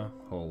Chandra.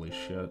 Holy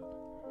shit.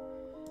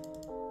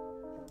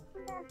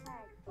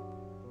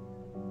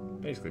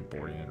 Basically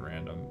boarding at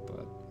random,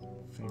 but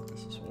I think this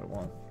is what I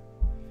want.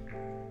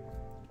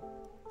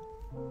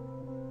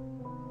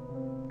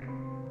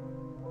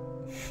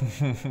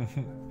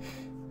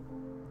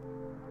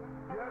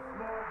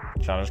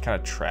 Chandra's kind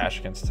of trash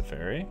against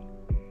Teferi.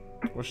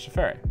 Which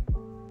Teferi?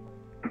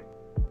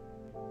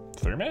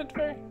 3-man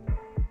Teferi?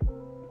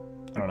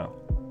 I don't know.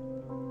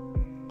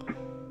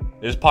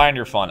 Is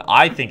Pioneer fun?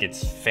 I think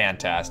it's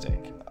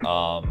fantastic.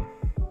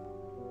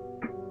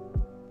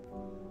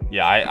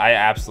 Yeah, I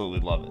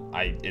absolutely love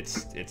it.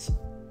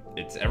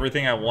 It's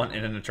everything I want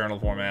in an Eternal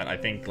format. I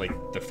think like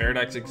the fair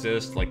decks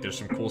exist. Like there's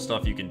some cool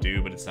stuff you can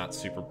do, but it's not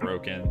super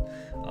broken.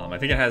 I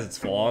think it has its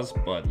flaws,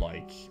 but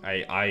like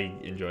I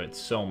enjoy it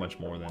so much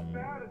more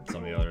than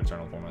some of the other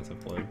Eternal formats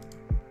I've played.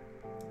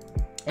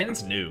 And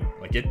it's new.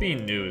 Like it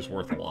being new is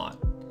worth a lot.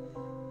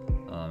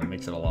 It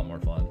makes it a lot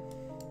more fun.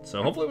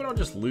 So hopefully we don't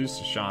just lose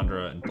to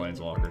Chandra and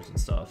Planeswalkers and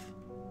stuff.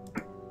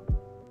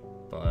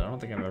 But I don't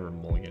think I'm ever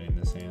mulliganing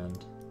this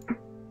hand.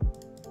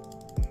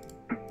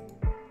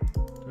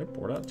 Did I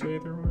board out 2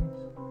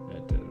 Aetherborns? Yeah,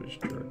 it did. We just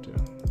drew it 2.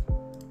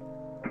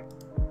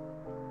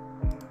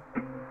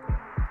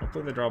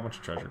 Hopefully they draw a bunch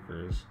of Treasure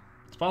Cruise.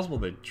 It's possible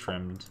they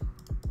trimmed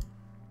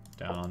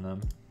down on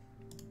them.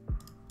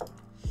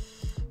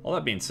 All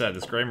that being said,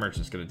 this Grey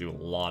Merchant's going to do a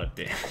lot of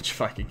damage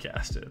if I can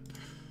cast it.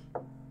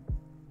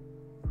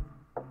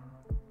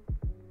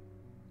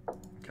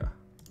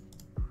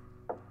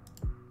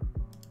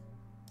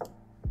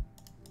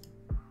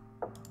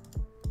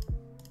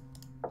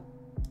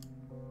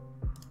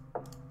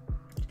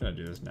 Gonna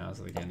do this now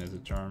so they can use a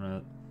charm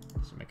it.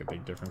 Doesn't make a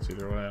big difference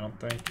either way, I don't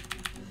think.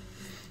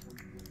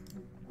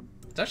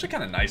 It's actually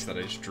kind of nice that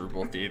I just drew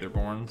both the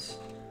Aetherborns.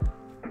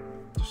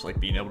 Just like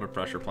being able to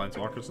pressure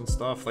Planeswalkers and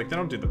stuff. Like they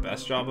don't do the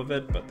best job of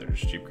it, but they're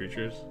just cheap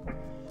creatures.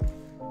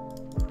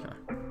 Okay.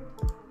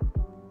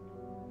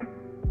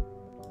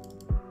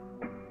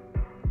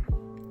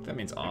 That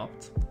means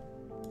opt.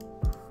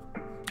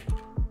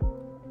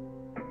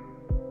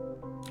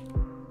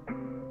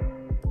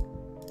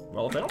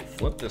 Well, if they don't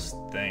flip this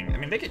thing, I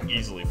mean, they could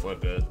easily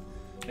flip it.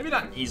 Maybe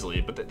not easily,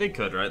 but they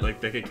could, right?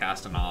 Like, they could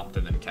cast an opt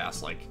and then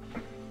cast, like,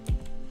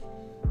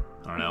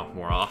 I don't know,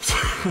 more ops.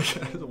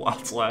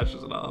 Wild Slash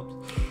is an ops.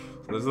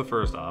 So this is the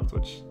first opt,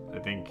 which I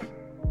think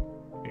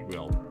we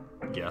all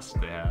guessed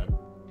they had.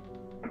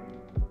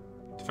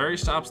 Fairy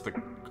stops the...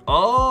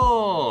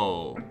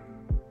 Oh!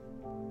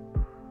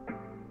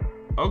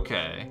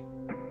 Okay.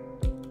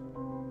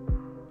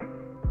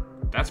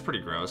 That's pretty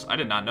gross. I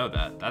did not know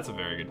that. That's a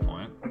very good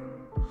point.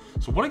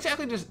 So what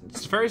exactly does...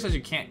 Fairy says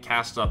you can't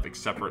cast up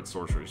except for at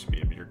sorcery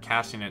speed, but you're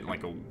casting it in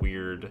like a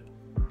weird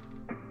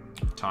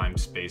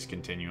time-space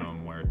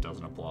continuum where it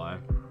doesn't apply.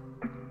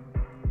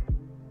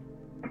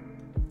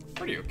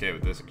 Pretty okay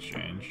with this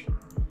exchange.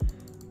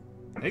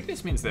 I think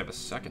this means they have a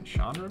second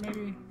Chandra,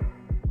 maybe?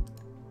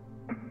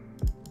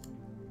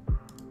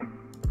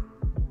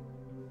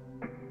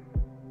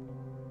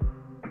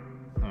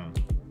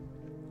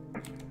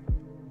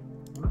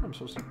 I'm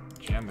supposed to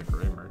jam the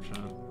Gray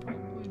Merchant.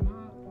 Probably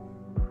not.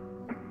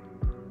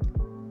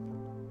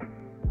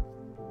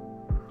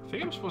 I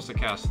think I'm supposed to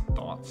cast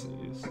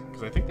Thoughtseize,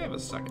 because I think they have a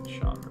second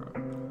Chandra.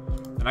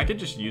 And I could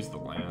just use the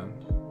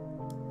land.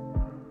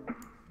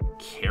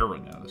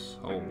 Keranos.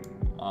 Oh,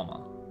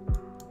 mama.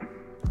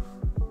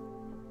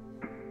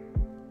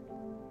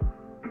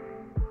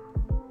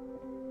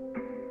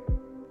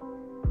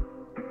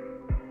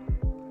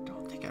 I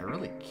don't think I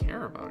really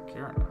care about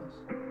Keranos.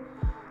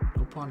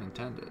 No pun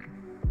intended.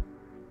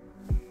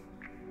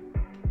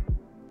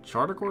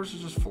 Charter Course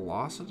is just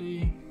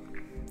Velocity.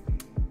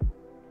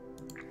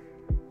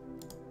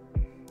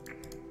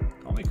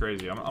 Call me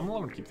crazy. I'm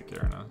gonna keep the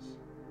Keranos.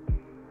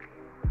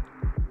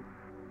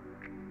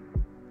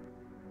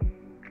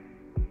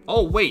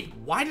 Oh wait,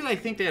 why did I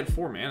think they had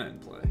 4 mana in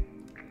play?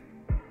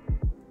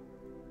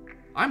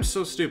 I'm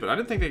so stupid. I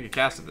didn't think they could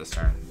cast it this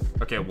turn.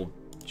 Okay, well,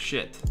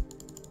 shit.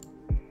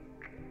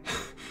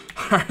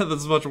 Alright,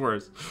 that's much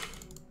worse.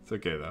 It's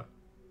okay though.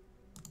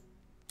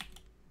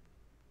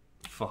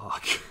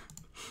 Fuck.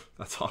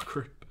 That's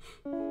awkward.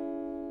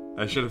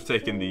 I should have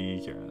taken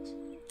the Keranos.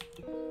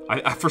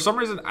 I for some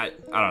reason, I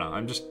don't know.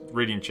 I'm just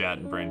reading chat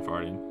and brain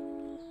farting.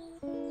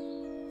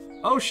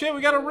 Oh shit,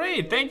 we got a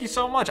raid. Thank you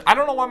so much. I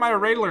don't know why my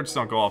raid alerts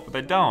don't go off, but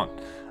they don't.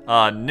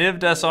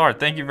 Nivd SR,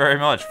 thank you very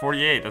much.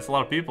 48, that's a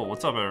lot of people.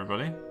 What's up,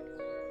 everybody?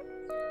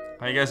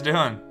 How you guys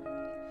doing?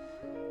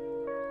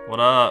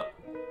 What up?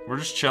 We're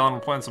just chilling.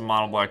 We're playing some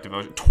Mono Black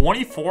Devotion.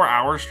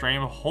 24-hour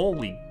stream?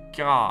 Holy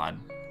God.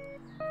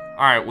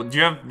 All right. Well, do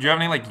you have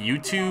any like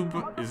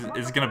YouTube?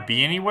 Is it gonna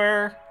be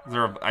anywhere? Is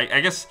there I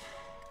guess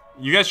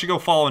you guys should go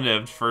follow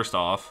Nivd first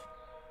off,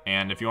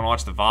 and if you want to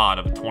watch the VOD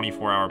of a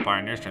 24-hour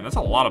Pioneer stream, that's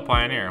a lot of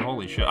Pioneer.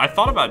 Holy shit! I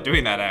thought about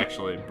doing that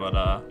actually, but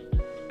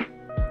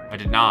I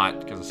did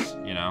not because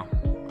you know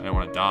I didn't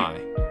want to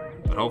die.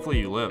 But hopefully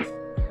you live.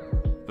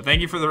 But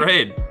thank you for the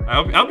raid. I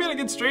hope you had a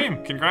good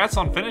stream. Congrats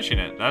on finishing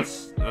it.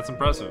 That's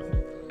impressive.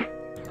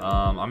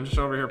 I'm just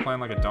over here playing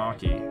like a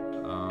donkey.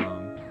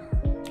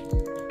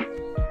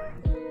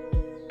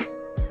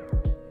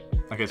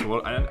 Okay, so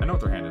what, I know what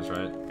their hand is,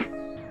 right?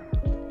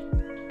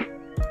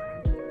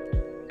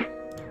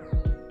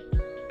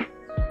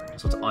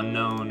 So it's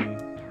unknown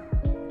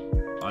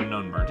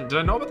merchant. Did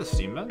I know about the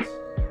Steam vents?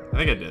 I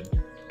think I did.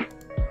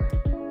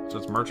 So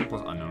it's merchant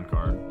plus unknown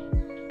card.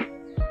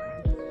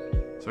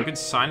 So I could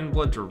Sign in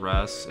Blood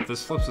Duress. If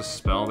this flips a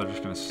spell, they're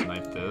just gonna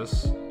snipe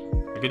this.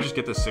 I could just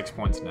get the 6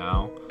 points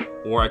now,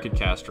 or I could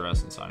cast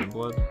Duress and Sign in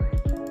Blood.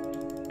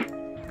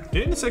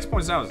 Getting the 6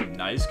 points now is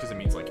nice because it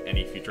means like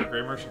any future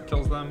Gray Merchant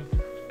kills them.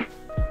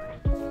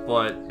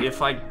 But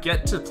if I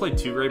get to play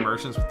 2 Gray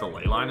Merchants with the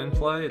Leyline in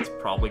play, it's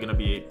probably going to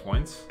be 8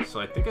 points. So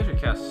I think I should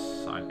cast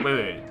Sign...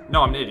 Wait.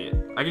 No, I'm an idiot.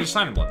 I can just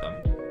Sign in Blood them.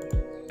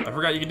 I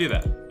forgot you could do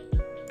that.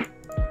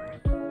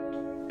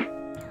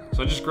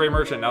 So I just Gray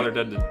Merchant, now they're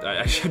dead to...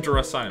 I should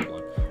Duress Sign in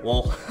Blood.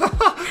 Well,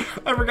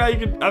 I forgot you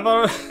could... I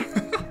thought...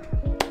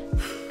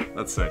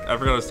 That's sick. I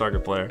forgot I was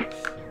target player.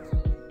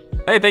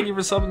 Hey, thank you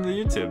for subbing to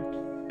the YouTube.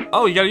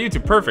 Oh, you got a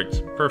YouTube.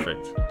 Perfect.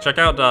 Check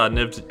out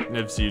Niv's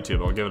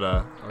YouTube. I'll give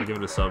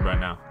it a sub right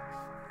now.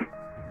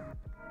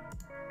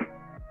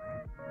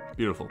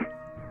 Beautiful.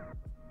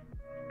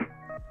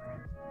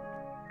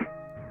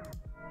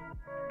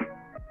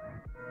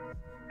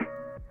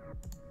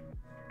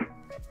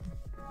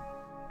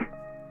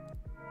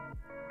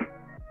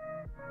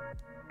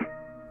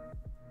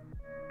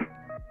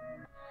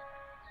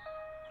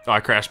 Oh, I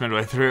crashed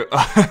midway through.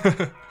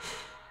 Oh,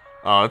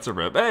 that's a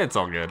rip. Hey, it's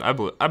all good. I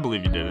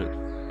believe you did it.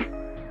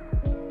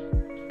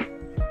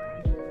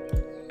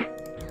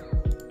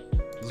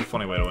 This is a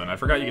funny way to win. I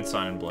forgot you could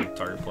Sign in Blood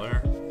target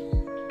player.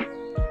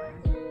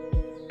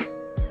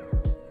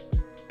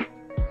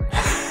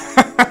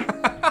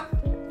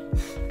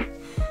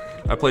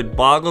 I played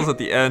Boggles at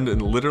the end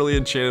and literally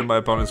enchanted my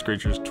opponent's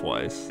creatures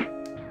twice.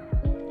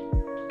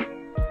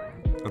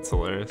 That's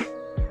hilarious.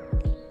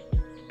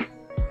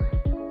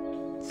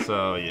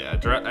 So yeah,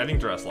 I think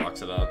Duress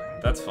locks it up.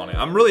 That's funny.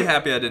 I'm really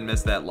happy I didn't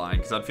miss that line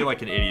because I'd feel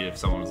like an idiot if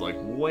someone was like,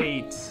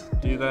 wait,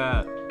 do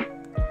that.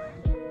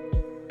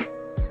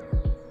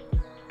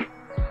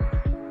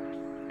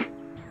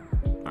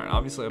 Alright,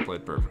 obviously I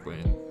played perfectly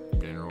and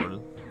getting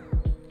rewarded.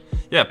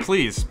 Yeah,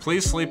 please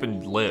sleep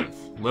and live.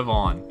 Live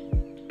on.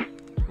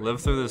 Live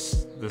through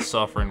this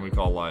suffering we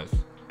call life.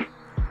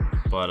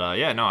 But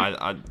yeah, no,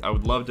 I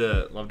would love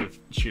to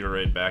shoot a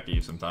raid back at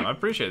you sometime. I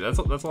appreciate it.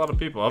 That's a lot of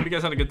people. I hope you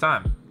guys had a good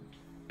time.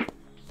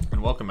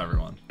 And welcome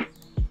everyone.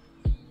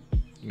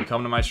 You can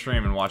come to my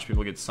stream and watch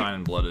people get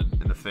Sign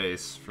blooded in the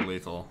face for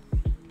lethal.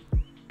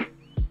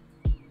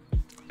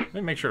 Let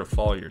me make sure to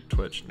follow your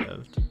Twitch,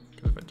 Nevd,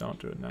 because if I don't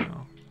do it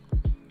now,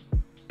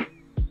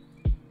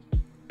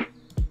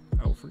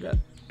 I will forget.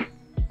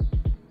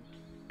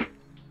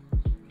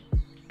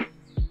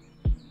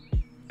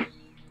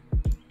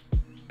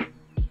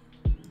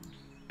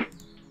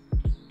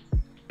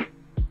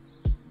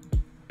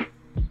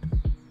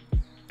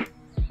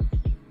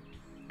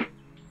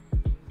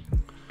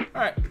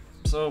 Alright,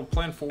 so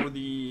plan for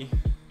the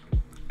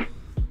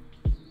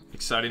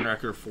exciting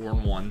record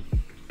 4-1,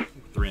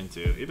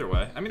 3-2. Either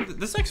way, I mean,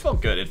 this deck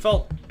felt good. It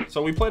felt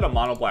so. We played a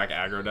mono black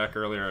aggro deck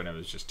earlier, and it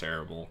was just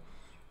terrible.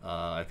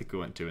 I think we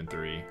went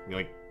 2-3.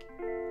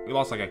 We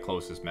lost like a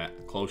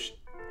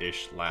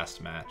close-ish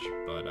last match,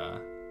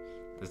 but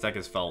this deck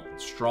has felt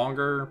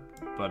stronger.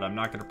 But I'm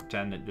not gonna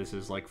pretend that this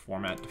is like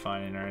format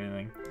defining or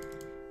anything.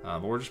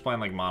 But we're just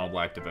playing like mono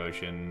black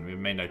devotion. We have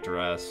main deck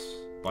duress.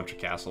 Bunch of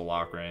castle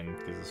lock rain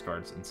because this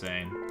card's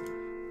insane,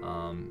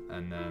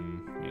 and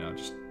then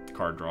just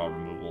card draw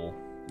removal.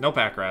 No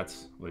pack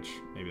rats, which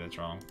maybe that's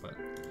wrong, but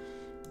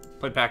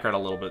played pack rat a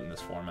little bit in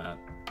this format,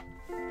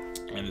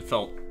 and it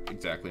felt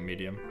exactly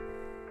medium.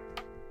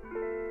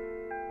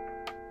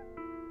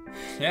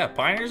 Yeah,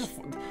 Pioneers.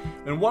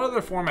 In what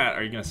other format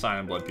are you gonna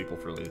sign in blood people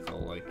for lethal?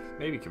 Like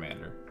maybe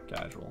Commander,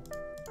 casual.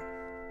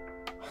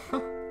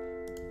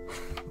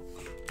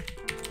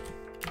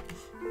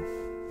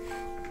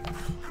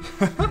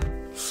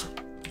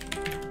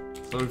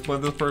 So we've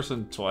played this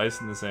person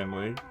twice in the same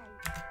league.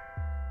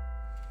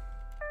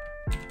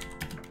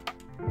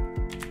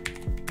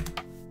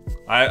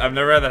 I've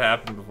never had that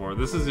happen before.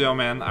 This is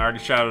Yeoman. I already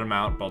shouted him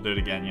out, but I'll do it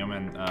again.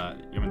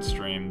 Yeoman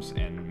streams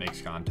and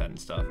makes content and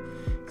stuff.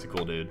 He's a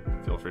cool dude.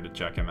 Feel free to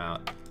check him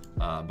out.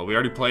 But we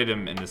already played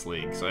him in this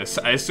league, so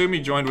I assume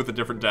he joined with a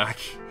different deck.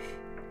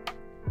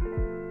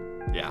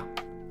 Yeah.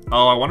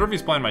 Oh, I wonder if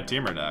he's playing my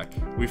teamer deck.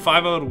 We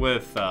 5-0'd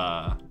with...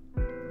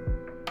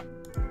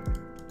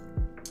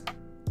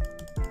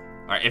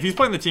 Alright, if he's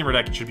playing the teamer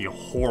deck, it should be a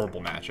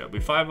horrible matchup. We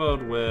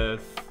 5-0'd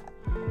with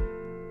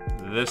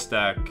this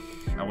deck,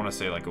 I want to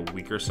say like a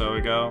week or so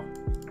ago.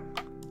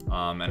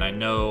 And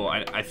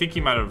I think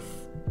he might have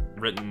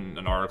written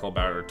an article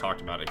about it or talked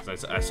about it,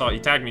 because I saw, he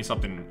tagged me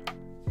something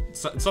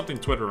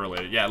Twitter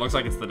related. Yeah, it looks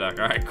like it's the deck.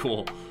 Alright,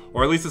 cool.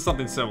 Or at least it's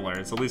something similar.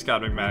 It's at least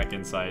got Magmatic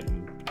Insight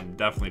and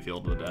definitely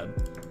Field of the Dead.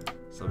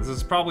 So this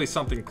is probably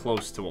something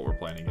close to what we're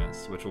playing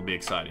against, which will be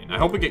exciting. I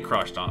hope we get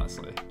crushed,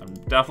 honestly. I'm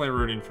definitely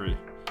rooting for them.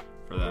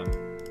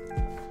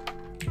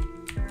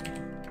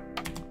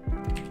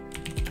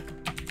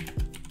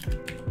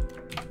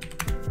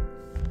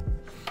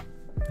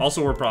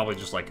 Also, we're probably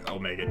just like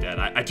Omega dead.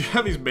 I do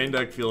have these main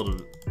deck Field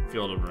of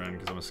Ruin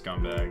because I'm a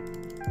scumbag.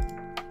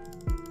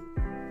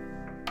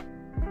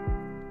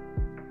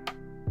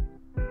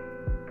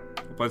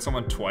 I played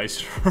someone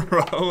twice in a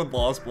row and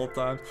lost both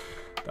times.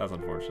 That's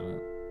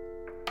unfortunate.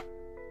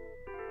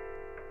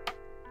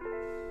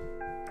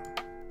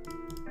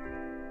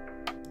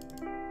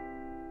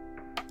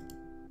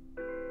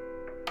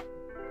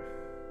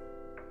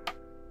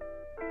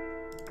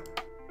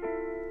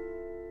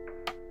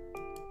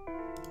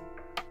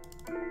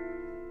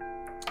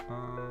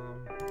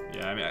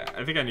 Yeah, I mean,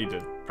 I think I need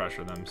to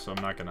pressure them, so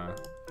I'm not gonna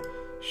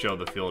show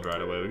the field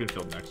right away. We can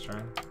field next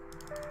turn.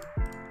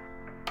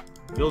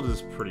 Field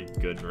is pretty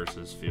good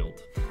versus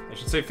field. I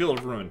should say Field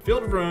of Ruin.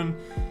 Field of Ruin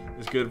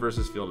is good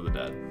versus Field of the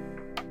Dead.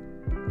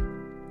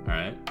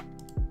 Alright.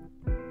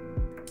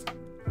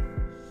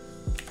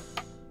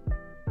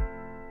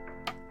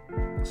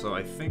 So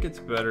I think it's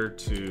better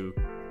to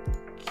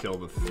kill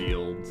the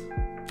field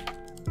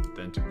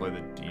than to play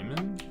the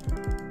demon.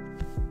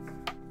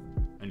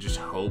 And just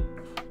hope.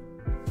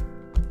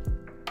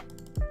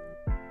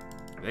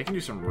 They can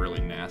do some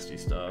really nasty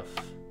stuff.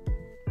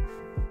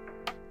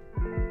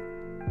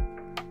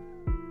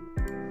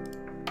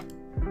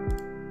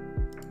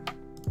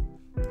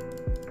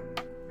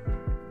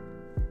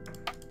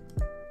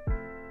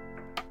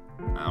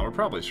 We're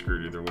probably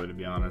screwed either way, to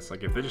be honest.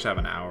 Like, if they just have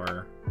an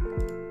hour...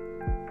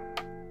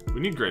 We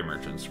need Grey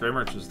Merchants. Grey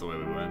Merchants is the way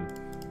we win.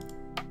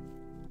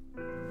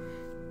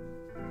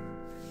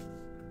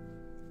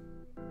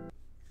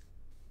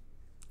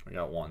 We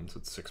got one, so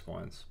it's 6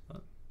 points,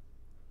 but...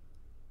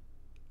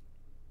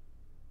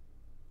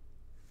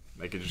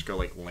 They could just go,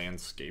 like,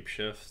 Landscape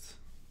Shift.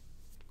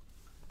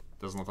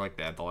 Doesn't look like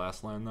they had the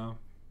last land, though.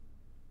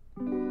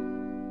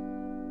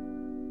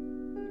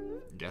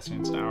 Guessing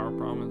it's Tower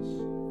Promise.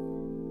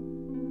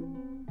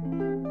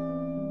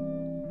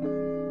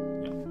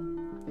 Yeah.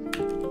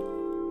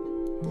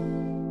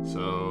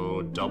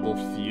 So, double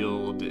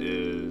field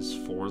is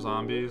 4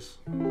 zombies.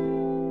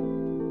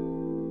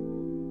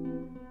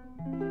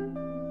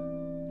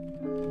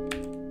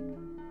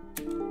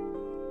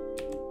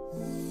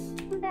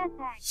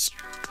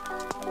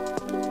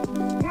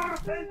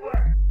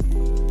 Paper!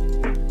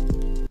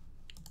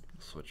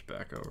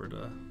 back over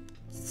to...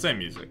 It's the same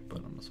music, but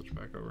I'm gonna switch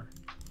back over.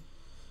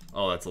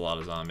 Oh, that's a lot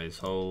of zombies.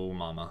 Oh,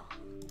 mama.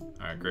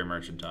 Alright, Great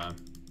Merchant time.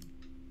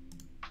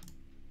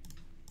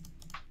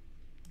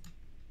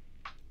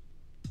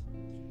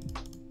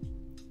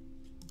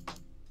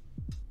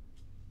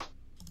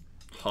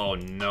 Oh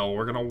no,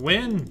 we're gonna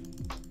win!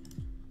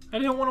 I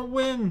didn't want to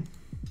win!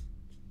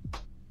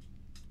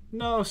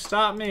 No,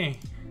 stop me!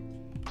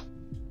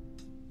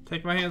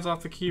 Take my hands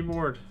off the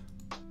keyboard.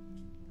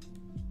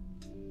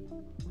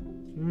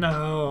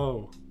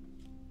 No!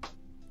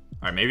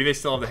 Alright, maybe they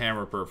still have the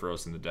Hammer of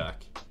Purphoros in the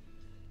deck.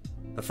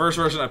 The first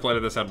version I played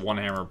of this had one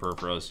Hammer of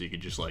Purphoros, so you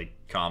could just, like,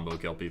 combo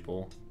kill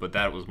people. But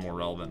that was more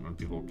relevant when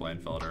people were playing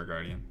Felidar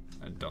Guardian.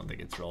 I don't think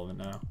it's relevant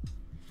now.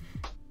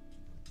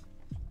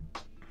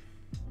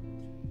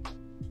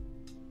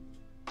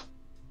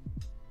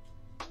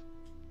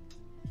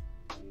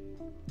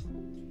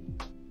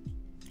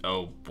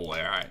 Oh boy,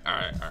 alright,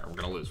 we're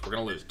gonna lose, we're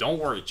gonna lose. Don't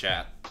worry,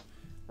 chat.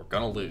 We're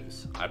gonna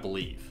lose, I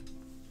believe.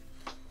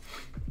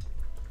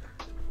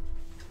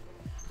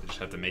 We just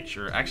have to make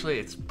sure. Actually,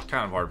 it's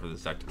kind of hard for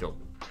this deck to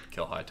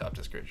kill high top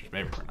disc creatures.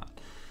 Maybe we're not.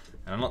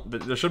 And I'm not,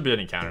 there shouldn't be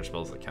any counter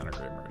spells that counter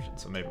Great Merchant,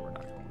 so maybe we're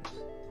not gonna lose.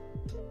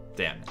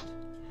 Damn it.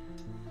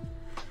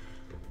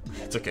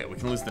 It's okay, we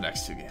can lose the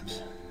next 2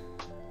 games.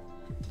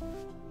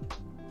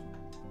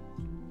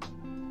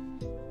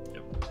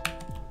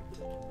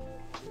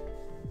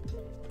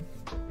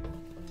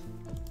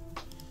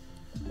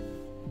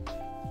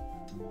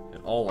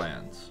 All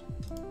lands.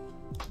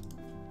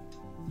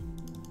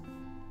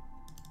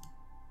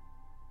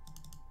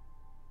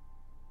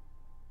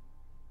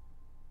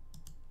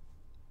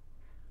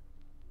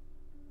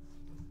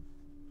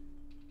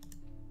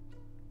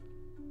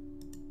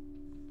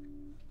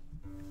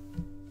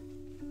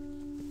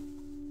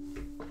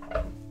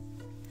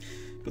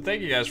 But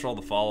thank you guys for all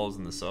the follows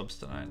and the subs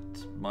tonight.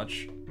 It's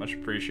much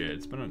appreciated.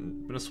 It's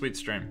been a sweet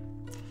stream.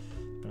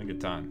 Been a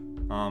good time.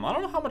 I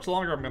don't know how much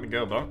longer I'm gonna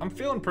go, but I'm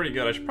feeling pretty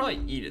good. I should probably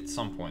eat at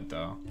some point,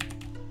 though.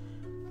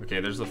 Okay,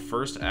 there's the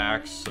first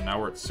axe, so now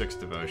we're at 6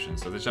 devotion.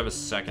 So they should have a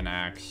second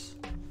axe.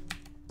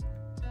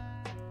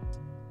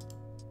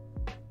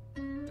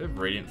 They have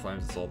Radiant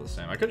Flames, it's all the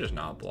same. I could just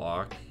not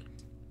block.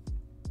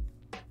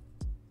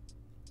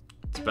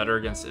 It's better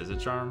against Izzet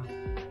Charm.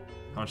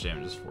 How much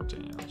damage is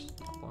 14? Yeah, I'll just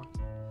not block.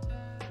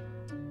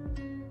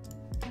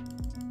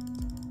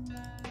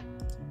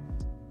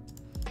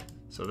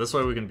 So this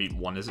way we can beat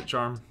 1 Izzet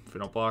Charm if we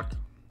don't block.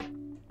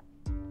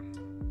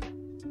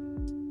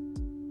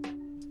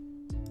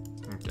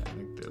 Okay, I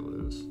think they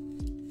lose.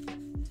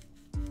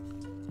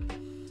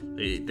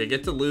 They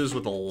get to lose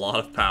with a lot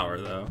of power,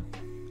 though.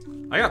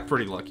 I got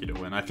pretty lucky to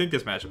win. I think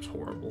this matchup's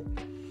horrible.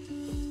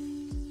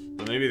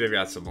 But maybe they've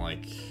got some,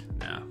 like...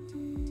 Nah.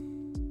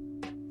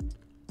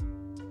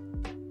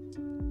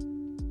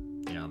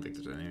 Yeah, I don't think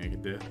there's anything they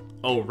can do.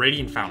 Oh,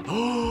 Radiant Fountain.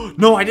 Oh,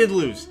 no, I did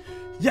lose!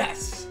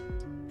 Yes!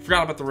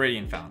 Forgot about the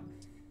Radiant Fountain.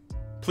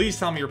 Please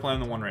tell me you're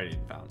playing the 1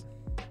 Radiant Fountain.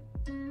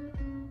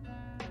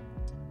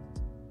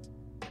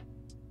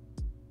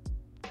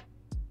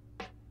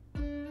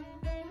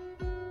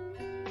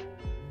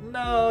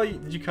 No,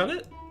 did you cut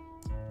it?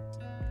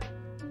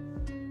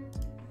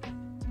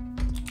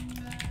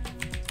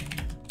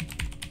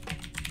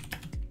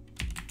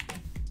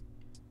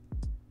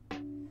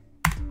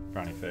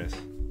 Frowny face.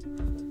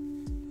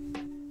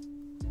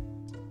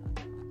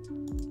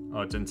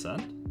 Oh, it didn't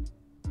send?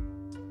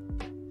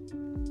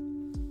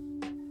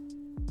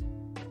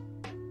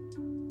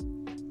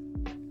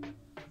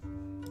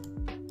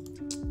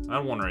 I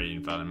had 1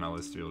 Radiant Fountain in my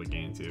list to be able to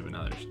gain 2, but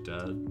now they're just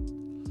dead.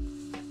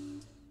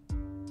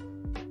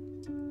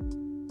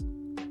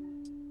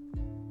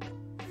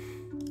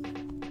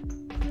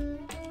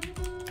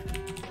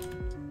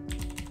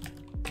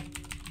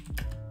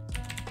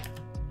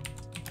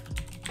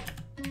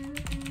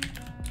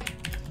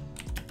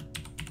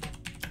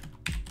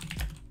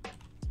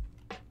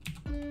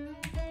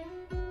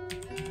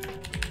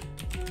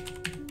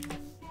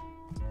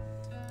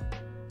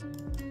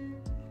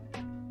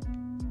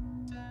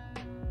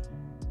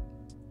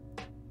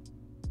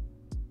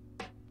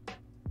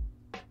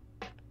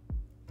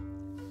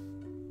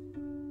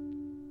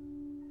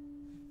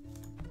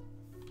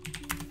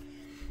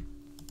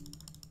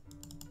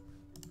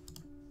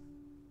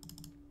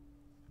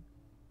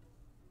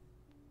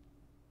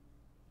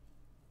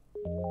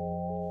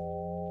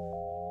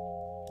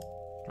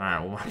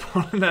 Alright, well my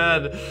opponent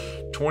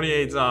had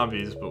 28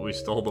 zombies, but we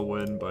stole the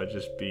win by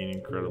just being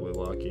incredibly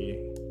lucky.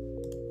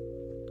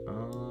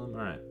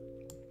 Alright.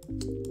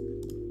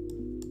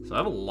 So I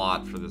have a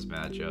lot for this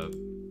matchup,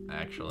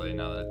 actually,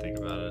 now that I think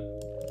about it.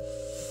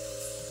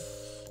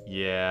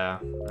 Yeah,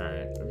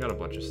 alright, I've got a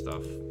bunch of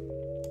stuff.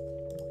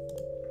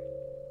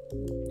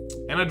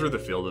 And I drew the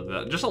field of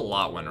that. Just a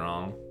lot went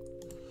wrong.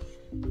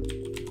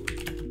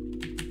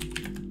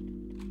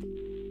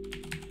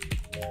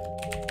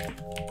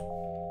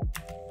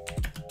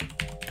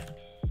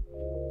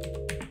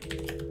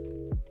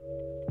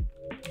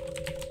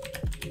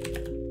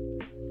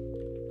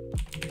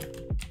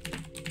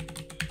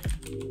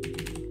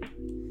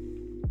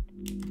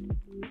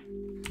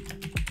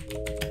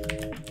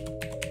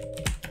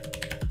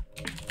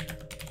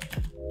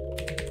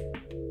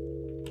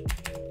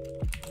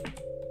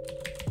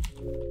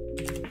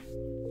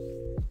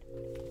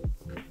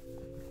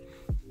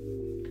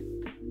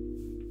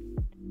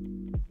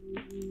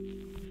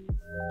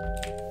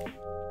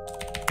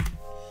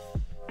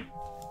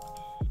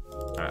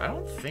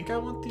 think I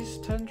want these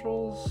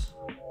tendrils.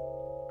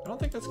 I don't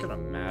think that's gonna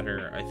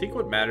matter. I think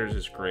what matters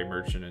is Gray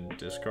Merchant and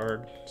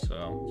discard,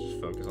 so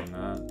just focus on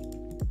that.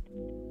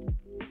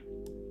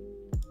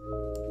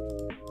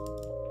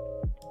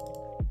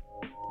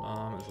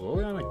 Is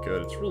Liliana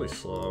good? It's really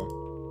slow.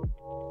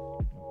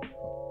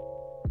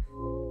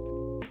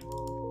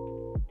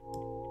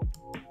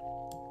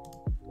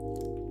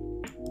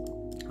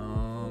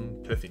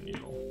 Pithing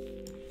Needle.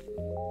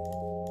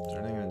 Is there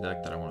anything in the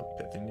deck that I want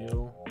a Pithing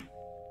Needle?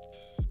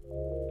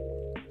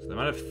 So they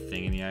might have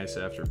Thing in the Ice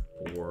after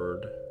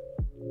board.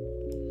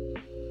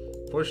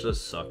 Push does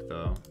suck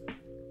though,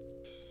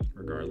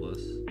 regardless.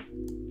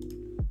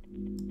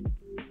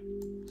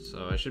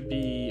 So I should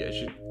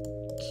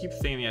keep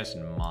Thing in the Ice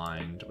in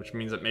mind, which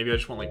means that maybe I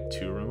just want like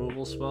 2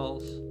 removal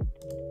spells.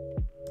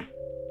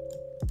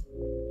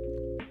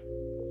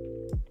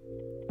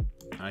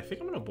 I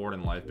think I'm gonna board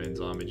in Lifebane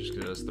Zombie just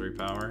because it has 3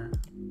 power.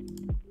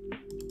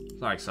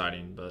 It's not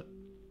exciting, but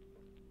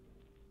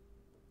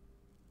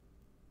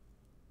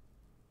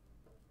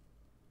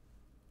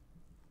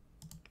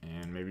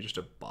and maybe just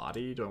a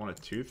body. Do I want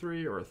a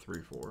 2/3 or a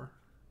 3/4?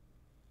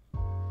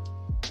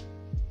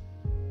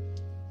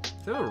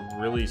 If they have a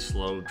really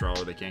slow draw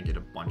where they can't get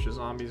a bunch of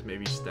zombies,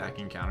 maybe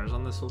stacking counters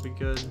on this will be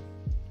good.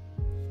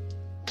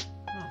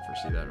 I don't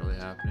foresee that really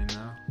happening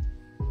though.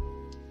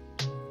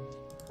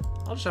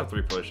 I'll just have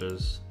 3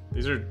 pushes.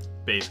 These are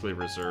basically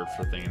reserved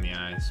for Thing in the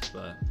Ice,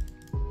 but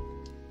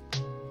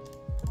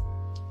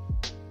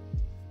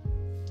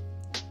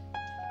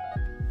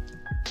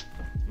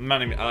I'm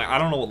not even, I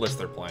don't know what list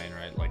they're playing,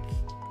 right? Like,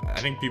 I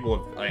think people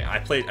have, I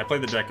played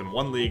the deck in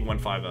 1 league,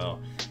 1.5.0,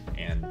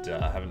 and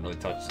haven't really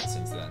touched it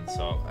since then.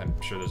 So I'm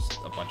sure there's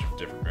a bunch of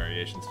different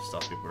variations of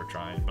stuff people are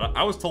trying. But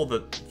I was told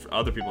that for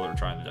other people that are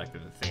trying the deck,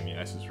 that the Thing in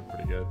the Ices are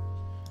pretty good.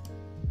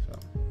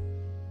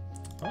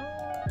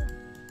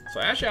 So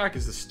Ashiok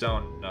is the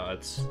stone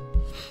nuts.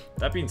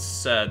 That being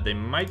said, they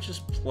might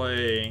just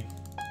play.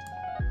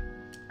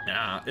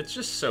 Nah, it's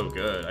just so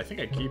good. I think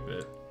I keep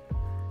it.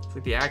 It's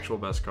like the actual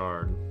best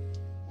card.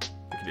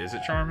 Is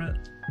it Charm it?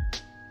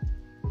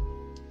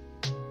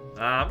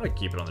 I'm gonna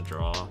keep it on the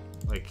draw.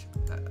 Like,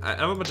 I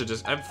have a bunch of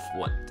I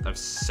have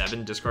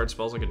 7 discard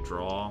spells I could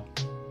draw.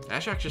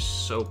 Ashiok's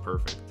just so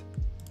perfect.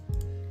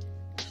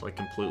 Just like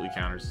completely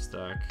counters this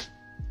deck.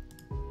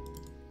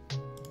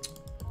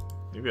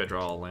 Maybe I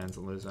draw all lands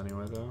and lose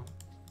anyway, though.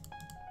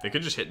 They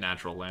could just hit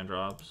natural land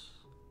drops.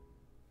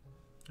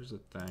 Here's the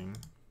thing.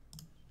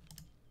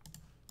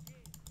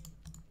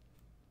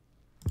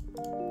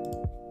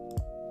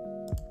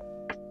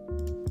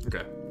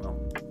 Okay, well.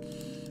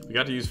 We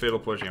got to use Fatal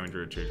Push and we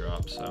drew a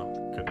 2-drop, so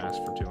couldn't ask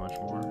for too much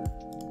more.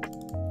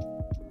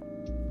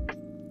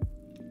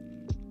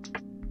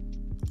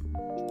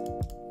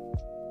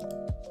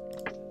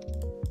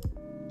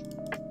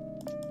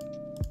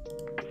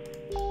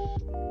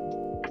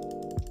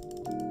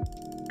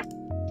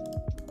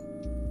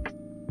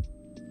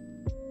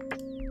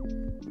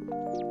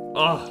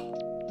 Oh.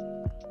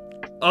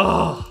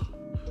 Oh.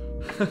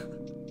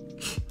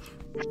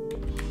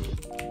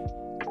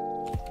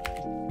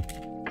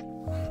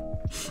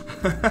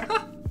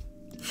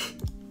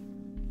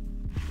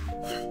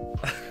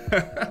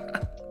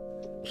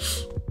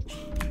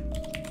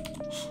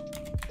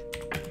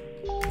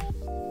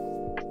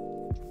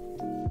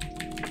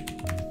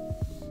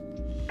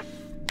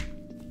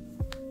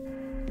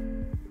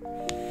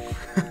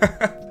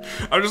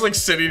 I'm just like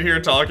sitting here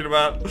talking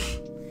about.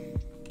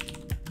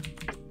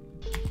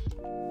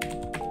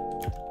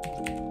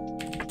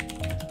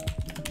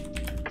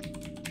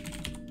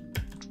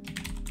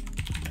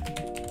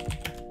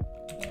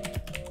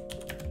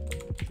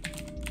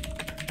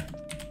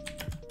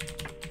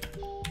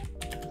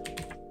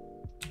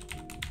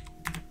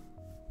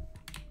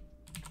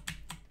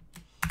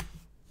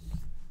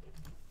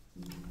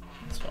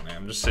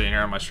 I'm just sitting here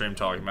on my stream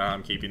talking about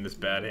I'm keeping this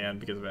bad hand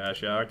because of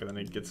Ashiok, and then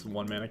it gets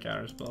 1 mana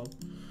counter spell.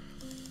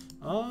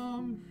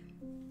 I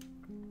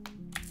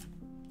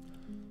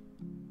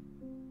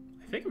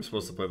think I'm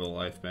supposed to play the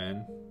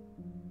Lifebane.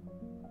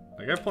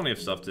 I got plenty of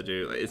stuff to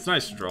do. It's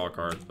nice to draw a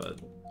card,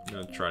 but I'm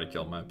gonna try to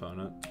kill my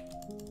opponent.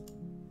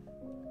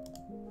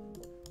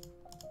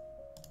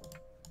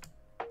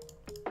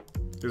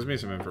 Gives me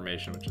some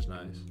information, which is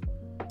nice.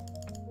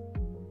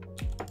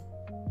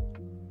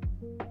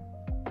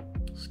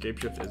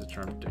 Scapeshift is a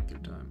charm to dig through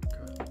time.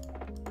 Okay.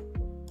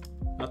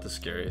 Not the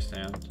scariest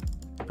hand.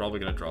 I'm probably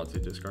gonna draw 2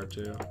 discard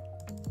too.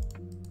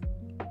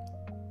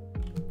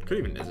 Could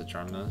even is a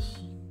charm this.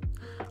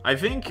 I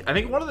think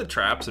one of the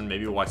traps and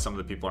maybe why some of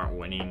the people aren't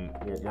winning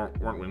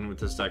weren't winning with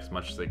this deck as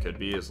much as they could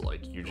be is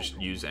like you just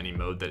use any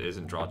mode that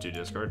isn't draw 2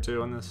 discard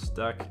 2 on this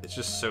deck. It's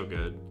just so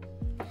good.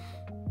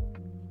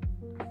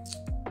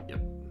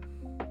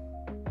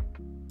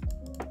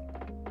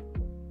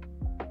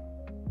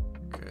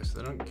 So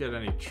they don't get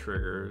any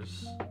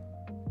triggers.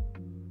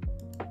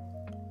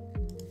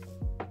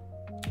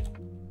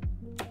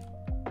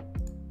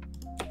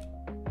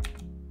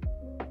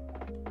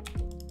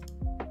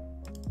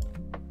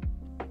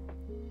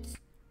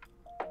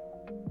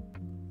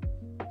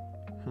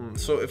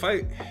 So if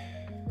I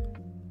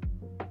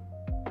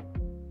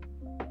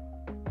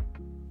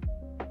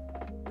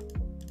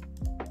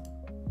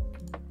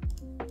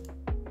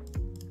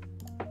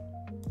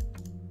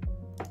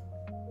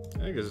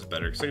I think this is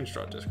better because I can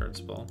draw a discard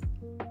spell.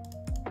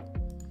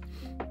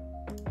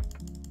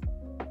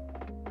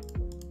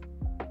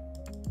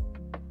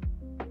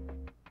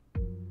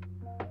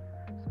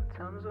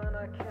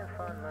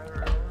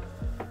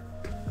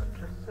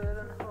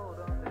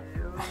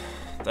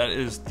 That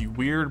is the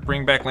weird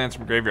Bring Back Lands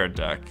from Graveyard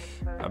deck.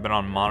 I've been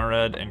on mono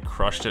red and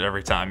crushed it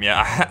every time. Yeah,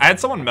 I had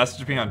someone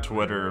message me on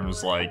Twitter and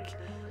was like,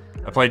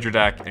 I played your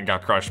deck and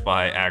got crushed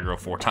by aggro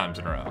 4 times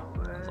in a row.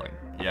 I was like,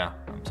 yeah,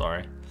 I'm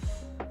sorry.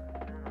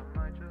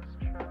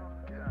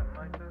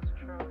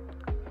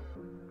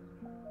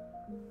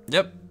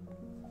 Yep.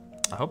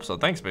 I hope so.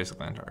 Thanks, Basic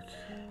Landark.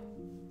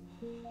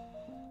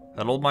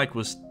 That old mic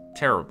was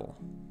terrible.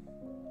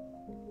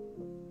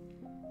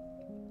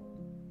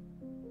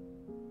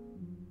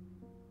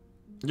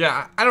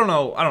 Yeah, I don't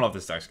know. I don't know if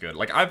this deck's good.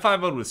 Like, I've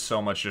 5-0'd with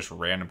so much just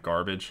random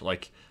garbage.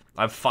 Like,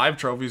 I have 5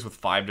 trophies with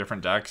 5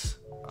 different decks.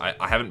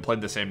 I haven't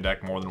played the same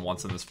deck more than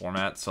once in this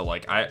format, so,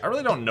 like, I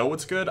really don't know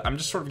what's good. I'm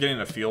just sort of getting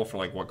a feel for,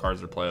 like, what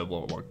cards are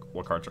playable and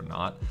what cards are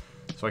not.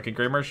 So I could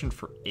Grey Merchant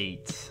for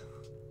 8.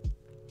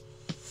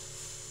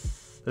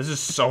 This is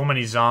so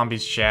many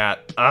zombies,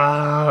 chat.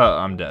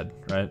 I'm dead,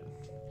 right?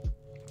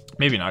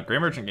 Maybe not. Grey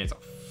Merchant gains a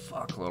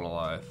fuckload of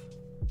life.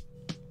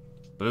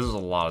 But this is a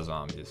lot of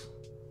zombies.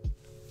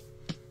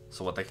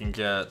 So what they can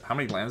get... How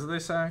many lands did they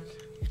sack?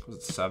 Was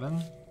it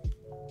 7?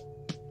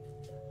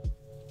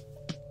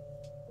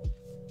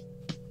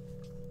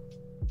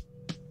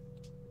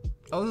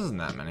 Oh, this isn't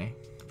that many.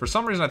 For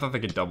some reason, I thought they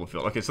could double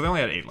field. Okay, so they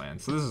only had 8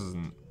 lands. So this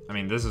isn't... I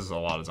mean, this is a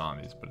lot of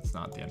zombies, but it's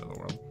not the end of the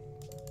world.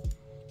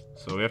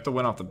 So we have to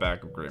win off the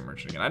back of Grey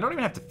Merchant again. I don't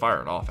even have to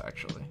fire it off,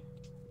 actually.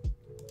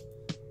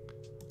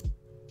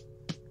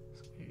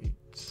 8.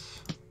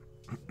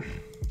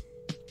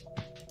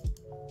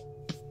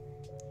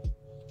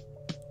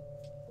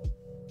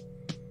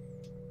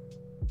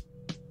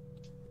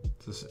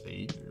 Is this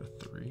 8 or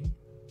 3?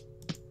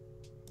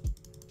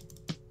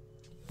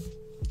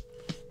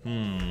 I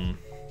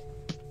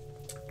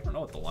don't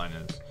know what the line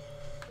is.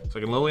 So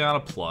I can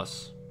Liliana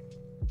plus.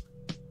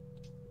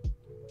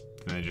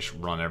 And then just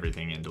run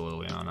everything into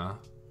Liliana.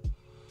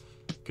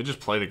 Could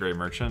just play the Grey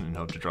Merchant and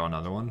hope to draw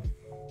another one.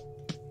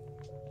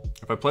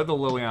 If I play the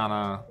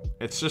Liliana,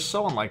 it's just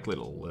so unlikely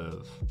to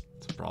live.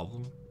 It's a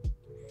problem.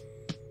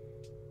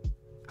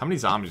 How many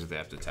zombies do they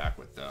have to attack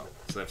with, though?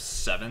 So they have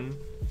 7.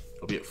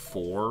 It'll be at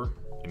 4.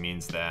 It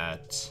means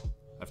that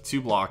I have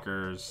 2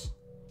 blockers.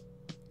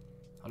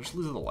 I'll just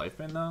lose the life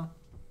bin, though.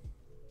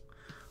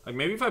 Like,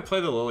 maybe if I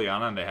play the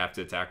Liliana and they have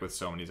to attack with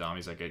so many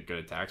zombies, I get good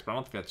attacks, but I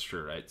don't think that's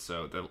true, right?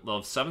 So they'll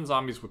have 7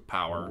 zombies with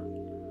power.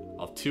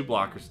 I'll have 2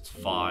 blockers, it's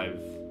 5.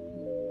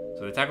 So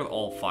they attack with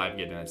all 5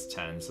 again, and it's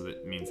 10, so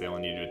that means they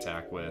only need to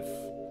attack with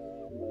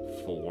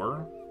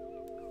 4.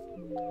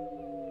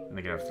 And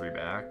they can have 3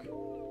 back.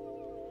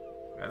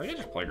 I think I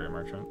just play Grey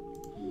Merchant.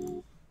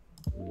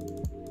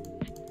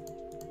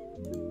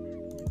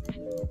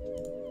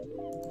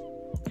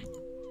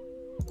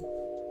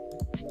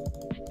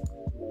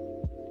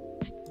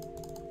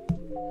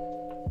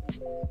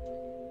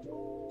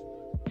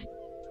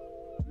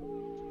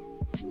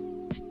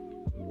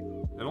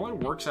 It only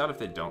works out if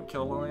they don't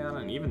kill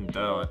Liliana, and even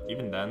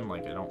then,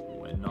 like, I don't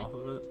win off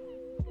of it.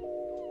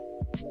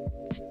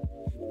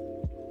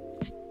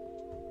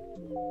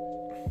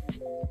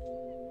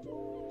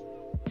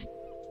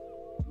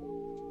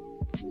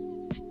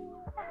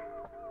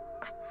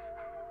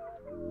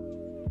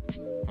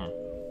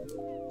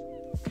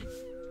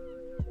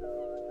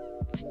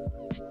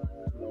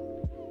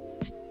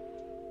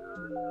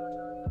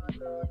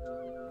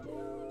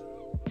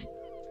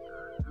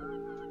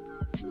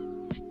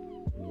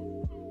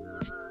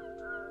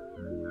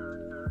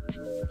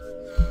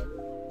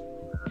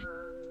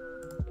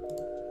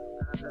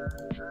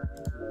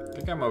 I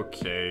think I'm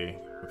okay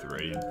with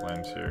Radiant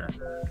Flames here,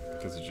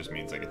 because it just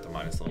means I get to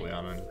minus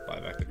Liliana and buy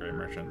back the Grey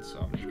Merchant, so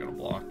I'm just gonna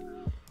block.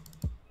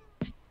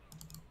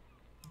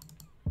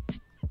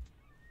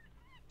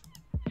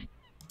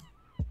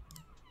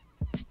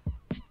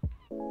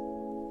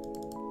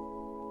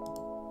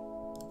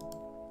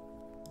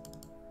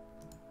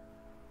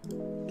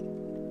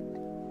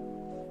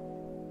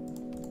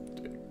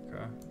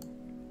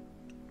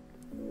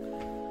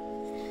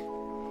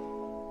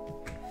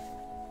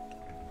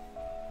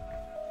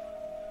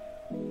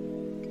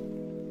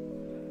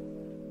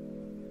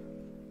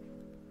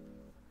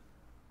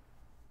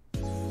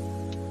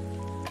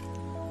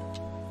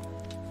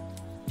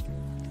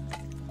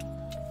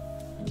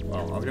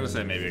 Well, I was gonna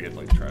say maybe I could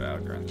like try to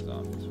outgrind the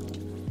zombies.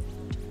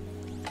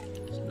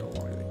 Just don't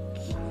want anything.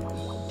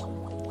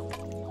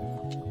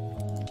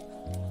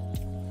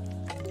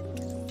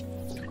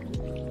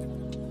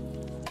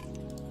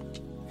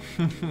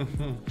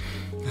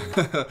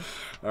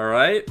 All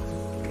right,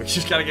 we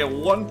just gotta get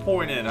 1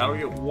 point in. How do we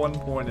get 1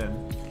 point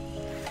in?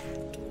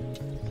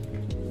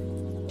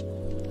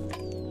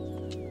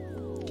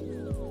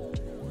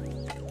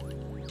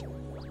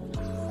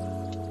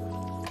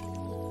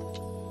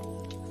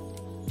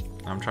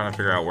 I'm trying to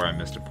figure out where I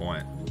missed a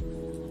point.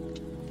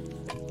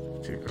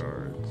 2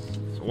 cards.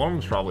 So one of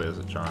them's probably as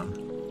a charm.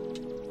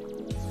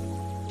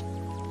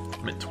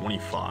 I'm at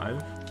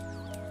 25.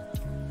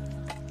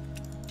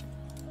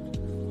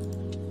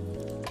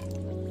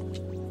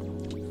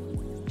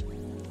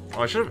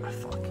 Oh, I should have.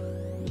 Fuck.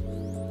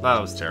 That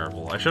was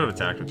terrible. I should have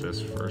attacked with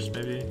this first,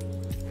 maybe.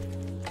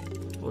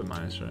 Probably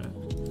minus, right?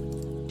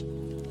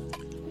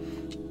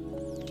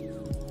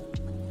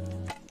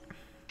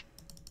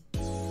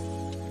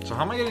 So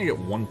how am I gonna get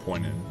 1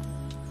 point in?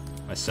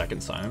 My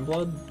second Simon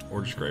Blood?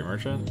 Or just Grey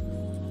Merchant?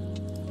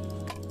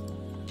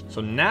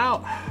 So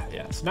now,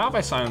 yeah, so now if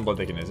I Simon Blood,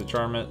 they can Izzet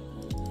Charm it.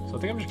 So I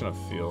think I'm just gonna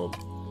field.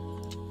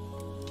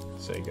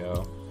 Say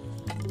go.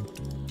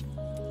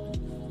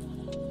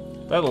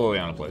 That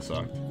Liliana play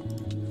sucked.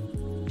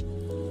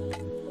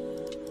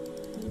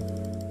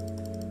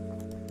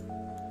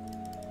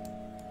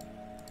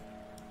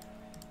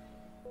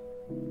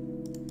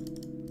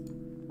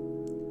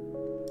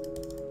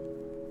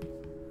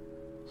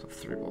 So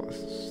 3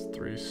 blasts,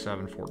 3,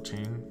 7,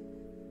 14.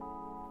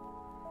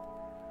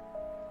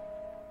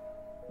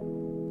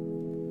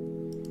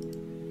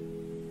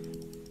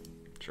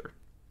 Sure.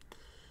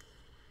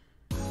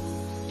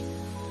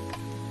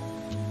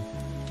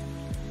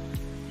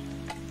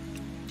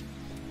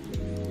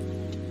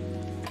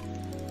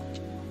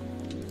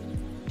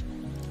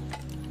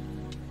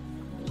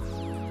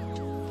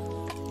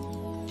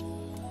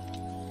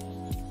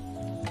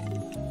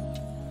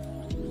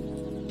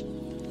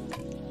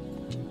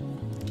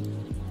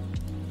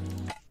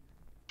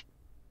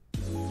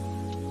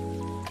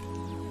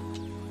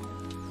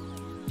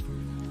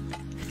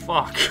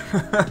 Fuck.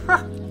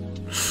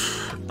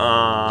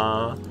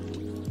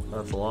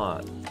 That's a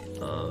lot.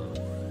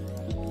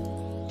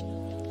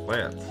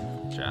 Lands.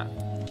 Chat.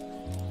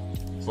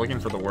 I was looking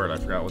for the word, I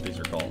forgot what these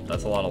are called.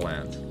 That's a lot of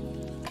lands.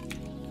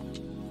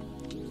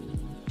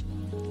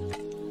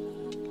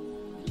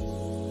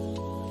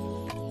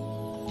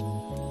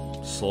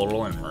 Soul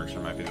Roll and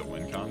Merchant might be the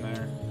win con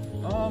there.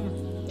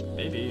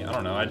 Maybe. I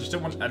don't know. I just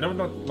didn't want. I don't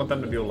want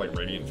them to be able to like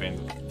Radiant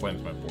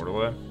Flames my board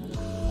away.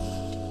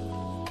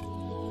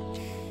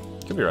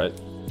 Could be right.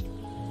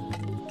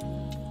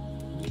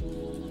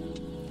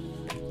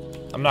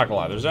 I'm not gonna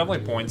lie, there's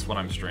definitely points when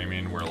I'm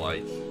streaming where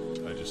like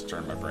I just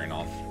turn my brain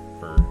off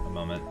for a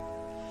moment.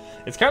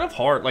 It's kind of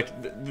hard,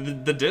 like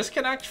the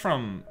disconnect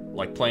from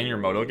like playing your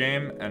Moto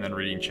game and then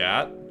reading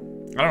chat. I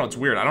don't know, it's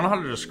weird. I don't know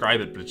how to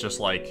describe it, but it's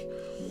just like,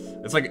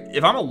 it's like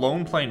if I'm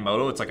alone playing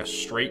Moto, it's like a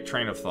straight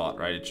train of thought,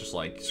 right? It's just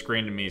like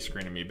screen to me,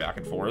 back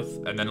and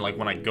forth. And then like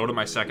when I go to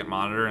my second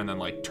monitor and then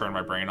like turn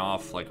my brain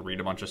off, like read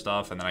a bunch of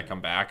stuff, and then I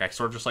come back, I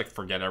sort of just like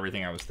forget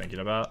everything I was thinking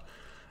about.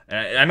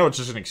 And I know it's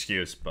just an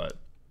excuse, but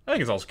I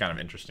think it's also kind of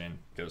interesting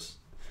because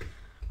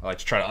I like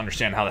to try to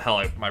understand how the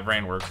hell my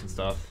brain works and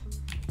stuff.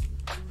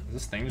 Is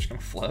this thing just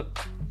gonna flip?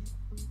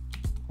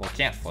 Well, it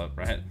can't flip,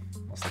 right?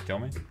 Unless they kill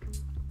me.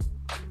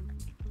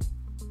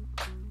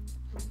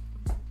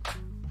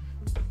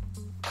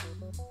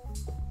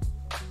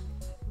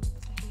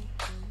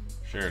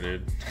 Sure,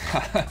 dude.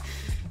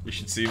 You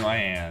should see my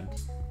hand.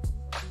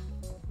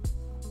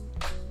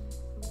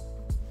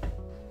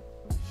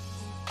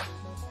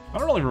 I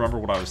don't really remember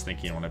what I was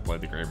thinking when I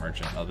played the Grey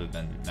Merchant, other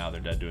than now they're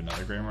dead to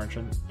another Grey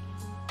Merchant.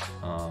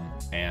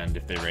 And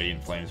if they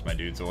Radiant Flames my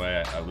dudes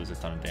away, I lose a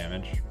ton of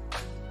damage.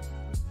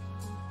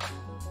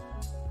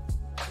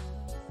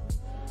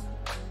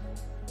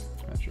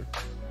 Not sure.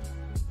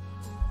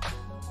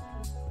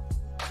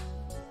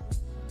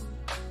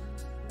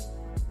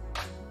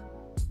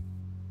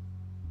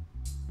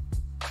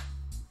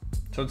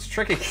 So it's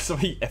tricky because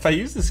if I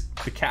use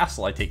the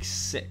castle, I take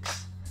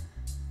 6.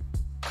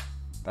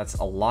 That's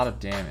a lot of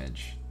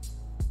damage.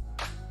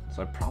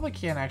 So I probably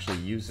can't actually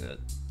use it.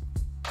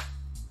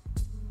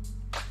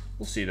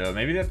 We'll see though.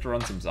 Maybe they have to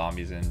run some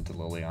zombies into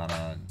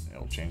Liliana and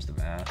it'll change the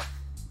math.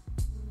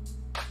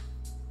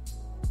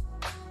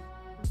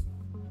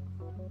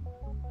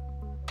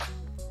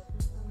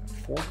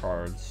 Four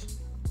cards.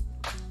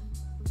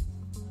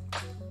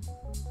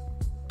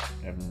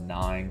 I have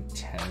 9,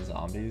 10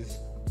 zombies.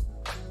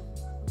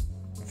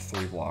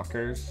 3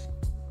 blockers.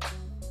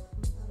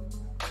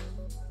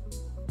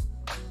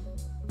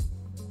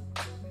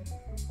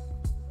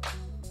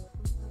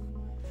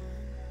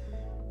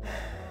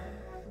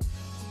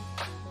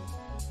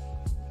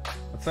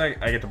 Looks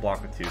like I get to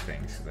block with 2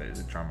 things because I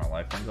did charm my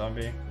lifeline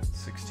zombie.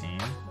 16.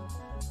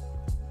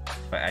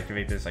 If I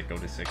activate this, I go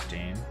to 16.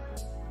 I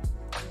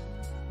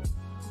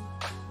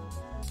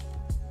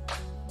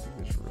think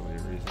there's really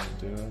a reason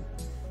to do it.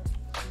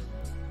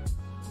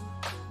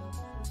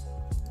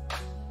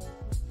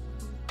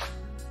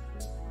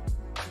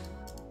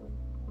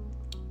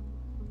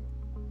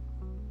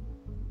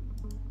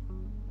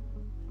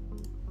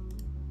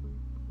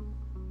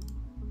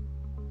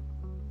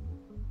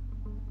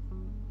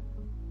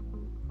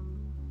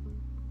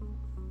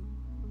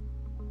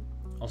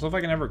 Also, if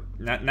I can ever...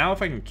 Now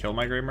if I can kill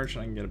my Grey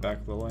Merchant, I can get it back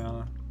with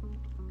Liliana.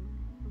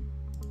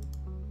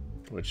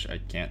 Which I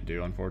can't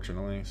do,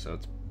 unfortunately, so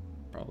it's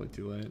probably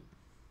too late.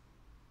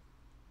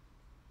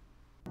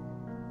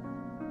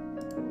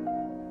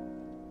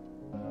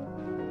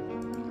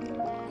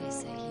 They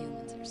say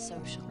humans are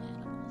social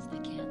animals. They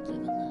can't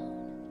live alone.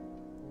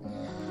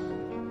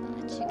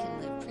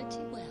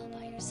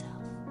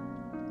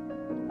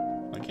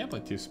 play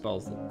 2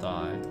 spells that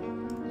die.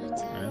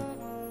 Right?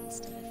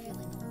 Instead of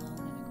feeling alone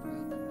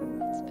in a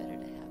group, it's better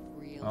to have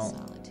real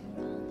solitude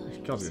all night.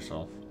 You killed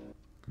yourself.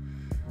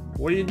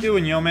 What are you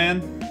doing, yo man?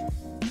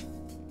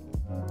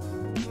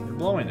 You're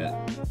blowing it.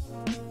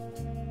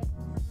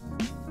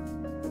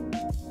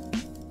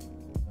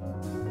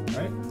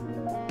 Right?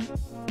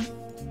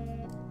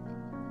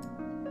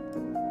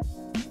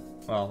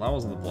 Well, that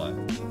wasn't the play.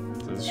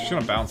 So it's just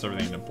gonna bounce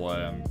everything into play.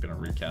 I'm gonna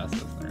recast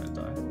this and they're gonna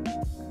die.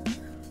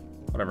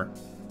 Whatever.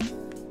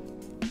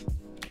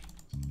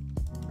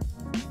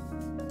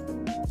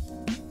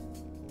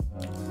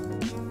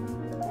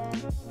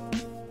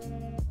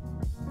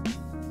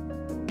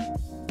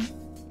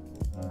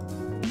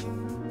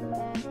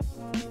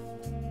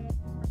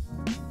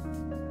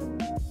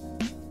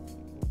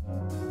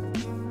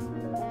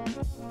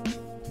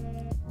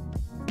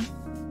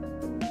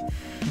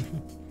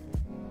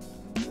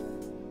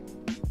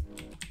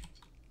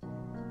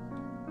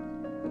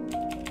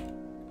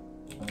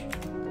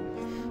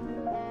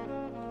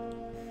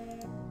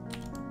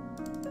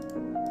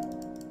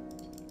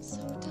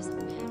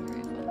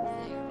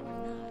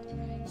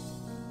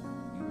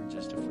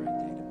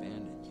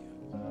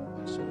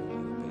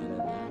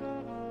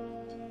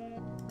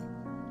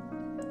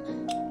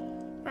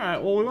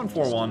 Alright, well, we won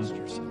 4-1.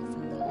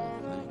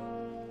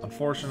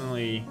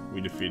 Unfortunately, we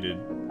defeated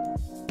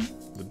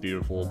the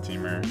beautiful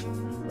Temur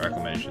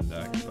Reclamation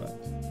deck, but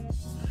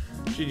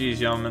GG's,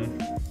 Yeoman.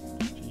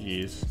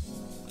 GG's.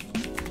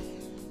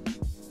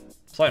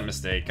 Slight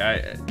mistake.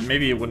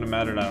 Maybe it wouldn't have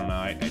mattered, I don't know.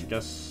 I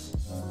guess...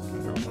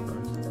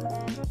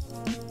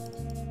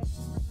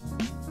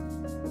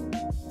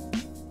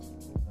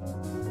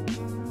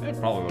 It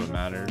probably would have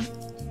mattered. I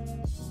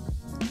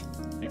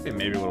think they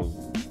maybe would have...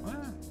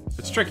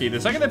 It's tricky. The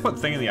second they put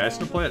Thing in the Ice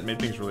into play, it made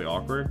things really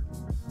awkward.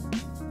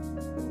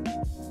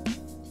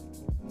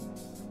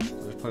 So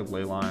I just played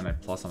Leyline, I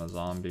plus on a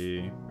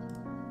zombie.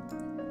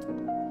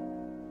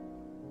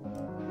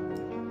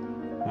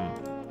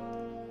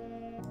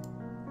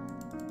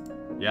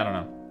 Yeah, I don't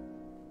know.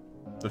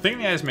 The Thing in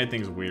the Ice made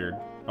things weird.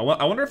 I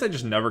wonder if they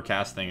just never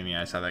cast Thing in the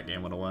Ice, how that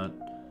game would have went.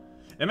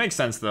 It makes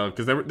sense, though,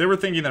 because they were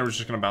thinking that it was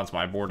just going to bounce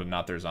my board and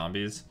not their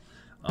zombies.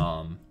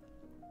 So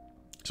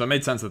it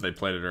made sense that they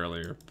played it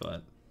earlier,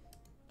 but...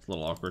 It's a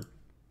little awkward.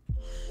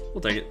 We'll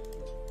take it.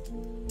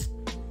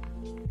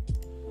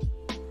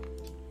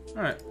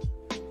 Alright.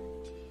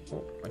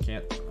 Oh, I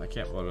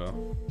can't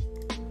photo.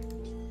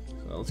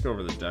 So let's go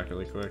over the deck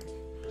really quick.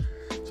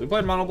 So we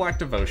played Mono Black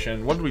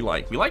Devotion. What did we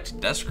like? We liked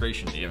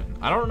Desecration Demon.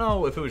 I don't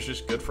know if it was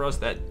just good for us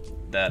that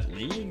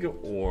league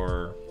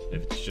or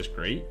if it's just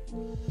great.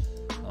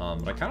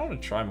 But I kind of want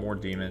to try more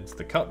demons.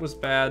 The cut was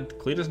bad.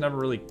 Cletus never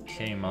really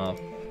came up.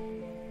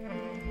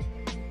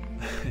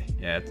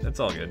 Yeah,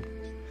 it's all good.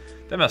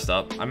 They messed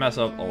up. I mess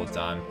up all the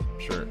time. I'm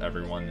sure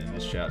everyone in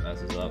this chat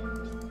messes up.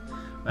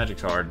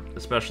 Magic's hard,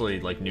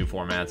 especially like new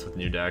formats with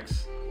new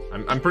decks.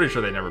 I'm pretty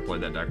sure they never played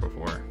that deck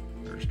before.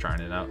 They're just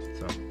trying it out.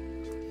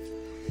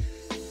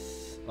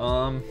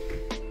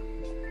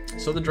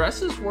 So the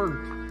dresses were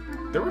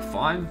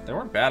fine. They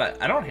weren't bad.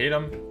 I don't hate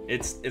them.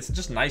 It's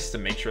just nice to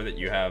make sure that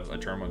you have a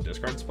turn 1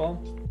 discard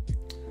spell.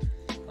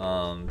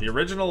 The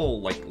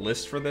original like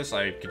list for this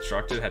I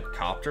constructed had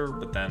Copter,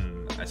 but then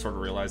I sort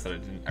of realized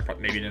that I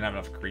maybe didn't have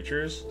enough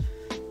creatures.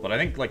 But I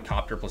think like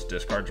Copter plus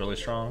discard's really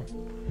strong.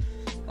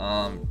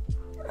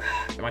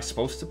 Am I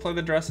supposed to play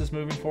the dresses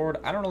moving forward?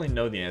 I don't really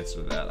know the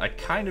answer to that. I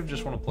kind of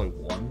just want to play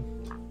one.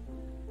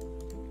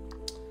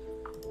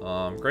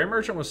 Grey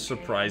Merchant was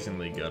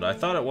surprisingly good. I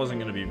thought it wasn't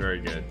going to be very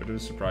good, but it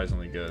was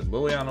surprisingly good.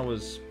 Liliana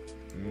was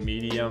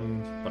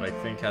medium, but I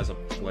think has a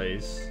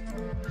place.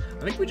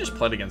 I think we just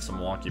played against some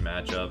wonky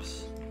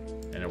matchups,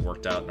 and it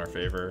worked out in our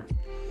favor.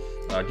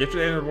 Gifted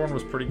Aetherborn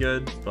was pretty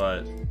good,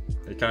 but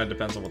it kind of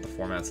depends on what the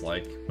format's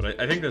like. But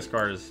I think this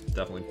card is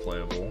definitely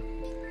playable.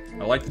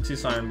 I like the 2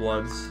 Silent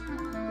Bloods.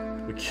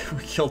 We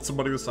killed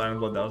somebody with Silent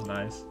Blood, that was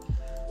nice.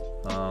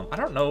 I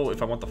don't know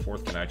if I want the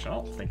 4th connection. I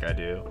don't think I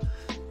do.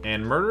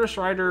 And Murderous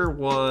Rider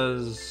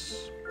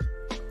was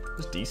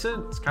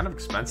decent. It's kind of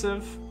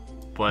expensive,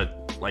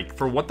 but like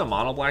for what the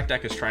mono black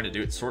deck is trying to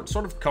do, it sort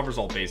of covers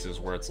all bases.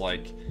 Where it's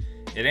like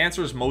it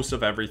answers most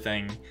of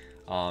everything.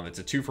 It's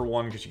a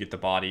 2-for-1 because you get the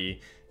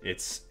body.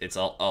 It's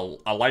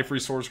a life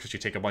resource because you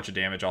take a bunch of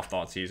damage off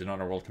Thoughtseize and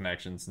Underworld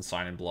Connections and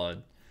Sign in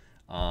Blood.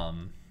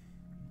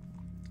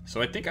 So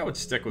I think I would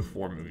stick with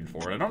 4 moving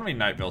forward. I don't have any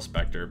Night Veil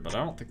Spectre, but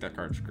I don't think that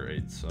card's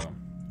great. So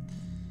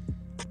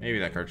maybe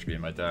that card should be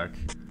in my deck.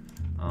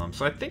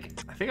 So I think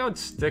I would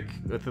stick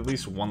with at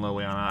least 1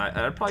 Liliana.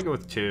 I'd probably go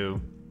with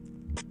 2.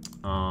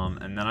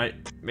 And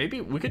then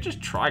maybe we could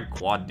just try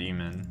Quad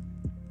Demon.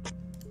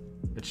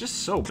 It's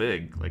just so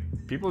big. Like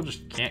people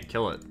just can't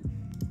kill it.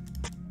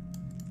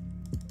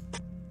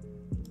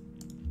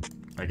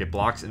 Like it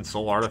blocks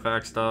Ensoul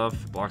Artifact stuff,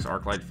 it blocks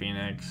Arclight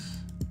Phoenix.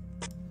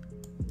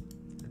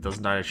 It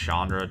doesn't die to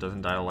Chandra, it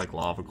doesn't die to like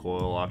Lava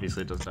Coil,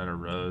 obviously it doesn't die to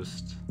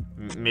Roast.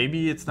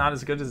 Maybe it's not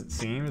as good as it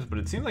seems, but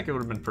it seemed like it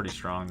would have been pretty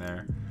strong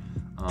there.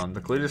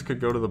 The Cletus could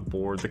go to the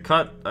board. The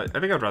cut, I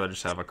think I'd rather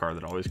just have a card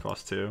that always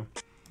costs 2.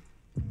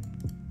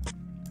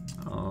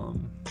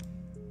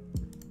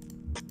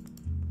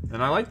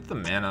 And I like the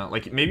mana.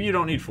 Like, maybe you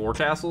don't need 4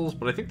 castles,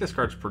 but I think this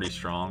card's pretty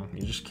strong.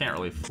 You just can't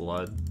really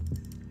flood.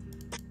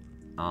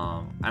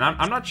 And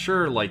I'm not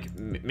sure, like,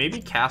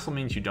 maybe castle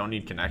means you don't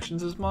need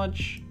connections as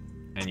much,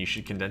 and you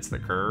should condense the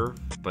curve.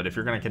 But if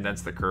you're going to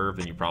condense the curve,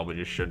 then you probably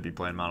just should be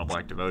playing Mono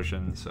Black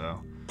Devotion.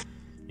 So,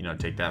 you know,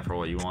 take that for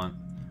what you want,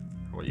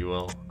 or what you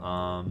will.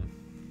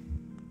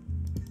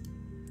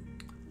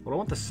 What do I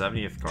want the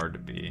 70th card to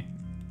be?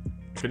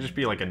 It could just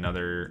be like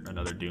another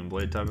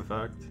Doomblade type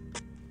effect.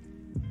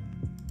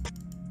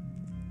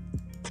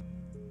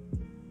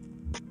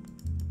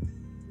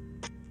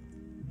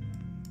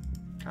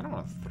 I don't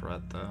want to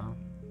threat though. I'll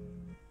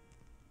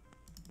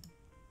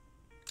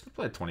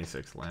play a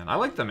 26 land. I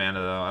like the mana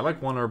though. I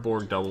like one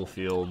Urborg, double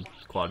field,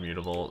 quad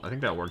mutable. I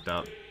think that worked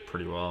out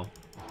pretty well.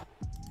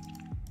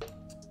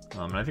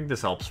 And I think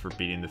this helps for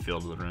beating the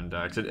Field of the Ruined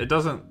decks. It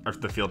doesn't, or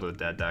the Field of the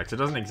Dead decks. It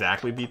doesn't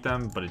exactly beat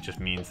them, but it just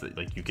means that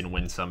like you can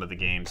win some of the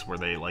games where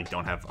they like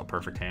don't have a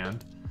perfect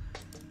hand.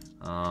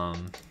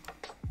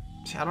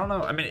 See, I don't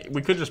know. I mean,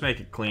 we could just make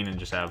it clean and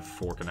just have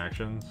 4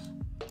 connections.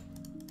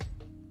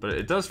 But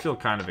it does feel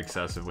kind of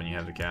excessive when you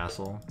have the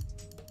castle.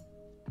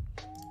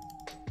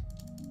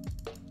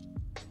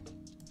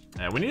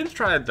 Yeah, we need to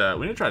try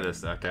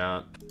this deck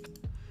out.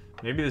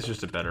 Maybe this is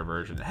just a better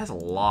version. It has a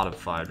lot of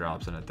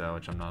 5-drops in it though,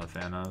 which I'm not a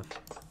fan of.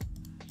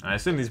 And I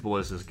assume these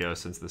ballistas go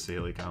since the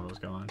Sealy combo's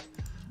going.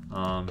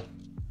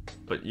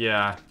 But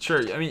yeah,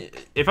 sure. I mean,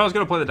 if I was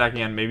gonna play the deck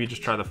again, maybe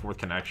just try the 4th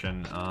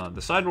connection.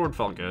 The sideboard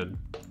felt good.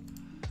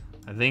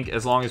 I think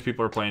as long as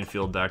people are playing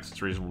field decks,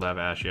 it's reasonable to have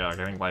Ashiok.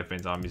 I think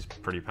Lifebane Zombie's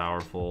pretty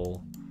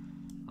powerful.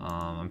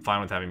 I'm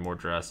fine with having more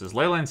dresses.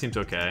 Leyline seems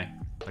okay.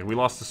 Like, we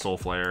lost to Soul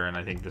Flare, and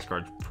I think this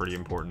card's pretty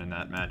important in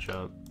that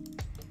matchup.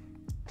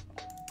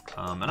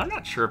 And I'm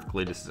not sure if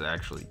Gletus is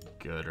actually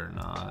good or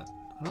not.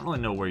 I don't really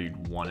know where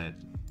you'd want it.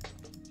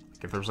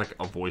 Like, if there's like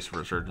a Voice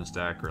Resurgence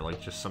deck or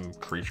like just some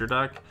creature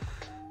deck.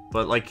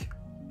 But like,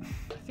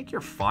 I think you're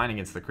fine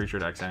against the creature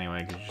decks anyway,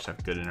 because you just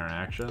have good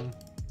interaction.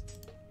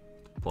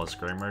 Plus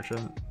Grey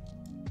Merchant.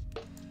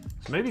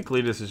 So maybe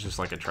Gletus is just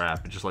like a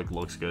trap. It just like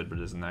looks good, but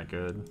isn't that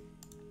good.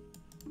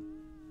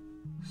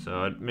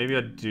 So maybe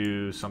I'd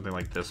do something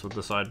like this with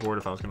the sideboard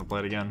if I was going to play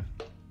it again.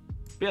 But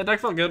yeah,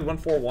 deck felt good.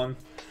 1-4-1.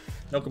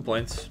 No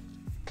complaints.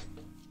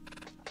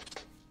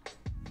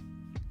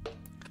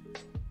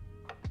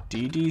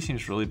 DD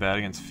seems really bad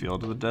against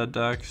Field of the Dead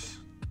decks.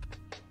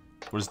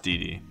 What is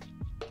DD?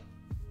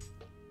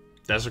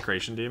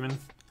 Desecration Demon?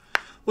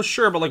 Well,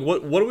 sure, but like,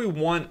 what do we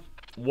want?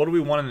 What do we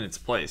want in its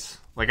place?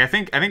 Like, I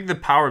think the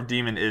power of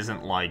Demon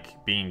isn't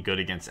like being good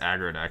against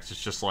aggro decks.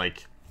 It's just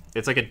like,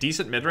 it's like a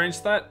decent mid-range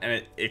stat,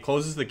 and it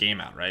closes the game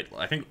out, right?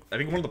 I think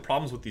one of the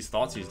problems with these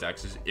Thoughtseize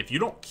decks is if you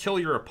don't kill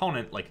your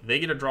opponent, like, they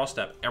get a draw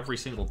step every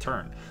single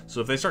turn.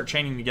 So if they start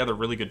chaining together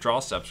really good draw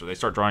steps, or they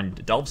start drawing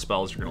delve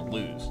spells, you're gonna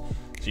lose.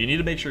 So you need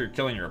to make sure you're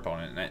killing your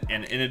opponent.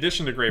 And in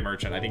addition to Grey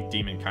Merchant, I think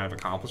Demon kind of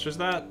accomplishes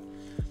that.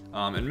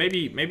 And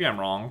maybe I'm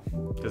wrong,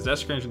 because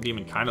Desecration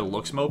Demon kind of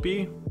looks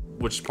mopey,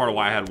 which is part of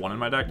why I had one in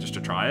my deck just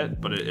to try it,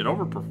 but it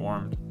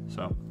overperformed.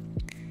 So.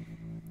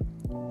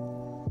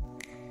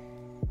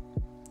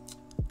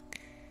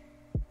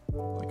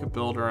 Like a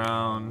build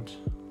around.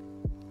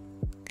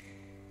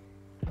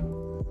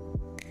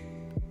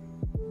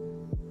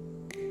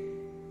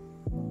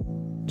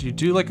 Do you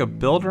do like a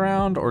build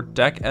around or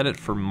deck edit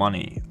for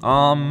money?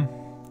 I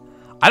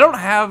don't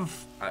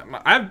have.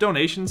 I have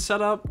donations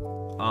set up.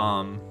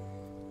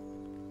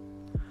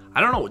 I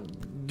don't know.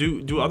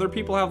 Do other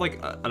people have like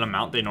an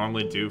amount they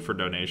normally do for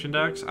donation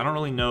decks? I don't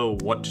really know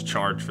what to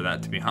charge for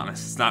that, to be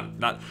honest. It's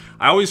not.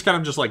 I always kind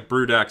of just like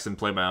brew decks and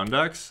play my own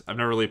decks. I've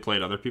never really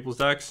played other people's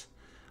decks.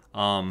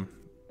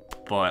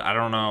 But I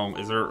don't know.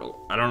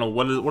 I don't know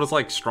what does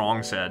like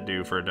Strong Sad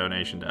do for a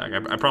donation deck?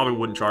 I probably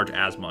wouldn't charge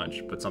as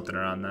much, but something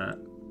around that.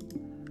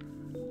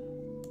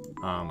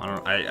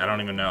 I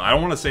don't even know. I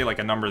don't want to say like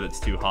a number that's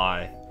too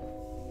high,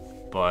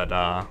 but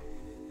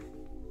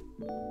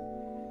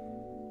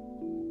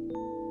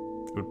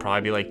it would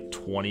probably be like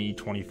 20,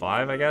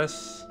 25, I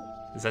guess.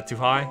 Is that too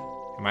high?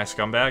 Am I a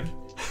scumbag?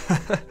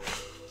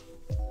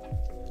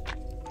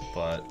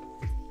 But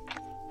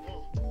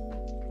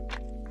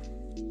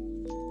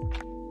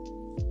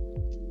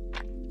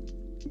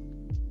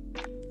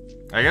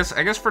I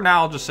guess for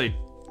now I'll just say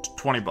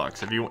 20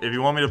 bucks. If you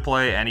want me to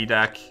play any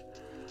deck,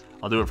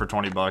 I'll do it for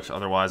 20 bucks.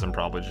 Otherwise, I'm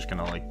probably just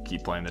gonna like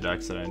keep playing the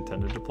decks that I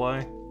intended to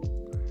play.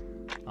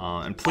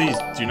 And please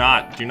do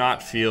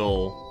not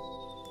feel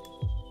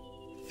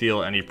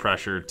any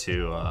pressure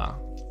to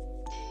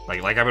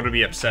like I'm gonna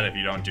be upset if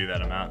you don't do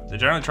that amount. They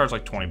generally charge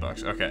like 20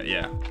 bucks. Okay,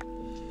 yeah.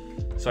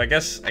 So I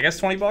guess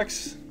 20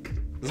 bucks.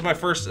 This is my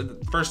first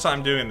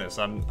time doing this.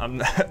 I'm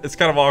it's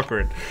kind of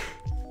awkward.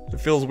 It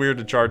feels weird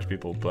to charge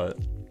people, but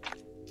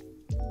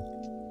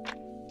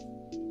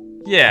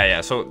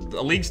yeah. So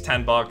the league's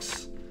 10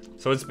 bucks.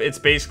 So it's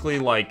basically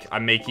like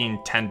I'm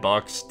making 10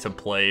 bucks to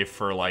play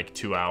for like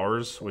 2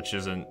 hours, which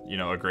isn't, you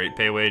know, a great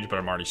pay wage, but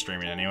I'm already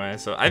streaming anyway.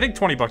 So I think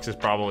 20 bucks is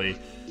probably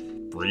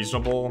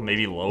reasonable,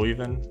 maybe low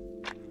even.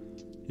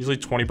 Usually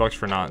 20 bucks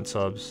for not in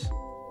subs.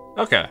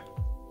 Okay.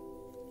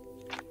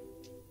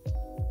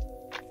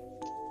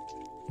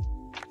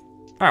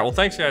 All right, well,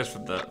 thanks guys for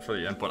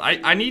the input.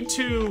 I need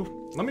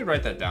to, let me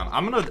write that down.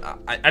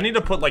 I need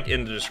to put like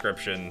in the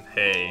description,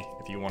 hey,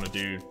 if you want to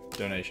do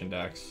donation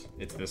decks,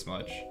 it's this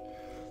much.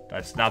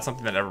 That's not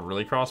something that ever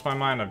really crossed my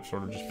mind. I've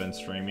sort of just been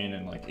streaming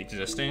and like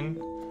existing.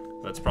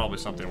 That's probably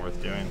something worth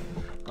doing.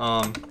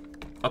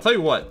 I'll tell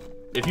you what,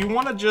 if you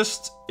want to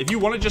just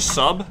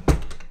sub,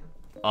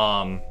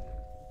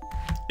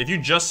 if you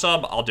just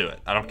sub, I'll do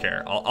it. I don't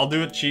care. I'll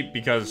do it cheap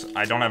because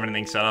I don't have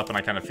anything set up and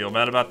I kind of feel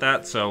bad about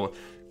that. So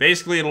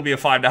basically it'll be a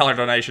 $5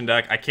 donation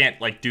deck. I can't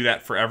like do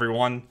that for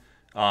everyone.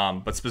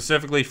 But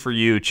specifically for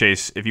you,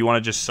 Chase, if you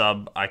want to just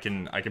sub, I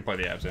can play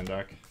the Abzan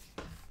deck.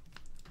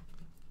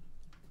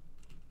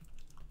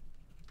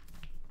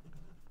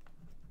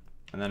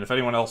 And then if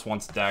anyone else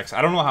wants decks,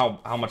 I don't know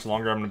how much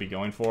longer I'm going to be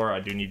going for. I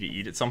do need to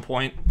eat at some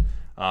point.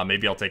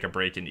 Maybe I'll take a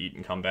break and eat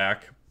and come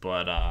back.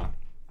 But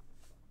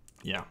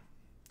yeah.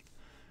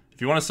 If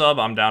you want to sub,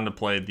 I'm down to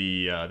play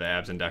the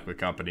Abzan deck with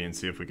company and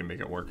see if we can make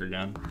it work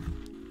again.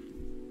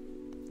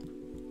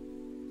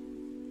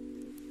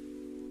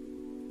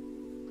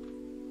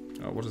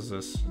 Oh, what is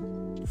this?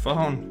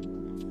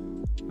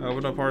 Phone. Oh,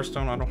 what up,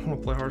 Hearthstone? I don't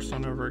want to play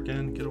Hearthstone ever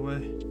again. Get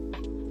away.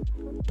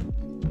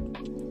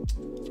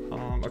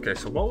 Okay,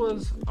 so what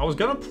was... I was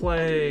gonna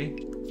play...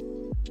 Okay,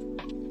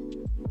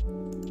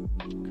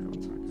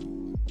 1 second.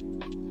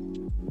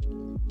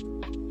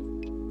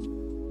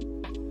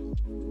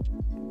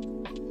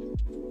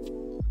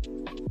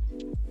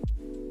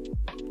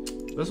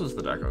 This was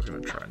the deck I was gonna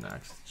try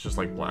next. It's just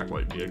like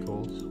black-white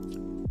vehicles.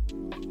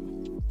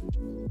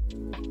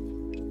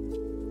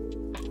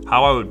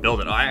 How I would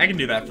build it. I can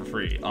do that for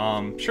free.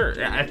 Sure.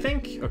 Yeah, I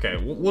think... Okay,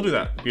 we'll do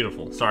that.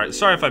 Beautiful. Sorry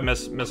if I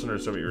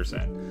misunderstood what you were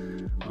saying.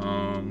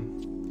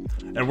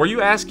 And were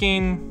you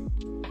asking...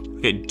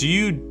 Okay, do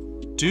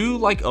you do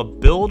like a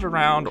build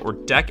around or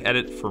deck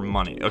edit for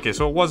money? Okay,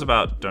 so it was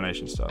about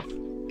donation stuff.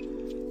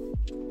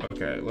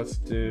 Okay, let's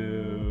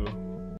do...